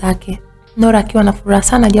funguo zake. Nora akiwa na furaha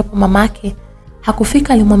sana japo mamake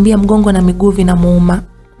hakufika, alimwambia mgongo na miguu vinamuuma.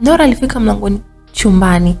 Nora alifika mlangoni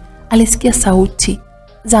chumbani, alisikia sauti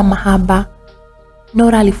za mahaba.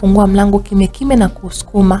 Nora alifungua mlango kimya na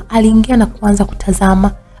kusukuma. Aliingia na kuanza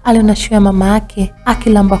kutazama. Aliona show ya mama yake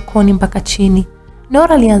akilamba koni mpaka chini.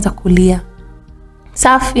 Nora alianza kulia.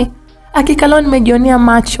 "Safi, hakika leo nimejionea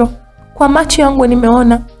macho. Kwa macho yangu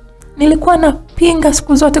nimeona. Nilikuwa napinga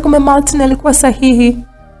siku zote, kumbe Martin alikuwa sahihi."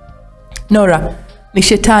 "Nora, ni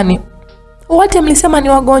shetani. Wote mlisema ni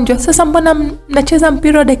wagonjwa. Sasa mbona mnacheza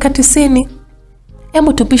mpira wa dakika 90?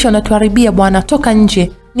 Hebu tupisha, unatuharibia bwana. Toka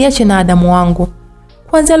nje. Niache na Adamu wangu.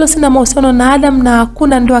 Kwanza leo sina mahusiano na Adam na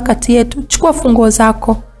hakuna ndoa kati yetu. Chukua funguo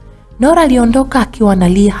zako." Nora aliondoka akiwa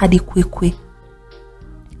analia hadi kwikwi.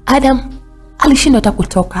 Adam alishindwa hata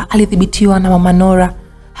kutoka. Alidhibitiwa na mama Nora.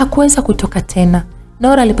 Hakuweza kutoka tena.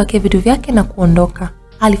 Nora alipakia vitu vyake na kuondoka.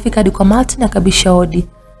 Alifika hadi kwa Martin akabisha hodi.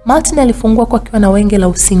 Martin alifungua kwa akiwa na wenge la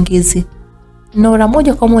usingizi. Nora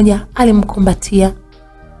moja kwa moja alimkumbatia.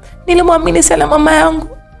 "Nilimwamini sana mama yangu.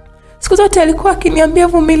 Siku zote alikuwa akiniambia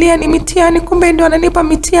vumilia, ni mitihani, kumbe ndio ananipa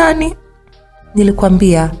mitihani."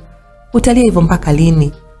 "Nilikwambia utalia hivyo mpaka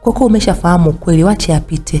lini? Kwa kuwa umeshafahamu ukweli, wache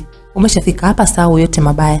yapite. Umeshafika hapa, sahau yote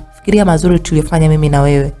mabaya. Fikiria mazuri tuliyofanya mimi na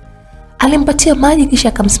wewe." Alimpatia maji kisha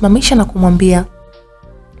akamsimamisha na kumwambia,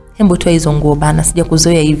 "Hebu toa hizo nguo bana,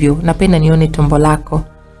 sijakuzoea hivyo. Napenda nione tumbo lako."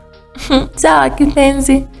 "Sawa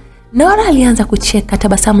kipenzi." Nora alianza kucheka,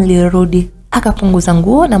 tabasamu lilirudi. Akapunguza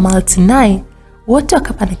nguo na Martin naye wote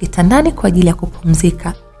wakapanda kitandani kwa ajili ya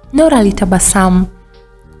kupumzika. Nora alitabasamu.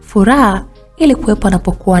 Furaha ilikuwepo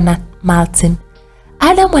anapokuwa na Martin.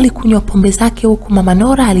 Adam alikunywa pombe zake huku mama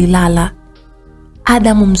Nora alilala.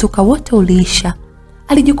 Adam mzuka wote uliisha.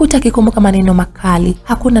 Alijikuta akikumbuka maneno makali,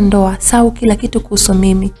 "Hakuna ndoa, sahau kila kitu kuhusu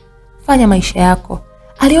mimi. Fanya maisha yako."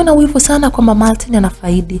 Aliona wivu sana kwamba Martin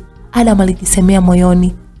anafaidi. Adam alijisemea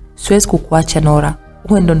moyoni, "Siwezi kukuacha Nora.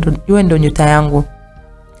 Wewe ndo nyota yangu."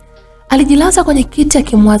 Alijilaza kwenye kiti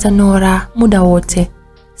akimwaza Nora muda wote.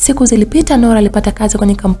 Siku zilipita. Nora alipata kazi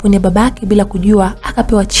kwenye kampuni ya babake bila kujua,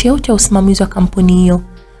 akapewa cheo cha usimamizi wa kampuni hiyo.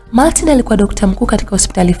 Martin alikuwa daktari mkuu katika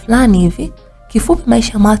hospitali fulani hivi. Kifupi,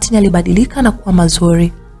 maisha ya Martin yalibadilika na kuwa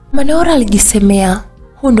mazuri. Nora alijisemea,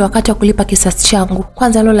 "Huu ndo wakati wa kulipa kisasi changu.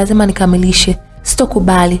 Kwanza leo lazima nikamilishe.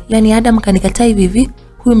 Sitokubali. Yaani Adam kanikataa hivi.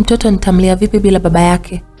 Huyu mtoto nitamlea vipi bila baba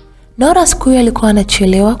yake?" Nora siku hiyo alikuwa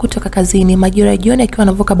anachelewa kutoka kazini. Majira ya jioni akiwa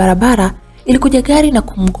anavuka barabara, ilikuja gari na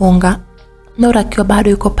kumgonga. Nora akiwa bado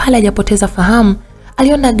yuko pale hajapoteza fahamu,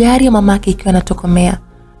 aliona gari ya mamake ikiwa inatokomea.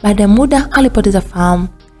 Baada ya muda alipoteza fahamu.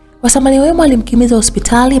 Wasamaria wema alimkimbiza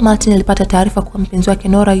hospitali. Martin alipata taarifa kuwa mpenzi wake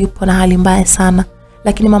Nora yupo na hali mbaya sana,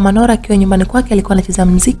 lakini mama Nora akiwa nyumbani kwake alikuwa anacheza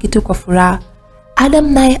muziki tu kwa furaha.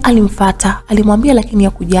 Adam naye alimfuata, alimwambia lakini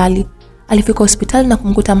hakujali. Alifika hospitali na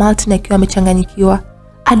kumkuta Martin akiwa amechanganyikiwa.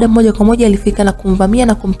 Adam moja kwa moja alifika na kumvamia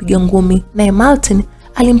na kumpiga ngumi. Naye Martin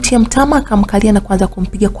alimtia mtama akamkalia na kuanza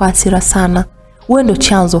kumpiga kwa hasira sana. "Wewe ndo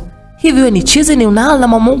chanzo. Hivi wewe ni chizi, ni unalala na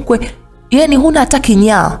mama mkwe? Yaani huna hata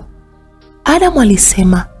kinyaa." Adam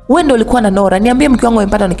alisema, "Wewe ndo ulikuwa na Nora. Niambie mke wangu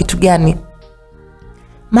amepata ni kitu gani?"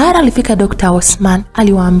 Mara alifika Dr. Osman,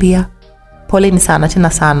 aliwaambia, "Poleni sana tena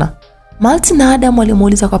sana." Martin na Adam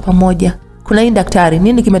walimuuliza kwa pamoja, "Kuna nini daktari?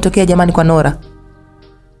 Nini kimetokea jamani kwa Nora?"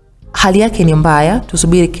 "Hali yake ni mbaya,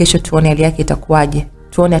 tusubiri kesho tuone hali yake itakuwaje.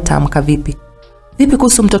 Tuone ataamka vipi." "Vipi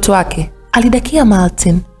kuhusu mtoto wake?" alidakia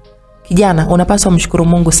Martin. "Kijana, unapaswa mshukuru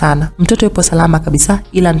Mungu sana. Mtoto yupo salama kabisa,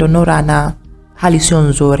 ila ndo Nora ana hali sio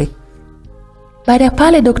nzuri." Baada ya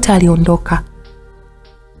pale daktari aliondoka.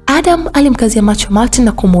 Adam alimkazia macho Martin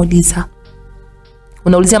na kumuuliza,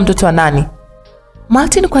 "Unaulizia mtoto wa nani?"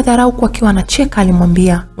 Martin kwa dharau kwa akiwa anacheka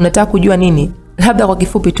alimwambia, "Unataka kujua nini? Labda kwa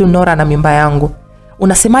kifupi tu Nora na mimba yangu.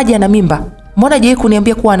 Unasemaje ana mimba? Mbona je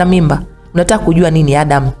kuniambia kuwa ana mimba? Unataka kujua nini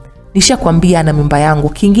Adam? Nishakwambia ana mimba yangu.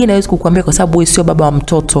 Kingine hawezi kukuambia kwa sababu wewe sio baba wa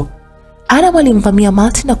mtoto. Adam alimvamia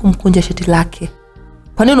Martin na kumkunja shati lake.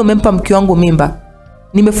 Kwa nini umempa mke wangu mimba?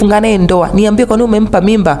 Nimefunga naye ndoa. Niambie kwa nini umempa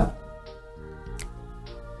mimba?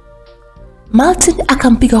 Martin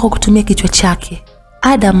akampiga kwa kutumia kichwa chake.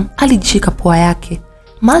 Adam alijishika pua yake.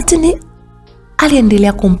 Martin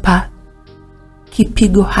aliendelea kumpa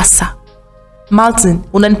kipigo hasa. Martin,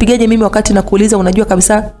 unanipigaje mimi wakati nakuuliza unajua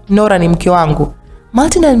kabisa Nora ni mke wangu?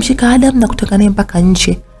 Martin alimshika Adam na kutoka naye mpaka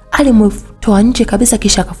nje. Alimtoa nje kabisa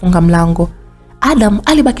kisha akafunga mlango. Adam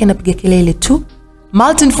alibaki anapiga kelele tu.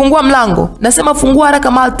 Martin, fungua mlango. Nasema fungua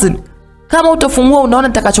haraka Martin. Kama utafungua unaona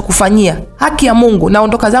nitakachokufanyia. Haki ya Mungu,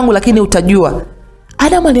 naondoka zangu lakini utajua.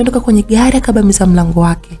 Adam aliondoka kwenye gari akabamiza mlango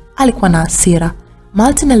wake. Alikuwa na hasira.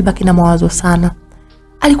 Martin alibaki na mawazo sana.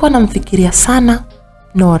 Alikuwa anamfikiria sana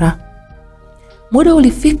Nora. Muda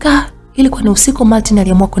ulifika, ilikuwa ni usiku. Martin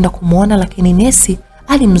aliamua kwenda kumuona lakini nesi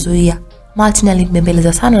alimzuia. Martin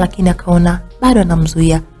alimbembeleza sana lakini akaona bado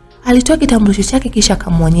anamzuia. Alitoa kitambulisho chake kisha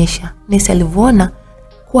akamuonyesha. Nesi alivoona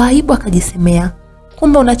kwa aibu akajisemea,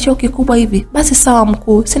 kumbe una cheo kikubwa hivi? Basi sawa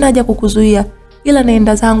mkuu, sina haja kukuzuia, ila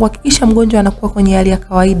naenda zangu, hakikisha mgonjwa anakuwa kwenye hali ya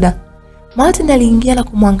kawaida. Martin aliingia na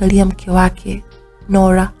kumwangalia mke wake.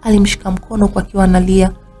 Nora alimshika mkono kwa akiwa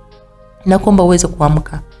analia. Nakuomba uweze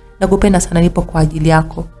kuamka. Nakupenda sana, nipo kwa ajili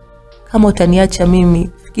yako. Kama utaniacha mimi,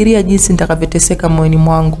 fikiria jinsi nitakavyoteseka moyoni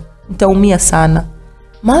mwangu. Nitaumia sana.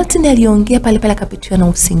 Martin aliongea pale pale akapitiwa na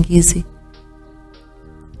usingizi.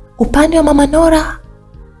 Upande wa mama Nora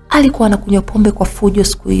alikuwa anakunywa pombe kwa fujo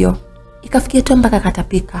siku hiyo. Ikafikia tu mpaka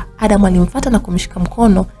akatapika. Adam alimfuata na kumshika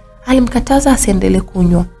mkono, alimkataza asiendelee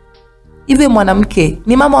kunywa. Hivi mwanamke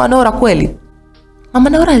ni mama wa Nora kweli? Mama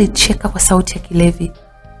Nora alicheka kwa sauti ya kilevi.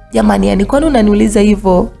 Jamani, yani kwani unaniuliza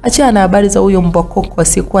hivyo? Achana na habari za huyo mbokoko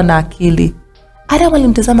asiyekuwa na akili. Adam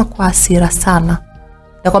alimtazama kwa hasira sana.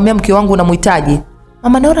 Nakwambia mke wangu unamhitaji.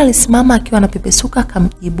 Mama Nora alisimama akiwa anapepesuka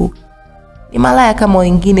akamjibu, ni malaya kama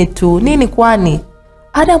wengine tu. Nini kwani?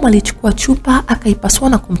 Adam alichukua chupa akaipasua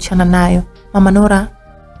na kumchana nayo. Mama Nora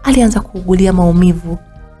alianza kuugulia maumivu.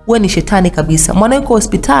 Wewe ni shetani kabisa. Mwana yuko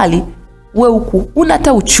hospitali, wewe huku una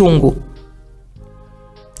hata uchungu.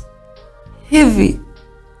 Hivi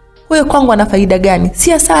wewe kwangu ana faida gani?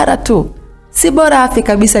 Si hasara tu. Si bora afe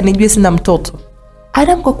kabisa nijue sina mtoto.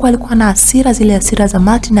 Adam kwa kuwa alikuwa na hasira, zile hasira za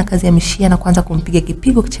Martin akazihamishia na kuanza kumpiga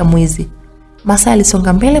kipigo cha mwizi. Masaa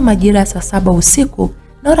alisonga mbele. Majira ya saa 7 usiku,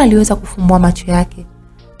 Nora aliweza kufumbua macho yake.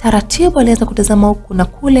 Taratibu alianza kutazama huku na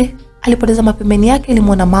kule. Alipotazama pembeni yake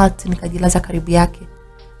alimwona Martin kajilaza karibu yake.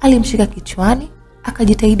 Alimshika kichwani,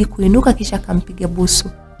 akajitahidi kuinuka kisha akampiga busu.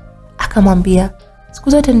 Akamwambia, siku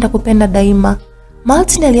zote nitakupenda daima.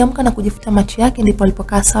 Martin aliamka na kujifuta macho yake, ndipo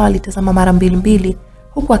alipokaa sawa. Alitazama mara mbili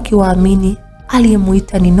huku akiwaamini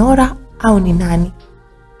aliyemuita ni Nora au ni nani.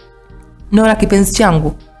 Nora kipenzi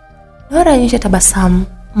changu. Nora alionyesha tabasamu.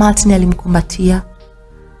 Martin alimkumbatia.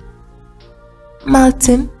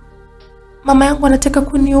 Martin, mama yangu anataka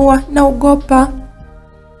kuniua, naogopa.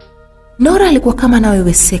 Nora alikuwa kama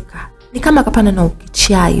anaweweseka, ni kama akapanda na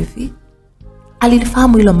ukichaa hivi.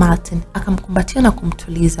 Alilifahamu hilo Martin, akamkumbatia na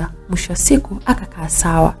kumtuliza. Mwisho wa siku akakaa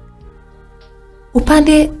sawa.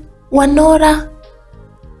 Upande wa Nora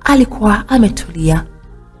alikuwa ametulia.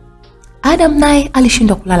 Adam naye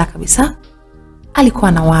alishindwa kulala kabisa. Alikuwa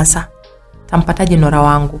anawaza, tampataje Nora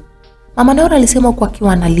wangu? Mama Nora alisema kwa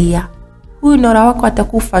akiwa analia, huyu Nora wako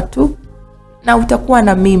atakufa tu na utakuwa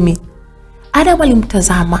na mimi. Adam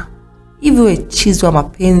alimtazama. Hivi wewe chizi wa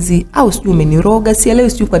mapenzi au sijui umeniroga? Sielewi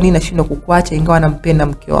sijui kwa nini nashindwa kukuacha ingawa nampenda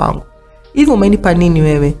mke wangu. Hivi umenipa nini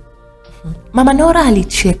wewe? Mama Nora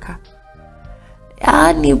alicheka.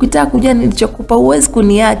 Yaani ukitaka kujua nilichokupa huwezi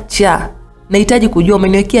kuniacha. Nahitaji kujua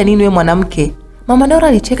umeniwekea nini wewe mwanamke? Mama Nora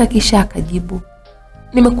alicheka kisha akajibu,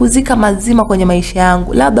 nimekuzika mazima kwenye maisha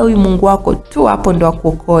yangu, labda huyu Mungu wako tu hapo ndo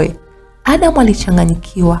akuokoe. Adam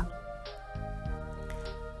alichanganyikiwa.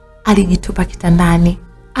 Alijitupa kitandani,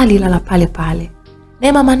 alilala pale pale.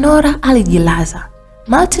 Na mama Nora alijilaza.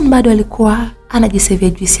 Martin bado alikuwa anajisevia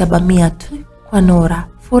juisi ya bamia tu kwa Nora.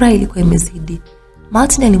 Furaha ilikuwa imezidi.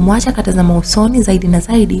 Martin alimwacha akatazama usoni zaidi na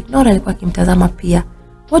zaidi. Nora alikuwa akimtazama pia.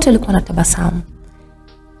 Wote walikuwa na tabasamu.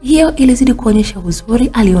 Hiyo ilizidi kuonyesha uzuri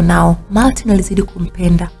alionao. Martin alizidi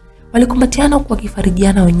kumpenda. Walikumbatiana kwa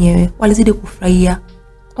kifarijiana wenyewe. Walizidi kufurahia.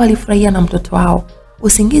 Walifurahia na mtoto wao.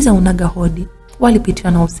 Usingizi unaga hodi.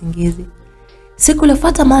 Walipitiwa na usingizi. Siku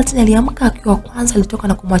iliyofuata Martin aliamka akiwa kwanza. Alitoka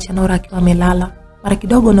na kumwacha Nora akiwa amelala. Mara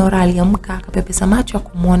kidogo Nora aliamka akapepesa macho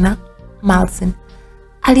kumuona Martin.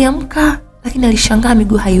 Aliamka lakini alishangaa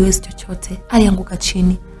miguu haiwezi chochote. Alianguka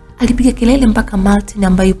chini. Alipiga kelele mpaka Martin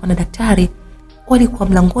ambaye yupo na daktari walikuwa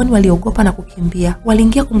mlangoni, waliogopa na kukimbia.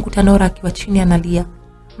 Waliingia kumkuta Nora akiwa chini analia.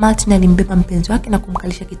 Martin alimbeba mpenzi wake na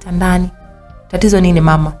kumkalisha kitandani. Tatizo nini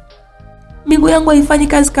mama? Miguu yangu haifanyi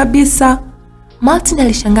kazi kabisa. Martin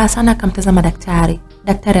alishangaa sana, akamtazama daktari.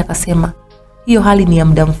 Daktari akasema, hiyo hali ni ya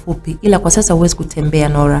muda mfupi, ila kwa sasa huwezi kutembea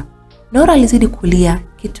Nora. Nora alizidi kulia,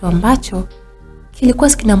 kitu ambacho kilikuwa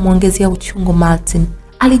kinamuongezea uchungu Martin.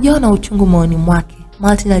 Alijawa na uchungu moyoni mwake.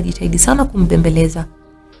 Martin alijitahidi sana kumbembeleza.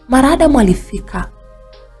 Mara Adam alifika.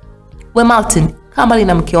 We Martin, kaa mbali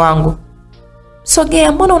na mke wangu.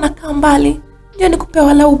 Sogea, mbona unakaa mbali? Ndio nikupe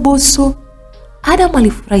walau busu. Adam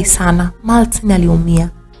alifurahi sana. Martin aliumia.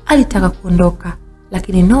 Alitaka kuondoka,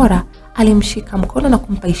 lakini Nora alimshika mkono na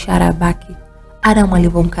kumpa ishara ya baki. Adam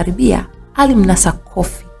alipomkaribia, alimnasa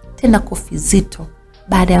kofi, tena kofi zito.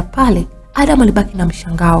 Baada ya pale, Adam alibaki na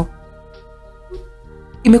mshangao.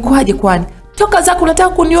 Imekuwaje kwani? Toka zako, unataka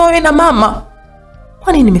kunioa wewe na mama?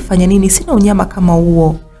 Kwani nimefanya nini? Sina unyama kama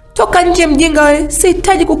huo. Toka nje mjinga wewe,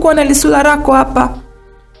 sihitaji kukuona lisula lako hapa.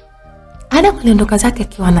 Adam aliondoka zake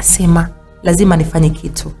akiwa anasema, lazima nifanye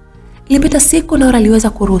kitu. Ilipita siku, Nora aliweza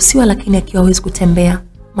kuruhusiwa, lakini akiwa hawezi kutembea.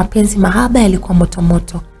 Mapenzi mahaba yalikuwa moto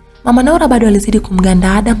moto. Mama Nora bado alizidi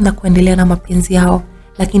kumganda Adam na kuendelea na mapenzi yao,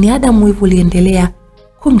 lakini Adam wivu uliendelea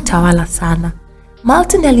kumtawala sana.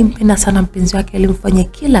 Martin alimpenda sana mpenzi wake, alimfanyia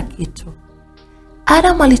kila kitu.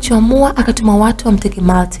 Adam alichoamua akatuma watu wamteke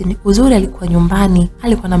Martin. Uzuri alikuwa nyumbani,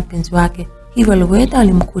 alikuwa na mpenzi wake. Hivyo alipoenda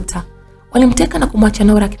walimkuta. Walimteka na kumwacha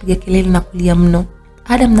Nora akipiga kelele na kulia mno.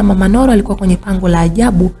 Adam na mama Nora walikuwa kwenye pango la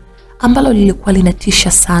ajabu ambalo lilikuwa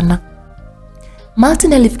linatisha sana.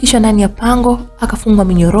 Martin alifikishwa ndani ya pango, akafungwa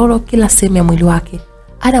minyororo kila sehemu ya mwili wake.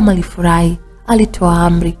 Adam alifurahi, alitoa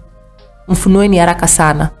amri, mfunueni haraka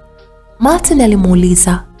sana. Martin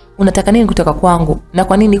alimuuliza, unataka nini kutoka kwangu na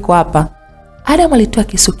kwa nini niko hapa? Adam alitoa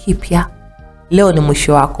kisu kipya. Leo ni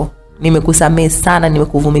mwisho wako. Nimekusamehe sana,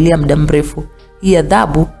 nimekuvumilia muda mrefu. Hii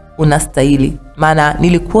adhabu unastahili, maana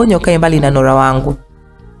nilikuonya ukae mbali na Nora wangu.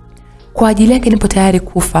 Kwa ajili yake nipo tayari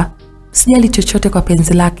kufa. Sijali chochote kwa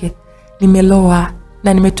penzi lake. Nimeloa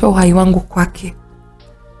na nimetoa uhai wangu kwake.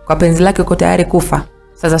 Kwa penzi lake uko tayari kufa?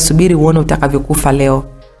 Sasa subiri uone utakavyokufa leo.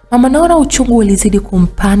 Mama Nora uchungu ulizidi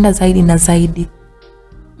kumpanda zaidi na zaidi.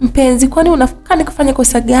 Mpenzi, kwani unafanya kufanya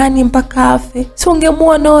kosa gani mpaka afe? Si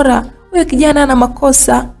ungemua Nora, huyo kijana ana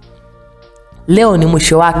makosa. Leo ni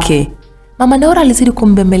mwisho wake. Mama Nora alizidi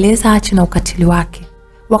kumbembeleza aache na ukatili wake.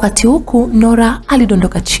 Wakati huku Nora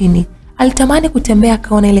alidondoka chini. Alitamani kutembea,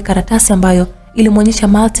 akaona ile karatasi ambayo ilimuonyesha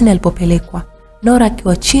Martin alipopelekwa. Nora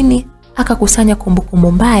akiwa chini akakusanya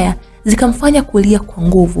kumbukumbu mbaya zikamfanya kulia kwa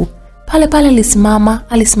nguvu. Pale pale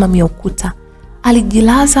alisimamia ukuta.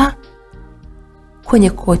 Alijilaza kwenye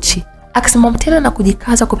kochi. Akisimama tena na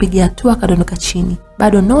kujikaza kupiga hatua, akadondoka chini.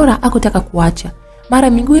 Bado Nora hakutaka kuacha. Mara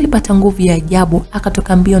miguu ilipata nguvu ya ajabu,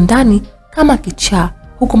 akatoka mbio ndani kama kichaa,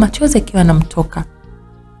 huku machozi yakiwa yanamtoka.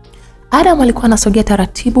 Adam alikuwa anasogea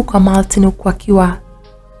taratibu kwa Martin huku akiwa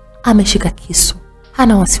ameshika kisu.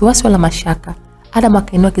 Hana wasiwasi wala mashaka. Adam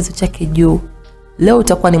akainua kisu chake juu. Leo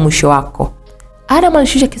utakuwa ni mwisho wako. Adam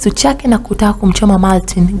alishusha kisu chake na kutaka kumchoma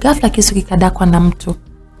Martin. Ghafla kisu kikadakwa na mtu.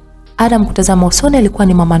 Adam kutazama usoni, alikuwa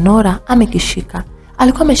ni mama Nora amekishika.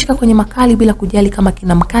 Alikuwa ameshika kwenye makali bila kujali kama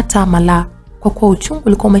kinamkata ama la, kwa kuwa uchungu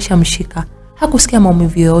ulikuwa umeshamshika. Hakusikia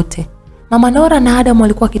maumivu yoyote. Mama Nora na Adam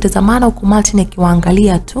walikuwa kitazamana huku Martin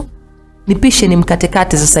akiwaangalia tu. Nipishe ni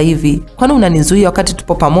mkatekate sasa hivi. Kwani unanizuia wakati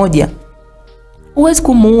tupo pamoja? Uwezi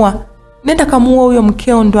kumuua. Nenda kamuua huyo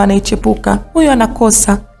mkeo, ndo anaichepuka. Huyo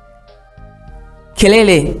anakosa.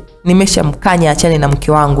 Kelele, nimeshamkanya achane na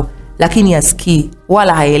mke wangu, lakini asikii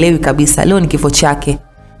wala haelewi kabisa. Leo ni kifo chake.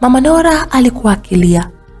 Mama Nora alikuwa akilia.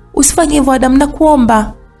 Usifanye hivyo Adam,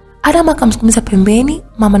 nakuomba. Adam akamsukumiza pembeni.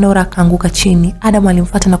 Mama Nora akaanguka chini. Adam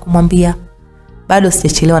alimfuata na kumwambia, bado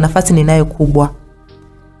sijachelewa, nafasi ninayo kubwa.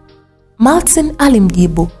 Martin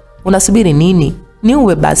alimjibu, unasubiri nini?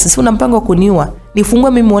 Niuwe basi, si una mpango wa kuniua?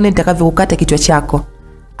 Nifungue mimi muone nitakavyokukata kichwa chako.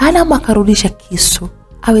 Adam akarudisha kisu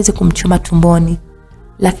aweze kumchoma tumboni,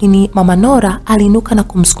 lakini Mama Nora aliinuka na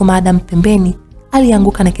kumsukuma Adam pembeni.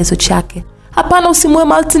 Alianguka na kisu chake. Hapana, usimue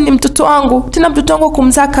Martin, ni mtoto wangu. Tena mtoto wangu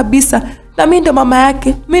kumzaa kabisa. Na mimi ndo mama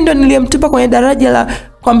yake. Mimi ndo niliyemtupa kwenye daraja la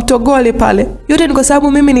kwa Mtogole pale. Yote ni kwa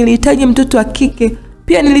sababu mimi nilihitaji mtoto wa kike.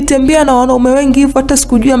 Pia nilitembea na wanaume wengi hivyo hata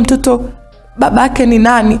sikujua mtoto babake ni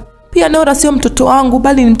nani. Pia Nora sio mtoto wangu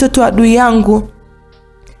bali ni mtoto wa adui yangu.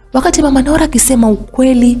 Wakati Mama Nora akisema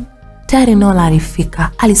ukweli, tayari Nora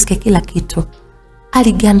alifika. Alisikia kila kitu.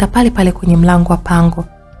 Aliganda pale pale kwenye mlango wa pango.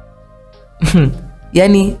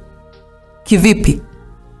 Yaani kivipi?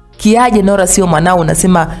 Kiaje Nora sio mwanao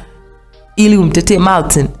unasema ili umtetee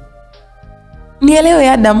Martin? Nielewe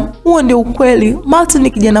Adam, huo ndio ukweli. Martin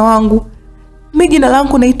ni kijana wangu. Mimi jina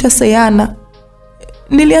langu naitwa Sayana.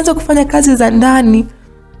 Nilianza kufanya kazi za ndani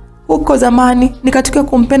huko zamani, nikatokea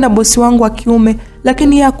kumpenda bosi wangu wa kiume,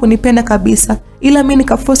 lakini yeye hakunipenda kabisa. Ila mimi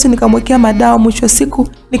nikaforce, nikamwekea madawa, mwisho siku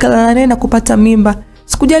nikalala naye na kupata mimba.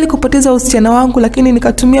 Sikujali kupoteza usichana wangu, lakini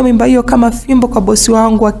nikatumia mimba hiyo kama fimbo kwa bosi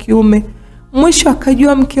wangu wa kiume. Mwisho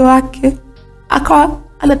akajua mke wake, akawa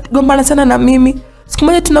anagombana sana na mimi. Siku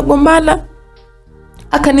moja tunagombana,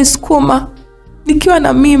 akanisukuma nikiwa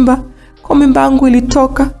na mimba. Kwa mimba yangu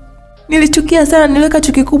ilitoka. Nilichukia sana, niliweka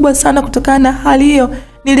chuki kubwa sana kutokana na hali hiyo.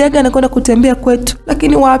 Niliaga na kwenda kutembea kwetu,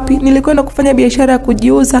 lakini wapi, nilikwenda kufanya biashara ya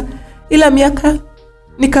kujiuza. Ila miaka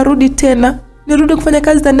nikarudi tena. Nirudi kufanya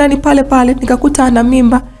kazi za ndani pale pale, nikakuta ana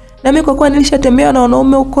mimba. Na mimi kwa kuwa nilishatembea na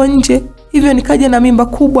wanaume huko nje, hivyo nikaja na mimba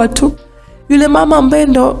kubwa tu. Yule mama ambaye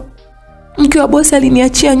ndo mke wa bosi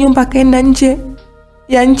aliniachia nyumba, akaenda nje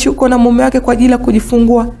ya nchi huko na mume wake kwa ajili ya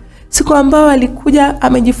kujifungua. Siku ambayo alikuja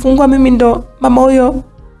amejifungua, mimi ndo mama huyo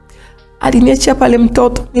aliniachia pale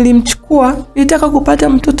mtoto. Nilimchukua, nilitaka kupata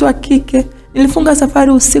mtoto wa kike. Nilifunga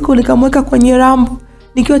safari usiku, nikamweka kwenye rambo.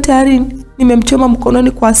 Nikiwa tayari nimemchoma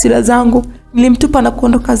mkononi kwa hasira zangu, nilimtupa na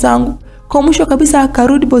kuondoka zangu. Kwa mwisho kabisa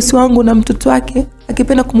akarudi bosi wangu na mtoto wake,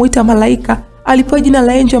 akipenda kumuita Malaika. Alipewa jina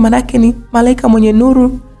la Angel, manake ni malaika mwenye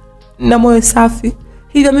nuru na moyo safi.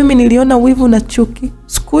 Hivyo mimi niliona wivu na chuki.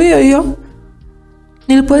 Siku hiyo hiyo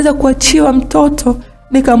nilipoweza kuachiwa mtoto,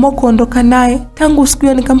 nikaamua kuondoka naye. Tangu siku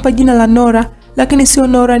hiyo nikampa jina la Nora, lakini sio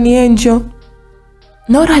Nora, ni Angel.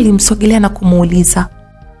 Nora alimsogelea na kumuuliza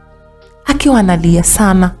akiwa analia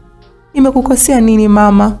sana, "Nimekukosea nini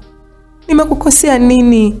mama? Nimekukosea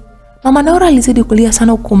nini?" Mama Nora alizidi kulia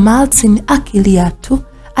sana, huku Martin akilia tu.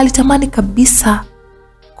 Alitamani kabisa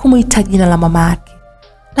kumuita jina la mama yake,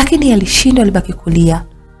 lakini alishindwa, alibaki kulia.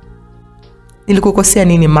 "Nilikukosea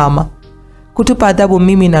nini mama? Kutupa adhabu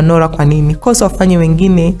mimi na Nora kwa nini? Kosa wafanye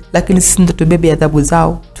wengine, lakini sisi ndo tubebe adhabu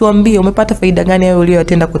zao. Tuambie, umepata faida gani wewe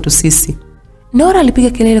uliyotenda kwetu sisi?" Nora alipiga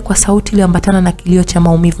kelele kwa sauti iliyoambatana na kilio cha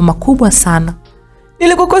maumivu makubwa sana.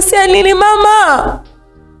 "Nilikukosea nini mama?"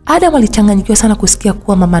 Adam alichanganyikiwa sana kusikia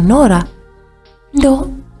kuwa mama Nora ndo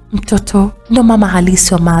mama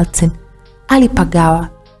halisi wa Martin. Alipagawa.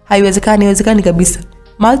 Haiwezekani kabisa.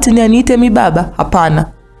 Martin aniite mi baba? Hapana.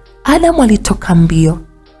 Adam alitoka mbio.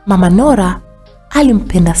 Mama Nora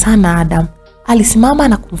alimpenda sana Adam. Alisimama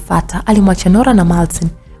na kumfuata. Alimwacha Nora na Martin.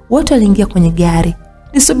 Wote waliingia kwenye gari.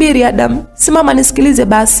 "Nisubiri Adam, simama nisikilize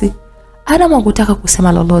basi." Adam hakutaka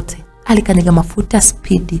kusema lolote. Alikaniga mafuta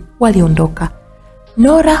spidi, waliondoka.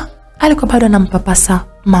 Nora alikuwa bado anampapasa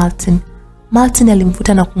Martin. Martin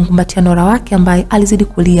alimvuta na kumkumbatia Nora wake ambaye alizidi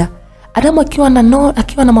kulia. Adam akiwa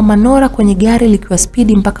na mama Nora kwenye gari likiwa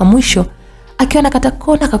spidi mpaka mwisho, akiwa nakata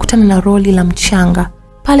kona akakutana na roli la mchanga.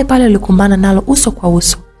 Pale pale walikumbana nalo uso kwa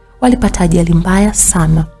uso. Walipata ajali mbaya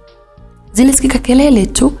sana. Zilisikika kelele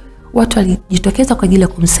tu, watu walijitokeza kwa ajili ya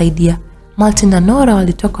kumsaidia. Martin na Nora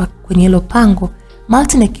walitoka kwenye hilo pango,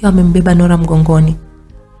 Martin akiwa amembeba Nora mgongoni.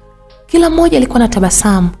 Kila mmoja alikuwa na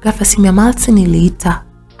tabasamu. Ghafla simu ya Martin iliita.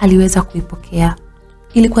 Aliweza kuipokea.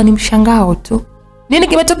 Ilikuwa ni mshangao tu. "Nini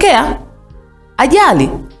kimetokea? Ajali?"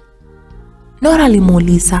 Nora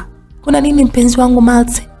alimuuliza. "Kuna nini mpenzi wangu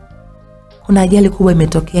Martin?" "Kuna ajali kubwa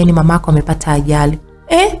imetokea, ni mamako amepata ajali."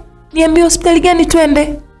 Niambie hospitali gani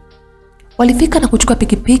twende?" Walifika na kuchukua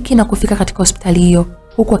pikipiki na kufika katika hospitali hiyo,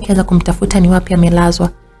 huku akianza kumtafuta ni wapi amelazwa.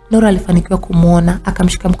 Nora alifanikiwa kumuona,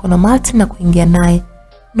 akamshika mkono Martin na kuingia naye.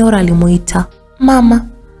 Nora alimuita, "Mama,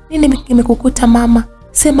 nini kimekukuta mama?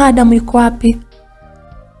 Sema Adam yuko wapi?"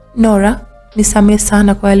 "Nora, nisamehe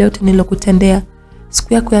sana kwa yale yote nilokutendea.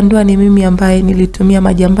 Siku yako ya ndoa ni mimi ambaye nilitumia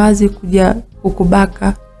majambazi kuja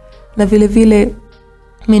kukubaka. Na vile vile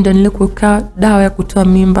mimi ndo nilikuweka dawa ya kutoa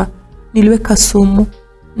mimba. Niliweka sumu.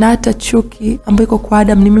 Na hata chuki ambayo iko kwa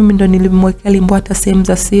Adam ni mimi ndo nilimwekea limbwata sehemu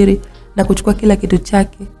za siri na kuchukua kila kitu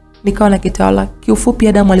chake. Nikawa na kitawala. Kiufupi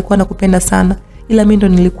Adam alikuwa anakupenda sana, ila mimi ndo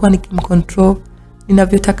nilikuwa nikimcontrol.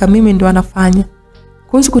 Ninavyotaka mimi ndo anafanya.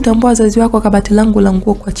 Kuhusu kutambua wazazi wako, kabati langu la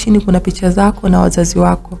nguo kwa chini kuna picha zako na wazazi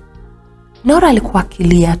wako." Nora alikuwa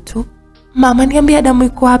akilia tu. "Mama, niambie Adam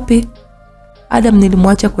yuko wapi?" "Adam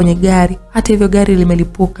nilimwacha kwenye gari. Hata hivyo gari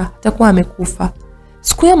limelipuka. Atakuwa amekufa."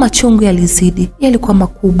 Siku ya machungu yalizidi. Yalikuwa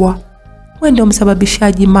makubwa. "Wewe ndio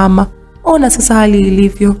msababishaji mama. Ona sasa hali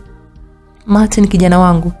ilivyo." "Martin kijana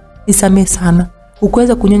wangu, nisamehe sana.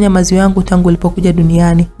 Ukuweza kunyonya maziwa yangu tangu ulipokuja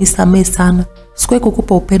duniani. Nisamehe sana. Sikuwahi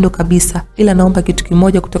kukupa upendo kabisa, ila naomba kitu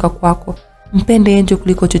kimoja kutoka kwako. Mpende Angel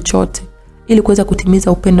kuliko chochote, ili kuweza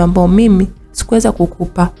kutimiza upendo ambao mimi sikuweza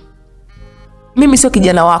kukupa." "Mimi sio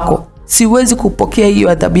kijana wako. Siwezi kupokea hiyo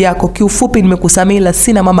adhabu yako. Kiufupi nimekusamehe, ila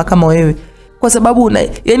sina mama kama wewe. kwa sababu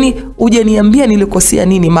yani uje niambia nilikosea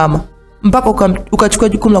nini mama mpaka ukachukua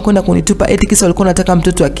jukumu la kwenda kunitupa eti kisa ulikuwa unataka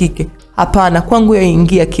mtoto wa kike. Hapana, kwangu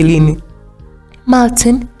yaingia kilini.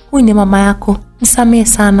 Martin, huyu ni mama yako. Msamehe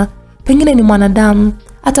sana. Pengine ni mwanadamu,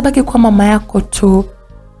 atabaki kwa mama yako tu.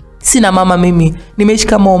 Sina mama mimi. Nimeishi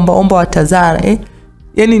kama omba wa Tazara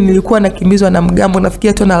Yani nilikuwa nakimbizwa na mgambo,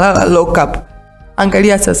 nafikia tu nalala lock up.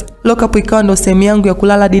 Angalia sasa, lock up ikawa ndo sehemu yangu ya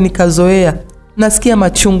kulala hadi nikazoea. Nasikia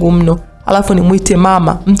machungu mno. Alafu nimuite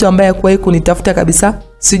mama, mtu ambaye hakuwahi kunitafuta kabisa.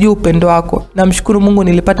 Sijui upendo wako. Namshukuru Mungu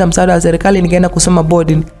nilipata msaada wa serikali nikaenda kusoma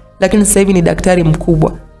boarding, lakini sasa hivi ni daktari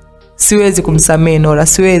mkubwa. Siwezi kumsamehe Nora,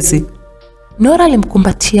 siwezi. Nora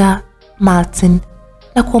alimkumbatia Martin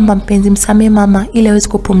na kuomba mpenzi, msamehe mama ili aweze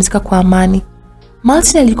kupumzika kwa amani.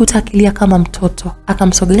 Martin alikuta akilia kama mtoto,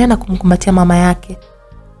 akamsogelea na kumkumbatia mama yake.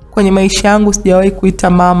 Kwenye maisha yangu sijawahi kuita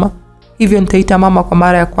mama, hivyo nitaita mama kwa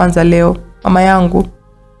mara ya kwanza leo.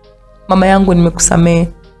 Mama yangu nimekusamehe.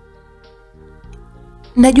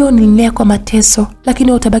 Najua nilinea kwa mateso,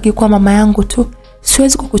 lakini utabaki kwa mama yangu tu.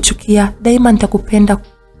 Siwezi kukuchukia, daima nitakupenda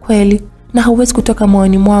kweli na hauwezi kutoka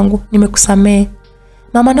moyoni mwangu. Nimekusamehe.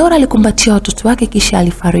 Mama Nora alikumbatia watoto wake kisha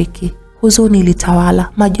alifariki. Huzuni ilitawala,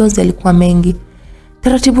 majonzi yalikuwa mengi.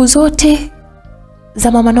 Taratibu zote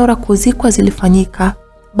za mama Nora kuzikwa zilifanyika.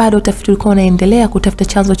 Bado utafiti ulikuwa unaendelea kutafuta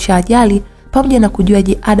chanzo cha ajali pamoja na kujua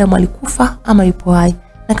je, Adam alikufa ama yupo hai,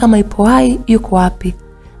 na kama yupo hai yuko wapi.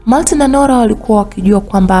 Martin na Nora walikuwa wakijua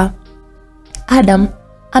kwamba Adam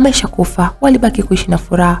ameshakufa. Walibaki kuishi na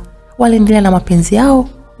furaha. Waliendelea na mapenzi yao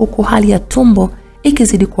huku hali ya tumbo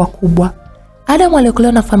ikizidi kuwa kubwa. Adam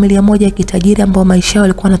alikuwa na familia moja ya kitajiri ambao maisha yao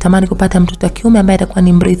walikuwa wanatamani kupata mtoto wa kiume ambaye atakuwa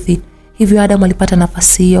ni mrithi. Hivyo Adam alipata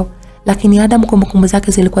nafasi hiyo, lakini Adam kumbukumbu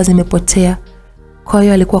zake zilikuwa zimepotea. Kwa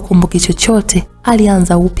hiyo alikuwa kumbuki chochote.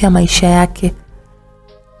 Alianza upya maisha yake.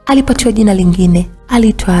 Alipatiwa jina lingine,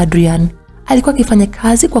 aliitwa Adrian. Alikuwa akifanya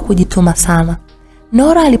kazi kwa kujituma sana.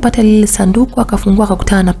 Nora alipata lile sanduku, akafungua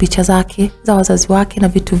akakutana na picha zake za wazazi wake na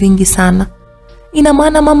vitu vingi sana. Ina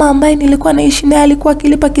maana mama ambaye nilikuwa naishi naye alikuwa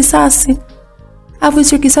akilipa kisasi.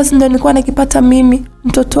 Hicho kisasi ndio nilikuwa nakipata mimi,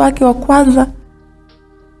 mtoto wake wa kwanza.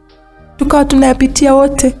 Tukawa tunayapitia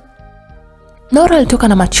wote. Nora alitoka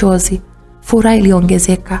na machozi. Furaha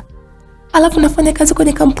iliongezeka. Alafu nafanya kazi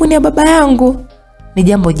kwenye kampuni ya baba yangu. Ni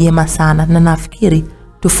jambo jema sana na nafikiri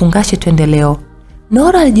tufungashe twende leo.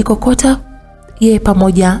 Nora alijikokota yeye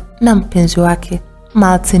pamoja na mpenzi wake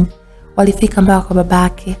Martin. Walifika mpaka kwa baba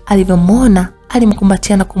yake. Alivyomwona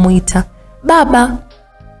alimkumbatia na kumuita baba.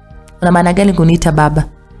 Una maana gani kuniita baba?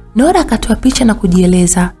 Nora akatoa picha na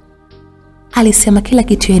kujieleza. Alisema kila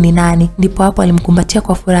kitu yeye ni nani. Ndipo hapo alimkumbatia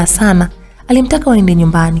kwa furaha sana. Alimtaka waende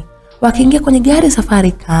nyumbani. Wakiingia kwenye gari safari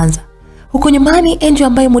ikaanza. Huko nyumbani Angel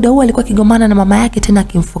ambaye muda huo alikuwa kigomana na mama yake tena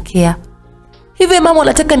akimfokea. Hivi mama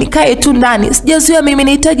unataka nikae tu ndani? Sijazoea mimi,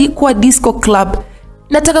 nahitaji kuwa disco club.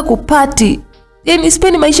 Nataka kupati. Yaani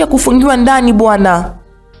sipendi maisha kufungiwa ndani bwana.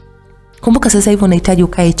 Kumbuka sasa hivi unahitaji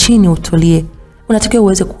ukae chini utulie. Unatakiwa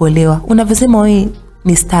uweze kuolewa. Unavyosema wewe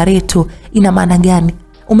ni starehe tu, ina maana gani?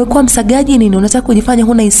 Umekuwa msagaji nini? Unataka kujifanya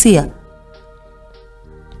huna hisia?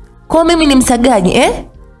 Kwa mimi ni msagaji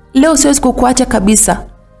Leo siwezi kukuacha kabisa.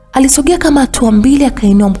 Alisogea kama hatua mbili,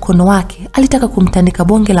 akainua mkono wake. Alitaka kumtandika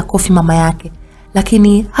bonge la kofi mama yake,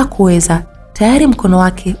 lakini hakuweza. Tayari mkono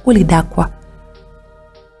wake ulidakwa.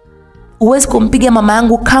 Uwezi kumpiga mama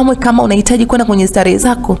yangu kamwe. Kama unahitaji kwenda kwenye starehe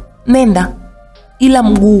zako, nenda. Ila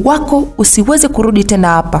mguu wako usiweze kurudi tena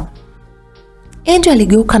hapa. Angel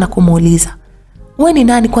aligeuka na kumuuliza, wewe ni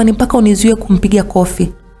nani kwani mpaka unizuie kumpiga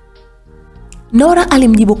kofi? Nora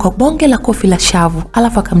alimjibu kwa bonge la kofi la shavu,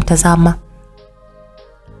 alafu akamtazama.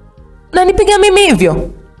 Unanipiga mimi hivyo?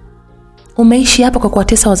 Umeishi hapa kwa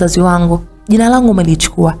kuwatesa wazazi wangu. Jina langu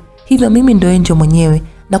umelichukua. Hivyo mimi ndo Angel mwenyewe.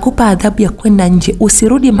 Nakupa adhabu ya kwenda nje.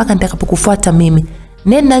 Usirudi mpaka nitakapokufuata mimi.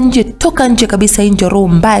 Nenda nje, toka nje kabisa. Angel, roho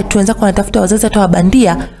mbaya. Tuanza kunatafuta wazazi hata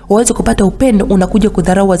wabandia waweze kupata upendo, unakuja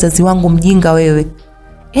kudharau wazazi wangu, mjinga wewe.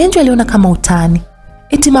 Angel aliona kama utani.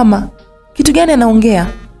 Eti mama, kitu gani anaongea?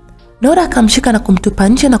 Nora akamshika na kumtupa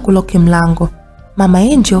nje na kuloki mlango. Mama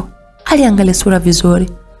Angel aliangalia sura vizuri.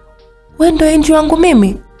 Wewe ndo Angel wangu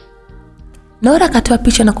mimi? Nora akatoa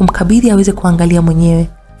picha na kumkabidhi aweze kuangalia mwenyewe.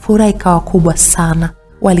 Furaha ikawa kubwa sana.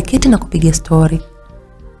 Waliketi na kupiga story.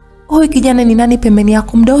 Huyu kijana ni nani pembeni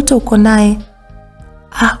yako? Muda wote uko naye?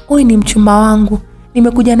 Huyu ni mchumba wangu.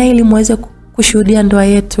 Nimekuja naye ili muweze kushuhudia ndoa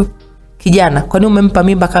yetu. Kijana, kwani umempa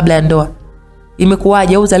mimba kabla ya ndoa?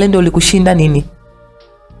 Imekuwaje? Au uzalendo ulikushinda nini?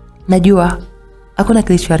 Najua hakuna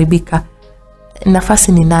kilichoharibika.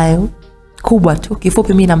 Nafasi ninayo kubwa tu.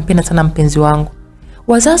 Kifupi mimi nampenda sana mpenzi wangu.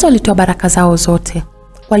 Wazazi walitoa baraka zao zote.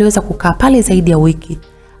 Waliweza kukaa pale zaidi ya wiki.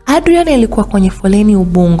 Adrian alikuwa kwenye foleni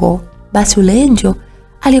Ubungo. Basi ule Angel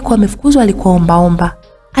alikuwa amefukuzwa, alikuwa ombaomba.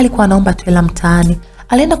 Alikuwa anaomba tu hela mtaani.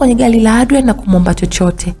 Alienda kwenye gari la Adrian na kumwomba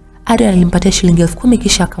chochote. Adrian alimpatia shilingi 10,000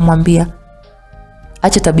 kisha akamwambia,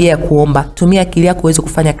 acha tabia ya kuomba, tumia akili yako uweze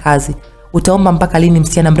kufanya kazi. Utaomba mpaka lini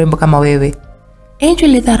msichana mrembo kama wewe? Angel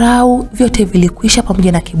alidharau, vyote vilikwisha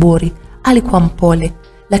pamoja na kiburi. Alikuwa mpole,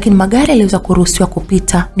 lakini magari yaliweza kuruhusiwa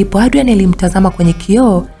kupita. Ndipo Adrian alimtazama kwenye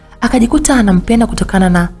kioo, akajikuta anampenda kutokana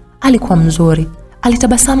na alikuwa mzuri.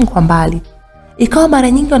 Alitabasamu kwa mbali. Ikawa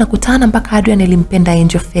mara nyingi wanakutana mpaka Adrian alimpenda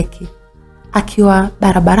Angel feki. Akiwa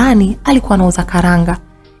barabarani alikuwa anauza karanga.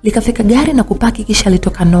 Likafika gari na kupaki kisha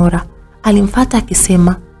alitoka Nora. Alimfuata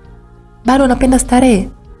akisema, bado unapenda starehe?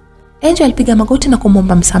 Angel alipiga magoti na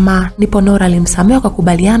kumwomba msamaha. Ndipo Nora alimsamehe,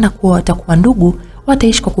 wakakubaliana kuwa watakuwa ndugu,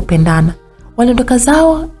 wataishi kwa kupendana. Waliondoka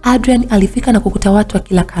zao. Adrian alifika na kukuta watu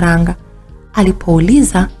wakila karanga.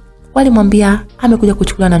 Alipouliza, walimwambia amekuja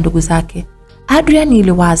kuchukuliwa na ndugu zake. Adrian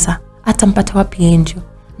iliwaza atampata wapi Angel.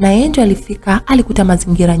 Na Angel alifika, alikuta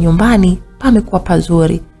mazingira nyumbani pamekuwa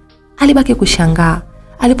pazuri. Alibaki kushangaa.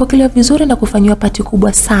 Alipokelewa vizuri na kufanywa pati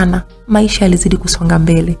kubwa sana. Maisha yalizidi kusonga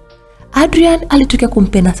mbele. Adrian alitukia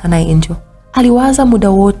kumpenda sana Angel. Aliwaza muda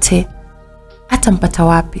wote atampata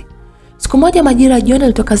wapi. Siku moja majira jioni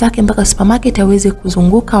alitoka zake mpaka supermarket aweze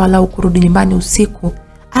kuzunguka walau kurudi nyumbani usiku.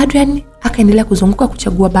 Adrian akaendelea kuzunguka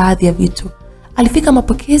kuchagua baadhi ya vitu. Alifika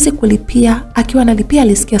mapokezi kulipia. Akiwa analipia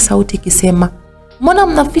alisikia sauti ikisema, mbona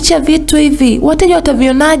mnaficha vitu hivi? Wateja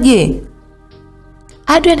watavionaje?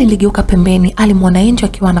 Adrian aligeuka pembeni. Alimwona Angel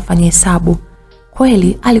akiwa anafanya hesabu.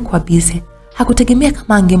 Kweli alikuwa busy. Hakutegemea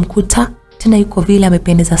kama angemkuta tena yuko vile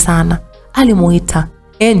amependeza sana. Alimuita,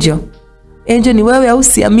 Angel. Angel, ni wewe au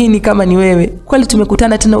siamini kama ni wewe? Kweli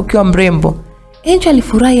tumekutana tena ukiwa mrembo. Angel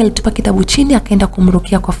alifurahi, alitupa kitabu chini akaenda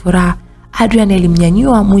kumrukia kwa furaha. Adrian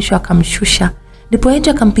alimnyanyua, mwisho akamshusha. Ndipo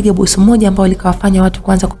Angel akampiga busu moja ambao likawafanya watu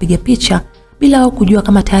kuanza kupiga picha bila wao kujua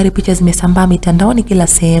kama tayari picha zimesambaa mitandaoni kila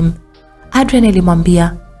sehemu. Adrian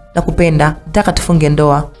alimwambia, nakupenda, nataka tufunge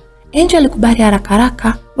ndoa. Angel alikubali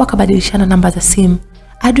haraka, wakabadilishana namba za simu.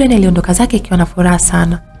 Adrian aliondoka zake akiwa na furaha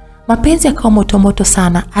sana. Mapenzi yakawa moto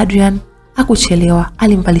sana. Adrian hakuchelewa,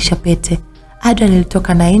 alimvalisha pete. Adrian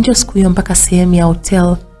alitoka na Angel siku hiyo mpaka sehemu ya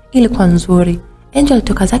hotel. Ilikuwa nzuri. Angel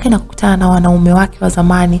alitoka zake na kukutana na wanaume wake wa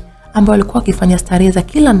zamani ambao walikuwa wakifanya starehe za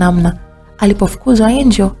kila namna. Alipofukuzwa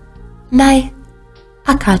Angel, naye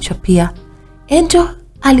akaachwa pia. Angel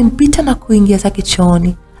alimpita na kuingia zake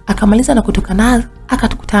chooni. Akamaliza na kutoka naye,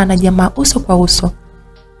 akatukutana na jamaa uso kwa uso.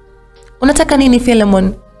 Unataka nini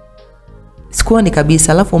Philemon? Sikuoni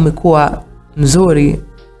kabisa, alafu umekuwa mzuri.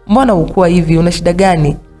 Mbona ukua hivi? Una shida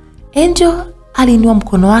gani? Angel aliinua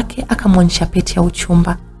mkono wake akamwonyesha pete ya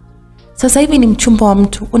uchumba. Sasa hivi ni mchumba wa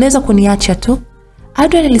mtu, unaweza kuniacha tu?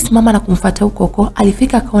 Adrian alisimama na kumfuata huko.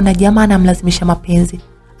 Alifika akaona jamaa anamlazimisha mapenzi.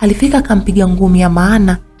 Alifika akampiga ngumi ya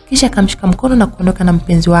maana, kisha akamshika mkono na kuondoka na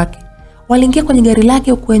mpenzi wake. Waliingia kwenye gari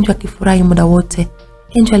lake huku Angel akifurahi muda wote.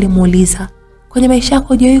 Angel alimuuliza, kwenye maisha yako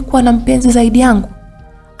hujawahi kuwa na mpenzi zaidi yangu?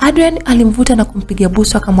 Adrian alimvuta na kumpiga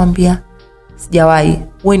busu akamwambia, sijawahi,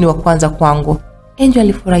 wewe ni wa kwanza kwangu. Angel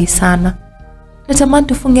alifurahi sana. Natamani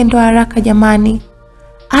tufunge ndoa haraka jamani.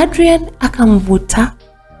 Adrian akamvuta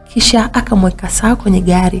kisha akamweka sawa kwenye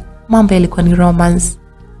gari. Mambo yalikuwa ni romance.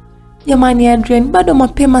 Jamani Adrian, bado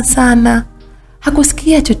mapema sana.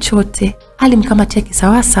 Hakusikia chochote. Alimkamatia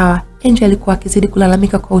kisawasawa. Angel alikuwa akizidi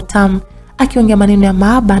kulalamika kwa utamu, akiongea maneno ya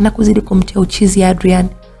mahaba na kuzidi kumtia uchizi Adrian.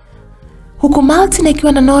 Huku Martin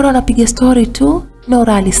akiwa na Nora wanapiga story tu.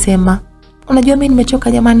 Nora alisema, unajua mimi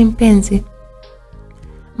nimechoka jamani mpenzi.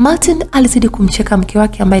 Martin alizidi kumcheka mke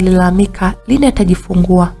wake ambaye alilalamika lini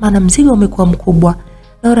atajifungua maana mzigo umekuwa mkubwa.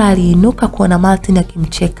 Nora aliinuka kuona Martin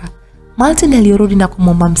akimcheka. Martin alirudi na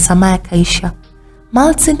kumwomba msamaha kaisha.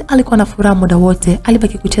 Martin alikuwa na furaha muda wote,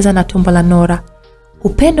 alibaki kucheza na tumbo la Nora.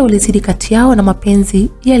 Upendo ulizidi kati yao na mapenzi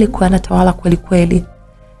yalikuwa yanatawala kweli kweli.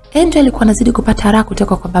 Angel alikuwa anazidi kupata raha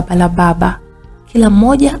kutoka kwa baba la baba. Kila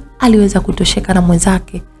mmoja aliweza kutosheka na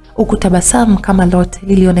mwenzake. Ukutabasamu kama lote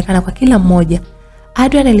lilionekana kwa kila mmoja.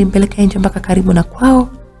 Adrian alimpeleka Angel mpaka karibu na kwao.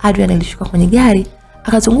 Adrian alishuka kwenye gari,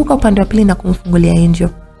 akazunguka upande wa pili na kumfungulia Angel.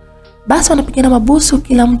 Basi wanapigana mabusu,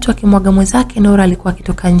 kila mtu akimwaga mwenzake. Nora alikuwa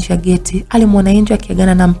akitoka nje ya geti. Alimwona Angel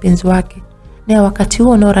akiagana na mpenzi wake. Na wakati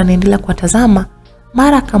huo Nora anaendelea kuwatazama,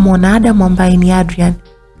 mara akamwona Adam ambaye ni Adrian.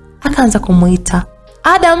 Akaanza kumuita,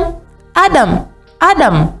 Adam, Adam,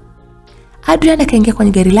 Adam. Adrian akaingia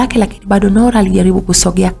kwenye gari lake, lakini bado Nora alijaribu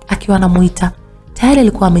kusogea akiwa anamuita. Tayari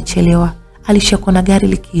alikuwa amechelewa. Alishakuona gari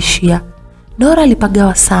likiishia. Nora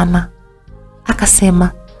alipagawa sana.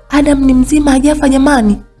 Akasema, Adam ni mzima, hajafa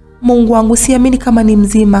jamani? Mungu wangu, siamini kama ni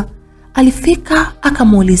mzima. Alifika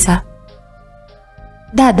akamuuliza,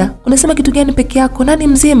 "Dada, unasema kitu gani peke yako? Nani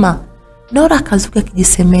mzima?" Nora akazuka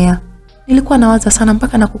akijisemea, "Nilikuwa nawaza sana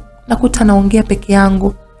mpaka nakuta naongea peke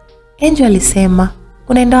yangu." Angel alisema,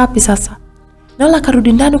 "Unaenda wapi sasa?" Nora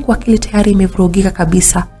akarudi ndani kwa akili tayari imevurugika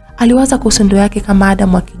kabisa. Aliwaza kuhusu ndoa yake kama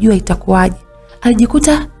Adam akijua itakuwaje.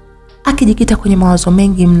 Alijikuta akijikita kwenye mawazo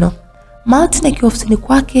mengi mno. Martin akiwa ofisini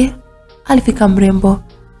kwake alifika mrembo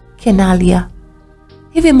Kenalia.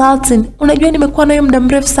 "Hivi Martin, unajua nimekuwa nawe muda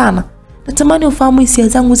mrefu sana. Natamani ufahamu hisia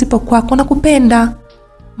zangu zipo kwako, nakupenda."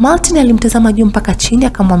 Martin alimtazama juu mpaka chini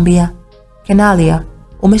akamwambia, "Kenalia,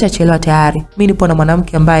 umeshachelewa tayari. Mimi nipo na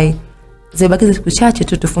mwanamke ambaye zimebakiza siku chache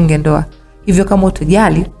tu tufunge ndoa. Hivyo kama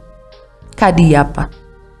utojali, kadi hapa."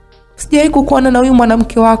 "Sijawahi kukuona na huyu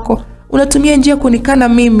mwanamke wako. Unatumia njia kunikana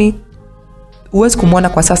mimi." "Huwezi kumuona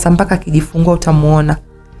kwa sasa, mpaka akijifungua utamuona."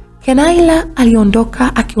 Kenaila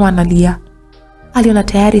aliondoka akiwa analia. Aliona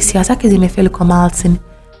tayari hisia zake zimefeli kwa Martin.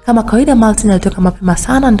 Kama kawaida Martin alitoka mapema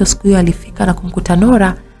sana, ndio siku hiyo alifika na kumkuta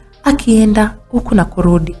Nora akienda huku na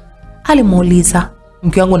kurudi. Alimuuliza,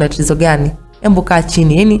 "Mke wangu una tatizo gani? Hebu kaa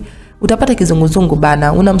chini. Yaani utapata kizunguzungu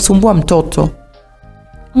bana, unamsumbua mtoto."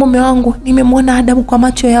 "Mume wangu, nimemwona Adam kwa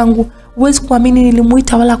macho yangu. Huwezi kuamini,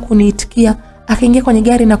 nilimuita wala kuniitikia. Akaingia kwenye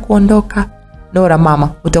gari na kuondoka." "Nora mama,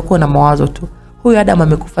 utakuwa na mawazo tu. Huyu Adam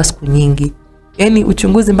amekufa siku nyingi. Yaani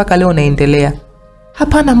uchunguzi mpaka leo unaendelea."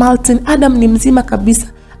 "Hapana Martin, Adam ni mzima kabisa.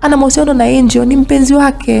 Ana mahusiano na Angel, ni mpenzi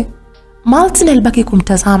wake." Martin alibaki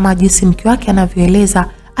kumtazama jinsi mke wake anavyoeleza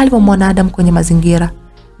alipomwona Adam kwenye mazingira.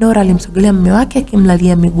 Nora alimsogelea mume wake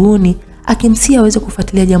akimlalia miguuni, akimsia aweze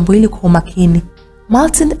kufuatilia jambo hili kwa umakini.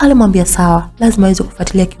 Martin alimwambia sawa, lazima aweze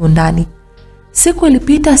kufuatilia kiundani. Siku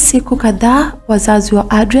ilipita, siku kadhaa, wazazi wa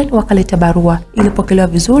Adrian wakaleta barua. Ilipokelewa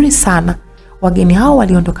vizuri sana. Wageni hao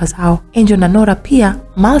waliondoka zao. Angel na Nora pia,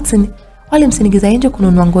 Martin walimsindikiza Angel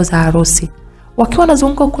kununua nguo za harusi. Wakiwa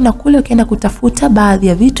wanazunguka kuna kule wakienda kutafuta baadhi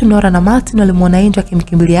ya vitu, Nora na Martin walimwona Angel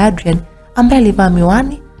akimkimbilia Adrian ambaye alivaa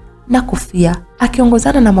miwani na kofia,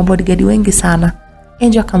 akiongozana na mabodyguard wengi sana.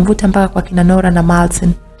 Angel akamvuta mpaka kwa kina Nora na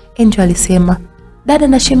Martin. Angel alisema, "Dada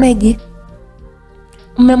na shemeji,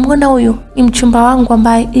 mmemwona huyu? Ni mchumba wangu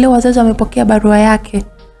ambaye leo wazazi wamepokea barua yake."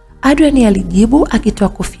 Adrian alijibu akitoa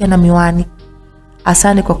kofia na miwani,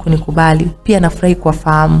 "Asante kwa kunikubali, pia nafurahi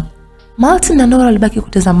kuwafahamu." Martin na Nora walibaki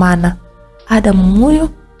kutazamana. Adam huyo,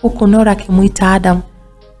 huko Nora akimuita Adam.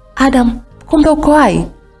 "Adam, kumbe uko hai?"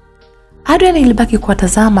 Adrian ilibaki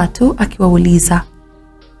kuwatazama tu akiwauliza,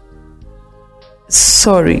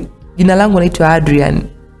 "Sorry, jina langu naitwa Adrian.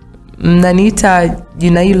 Mnaniita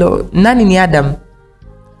jina hilo, nani ni Adam?"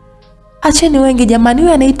 "Acheni wengi jamani,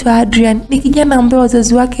 huyu anaitwa Adrian. Ni kijana ambaye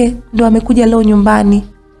wazazi wake ndio wamekuja leo nyumbani."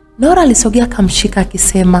 Nora alisogea akamshika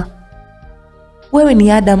akisema, "Wewe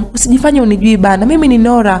ni Adam, usijifanye unijui bana. Mimi ni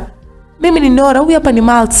Nora, huyu hapa ni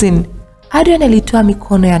Martin." Adrian alitoa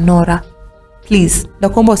mikono ya Nora. "Please,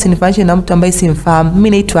 nakuomba usinifanishe na mtu ambaye simfahamu. Mimi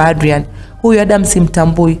naitwa Adrian. Huyu Adam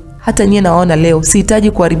simtambui. Hata nyie naona leo,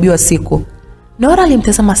 sihitaji kuharibiwa siku." Nora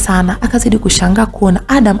alimtazama sana, akazidi kushangaa kuona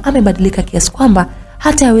Adam amebadilika kiasi kwamba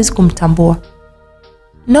hata hawezi kumtambua.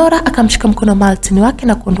 Nora akamshika mkono Martin wake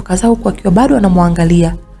na kuondoka zao huku akiwa bado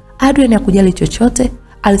anamwangalia. Adrian hakujali chochote,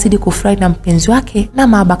 alizidi kufurahi na mpenzi wake na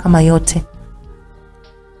mahaba kama yote.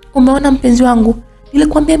 "Umeona mpenzi wangu?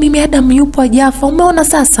 Nilikwambia mimi Adam yupo hajafa. Umeona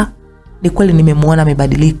sasa?" "Ni kweli nimemuona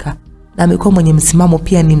amebadilika. Na amekuwa mwenye msimamo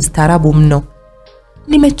pia, ni mstaarabu mno."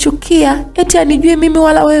 "Nimechukia, eti anijue mimi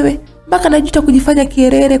wala wewe. Mpaka najuta kujifanya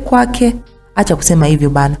kierere kwake." "Acha kusema hivyo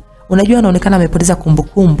bana. Unajua anaonekana amepoteza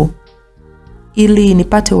kumbukumbu. Ili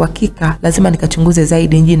nipate uhakika, lazima nikachunguze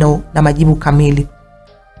zaidi njino na majibu kamili."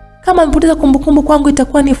 "Kama amepoteza kumbukumbu kwangu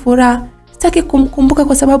itakuwa ni furaha. Sitaki kumkumbuka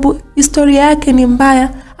kwa sababu historia yake ni mbaya.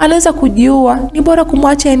 Anaweza kujiua. Ni bora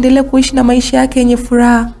kumwacha aendelee kuishi na maisha yake yenye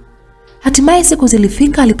furaha." Hatimaye siku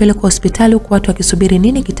zilifika, alipelekwa hospitali huku watu wakisubiri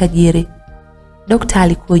nini kitajiri. Daktari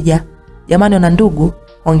alikuja. "Jamani wana ndugu,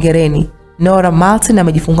 hongereni. Nora Martin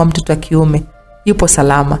amejifungua mtoto wa kiume. Yupo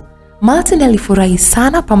salama." Martin alifurahi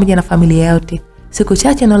sana pamoja na familia yote. Siku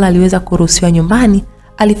chache Nora aliweza kuruhusiwa nyumbani.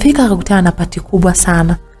 Alifika akakutana na pati kubwa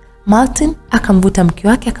sana. Martin akamvuta mke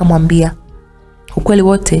wake akamwambia, "Ukweli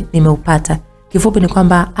wote nimeupata. Kifupi ni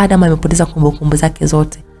kwamba Adam amepoteza kumbukumbu zake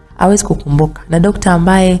zote. Hawezi kukumbuka. Na daktari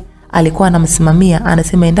ambaye alikuwa anamsimamia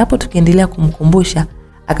anasema endapo tukiendelea kumkumbusha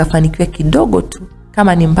akafanikiwa kidogo tu,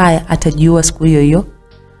 kama ni mbaya atajiua siku hiyo hiyo.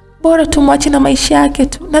 Bora tumwache na maisha yake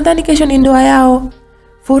tu. Nadhani kesho ni ndoa yao."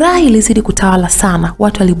 Furaha ilizidi kutawala sana.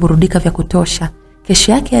 Watu waliburudika vya kutosha.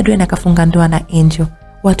 Kesho yake Adrian akafunga ndoa na Angel.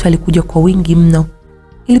 Watu walikuja kwa wingi mno.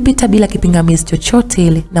 Ilipita bila kipingamizi chochote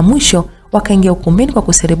ile, na mwisho wakaingia ukumbini kwa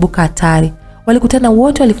kuserebuka hatari. Walikutana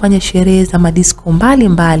wote, walifanya sherehe za madisco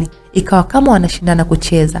mbali, ikawa kama wanashindana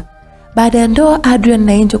kucheza. Baada ya ndoa Adrian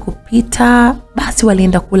na Angel kupita, basi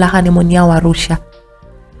walienda kula honeymoon yao Arusha.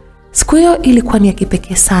 Siku hiyo ilikuwa ni ya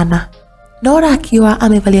kipekee sana. Nora akiwa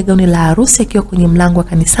amevalia gauni la harusi akiwa kwenye mlango wa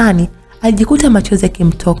kanisani, alijikuta machozi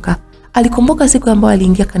yakimtoka. Alikumbuka siku ambayo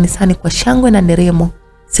aliingia kanisani kwa shangwe na nderemo,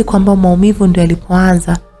 siku ambayo maumivu ndio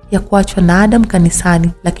yalipoanza ya kuachwa na Adam kanisani,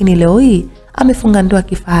 lakini leo hii amefunga ndoa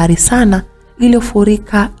kifahari sana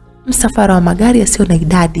iliyofurika msafara wa magari yasiyo na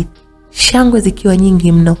idadi, shangwe zikiwa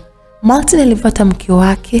nyingi mno. Martin alifuata mke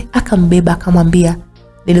wake, akambeba, akamwambia,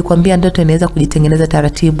 nilikwambia ndoto inaweza kujitengeneza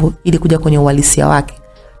taratibu ili kuja kwenye uhalisia wake.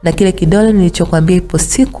 Na kile kidole nilichokuambia ipo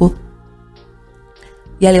siku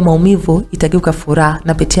yale maumivu itageuka furaha,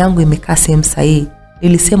 na pete yangu imekaa sehemu sahihi.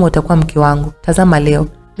 Nilisema utakuwa mke wangu. Tazama leo,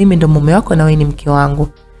 mimi ndo mume wako na wewe ni mke wangu.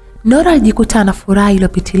 Nora alijikuta na furaha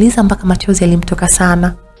iliyopitiliza mpaka machozi yalimtoka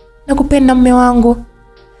sana. Nakupenda mume wangu.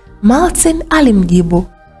 Martin alimjibu,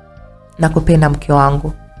 nakupenda mke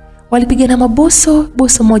wangu. Walipigana mabusu,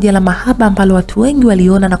 busu moja la mahaba ambalo watu wengi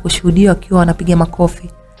waliona na kushuhudia wakiwa wanapiga makofi.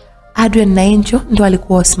 Adrian na Angel ndo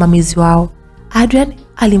alikuwa wasimamizi wao. Adrian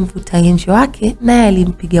alimvuta Angel wake naye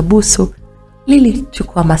alimpiga busu.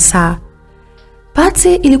 Lilichukua masaa.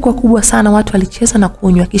 Party ilikuwa kubwa sana, watu walicheza na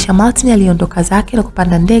kunywa, kisha Martin aliondoka zake na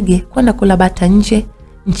kupanda ndege kwenda kula bata nje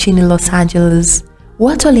nchini Los Angeles.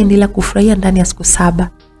 Watu waliendelea kufurahia ndani ya siku 7.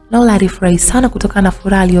 Nola alifurahi sana kutokana na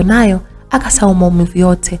furaha alionayo, akasahau maumivu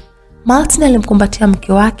yote. Martin alimkumbatia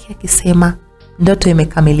mke wake akisema, ndoto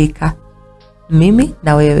imekamilika, mimi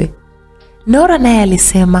na wewe. Nora naye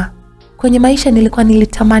alisema, kwenye maisha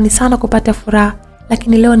nilitamani sana kupata furaha,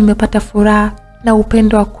 lakini leo nimepata furaha na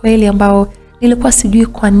upendo wa kweli ambao nilikuwa sijui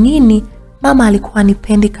kwa nini mama alikuwa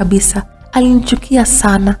anipendi kabisa. Alinichukia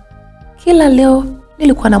sana. Kila leo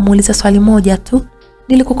nilikuwa namuuliza swali moja tu,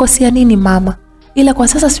 nilikukosea nini mama? Ila kwa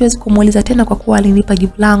sasa siwezi kumuuliza tena kwa kuwa alinipa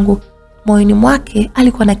jibu langu. Moyoni mwake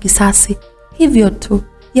alikuwa na kisasi. Hivyo tu.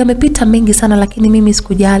 Yamepita mengi sana, lakini mimi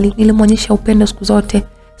sikujali. Nilimwonyesha upendo siku zote.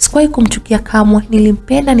 Sikuwahi kumchukia kamwe.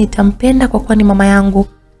 Nilimpenda, nitampenda kwa kuwa ni mama yangu.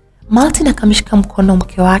 Martin akamshika mkono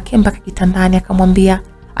mke wake mpaka kitandani, akamwambia,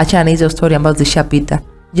 achana na hizo story ambazo zishapita.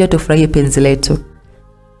 Je, tufurahie penzi letu.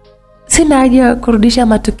 Sina haja kurudisha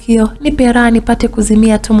matukio. Nipe raha nipate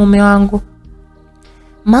kuzimia tu mume wangu.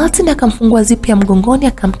 Martin akamfungua zipi ya mgongoni,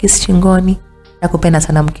 akamkisi shingoni. Nakupenda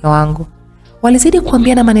sana mke wangu. Walizidi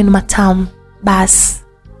kuambiana maneno matamu. Bas,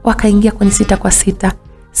 wakaingia kwenye 6 kwa 6.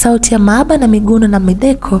 Sauti ya maaba na miguno na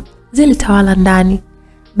mideko zilitawala ndani.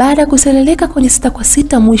 Baada ya kuseleleka kwenye 6 kwa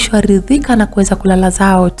 6, mwisho aridhika na kuweza kulala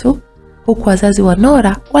zao tu, huku wazazi wa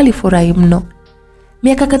Nora walifurahi mno.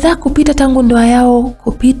 Miaka kadhaa kupita tangu ndoa yao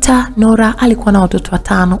kupita, Nora alikuwa na watoto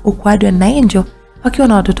 5, huku Adrian na Angel wakiwa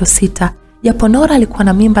na watoto 6. Japo Nora alikuwa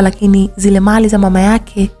na mimba, lakini zile mali za mama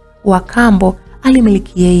yake wa kambo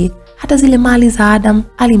alimiliki yeye. Hata zile mali za Adam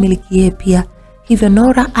alimiliki yeye pia. Hivyo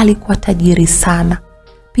Nora alikuwa tajiri sana.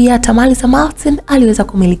 Pia hata mali za Martin aliweza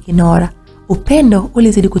kumiliki Nora. Upendo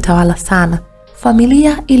ulizidi kutawala sana.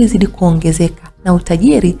 Familia ilizidi kuongezeka na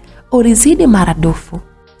utajiri ulizidi maradufu.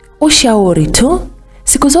 Ushauri tu,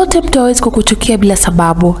 siku zote mtu hawezi kukuchukia bila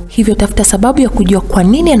sababu. Hivyo tafuta sababu ya kujua kwa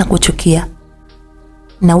nini anakuchukia.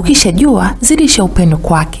 Na ukishajua, zidisha upendo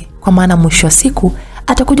kwake, kwa maana mwisho wa siku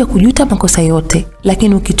atakuja kujuta makosa yote.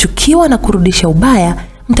 Lakini ukichukiwa na kurudisha ubaya,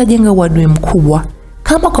 mtajenga uadui mkubwa.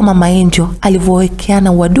 Kama kwa mama Angel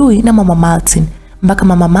alivyowekeana uadui na mama Martin, mpaka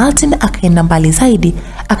mama Martin akaenda mbali zaidi,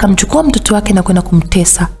 akamchukua mtoto wake na kwenda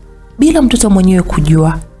kumtesa bila mtoto mwenyewe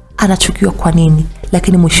kujua anachukiwa kwa nini.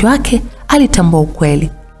 Lakini mwisho wake alitambua ukweli.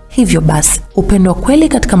 Hivyo basi, upendo wa kweli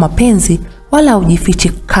katika mapenzi wala haujifichi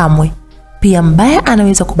kamwe. Pia mbaya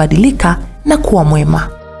anaweza kubadilika na kuwa mwema.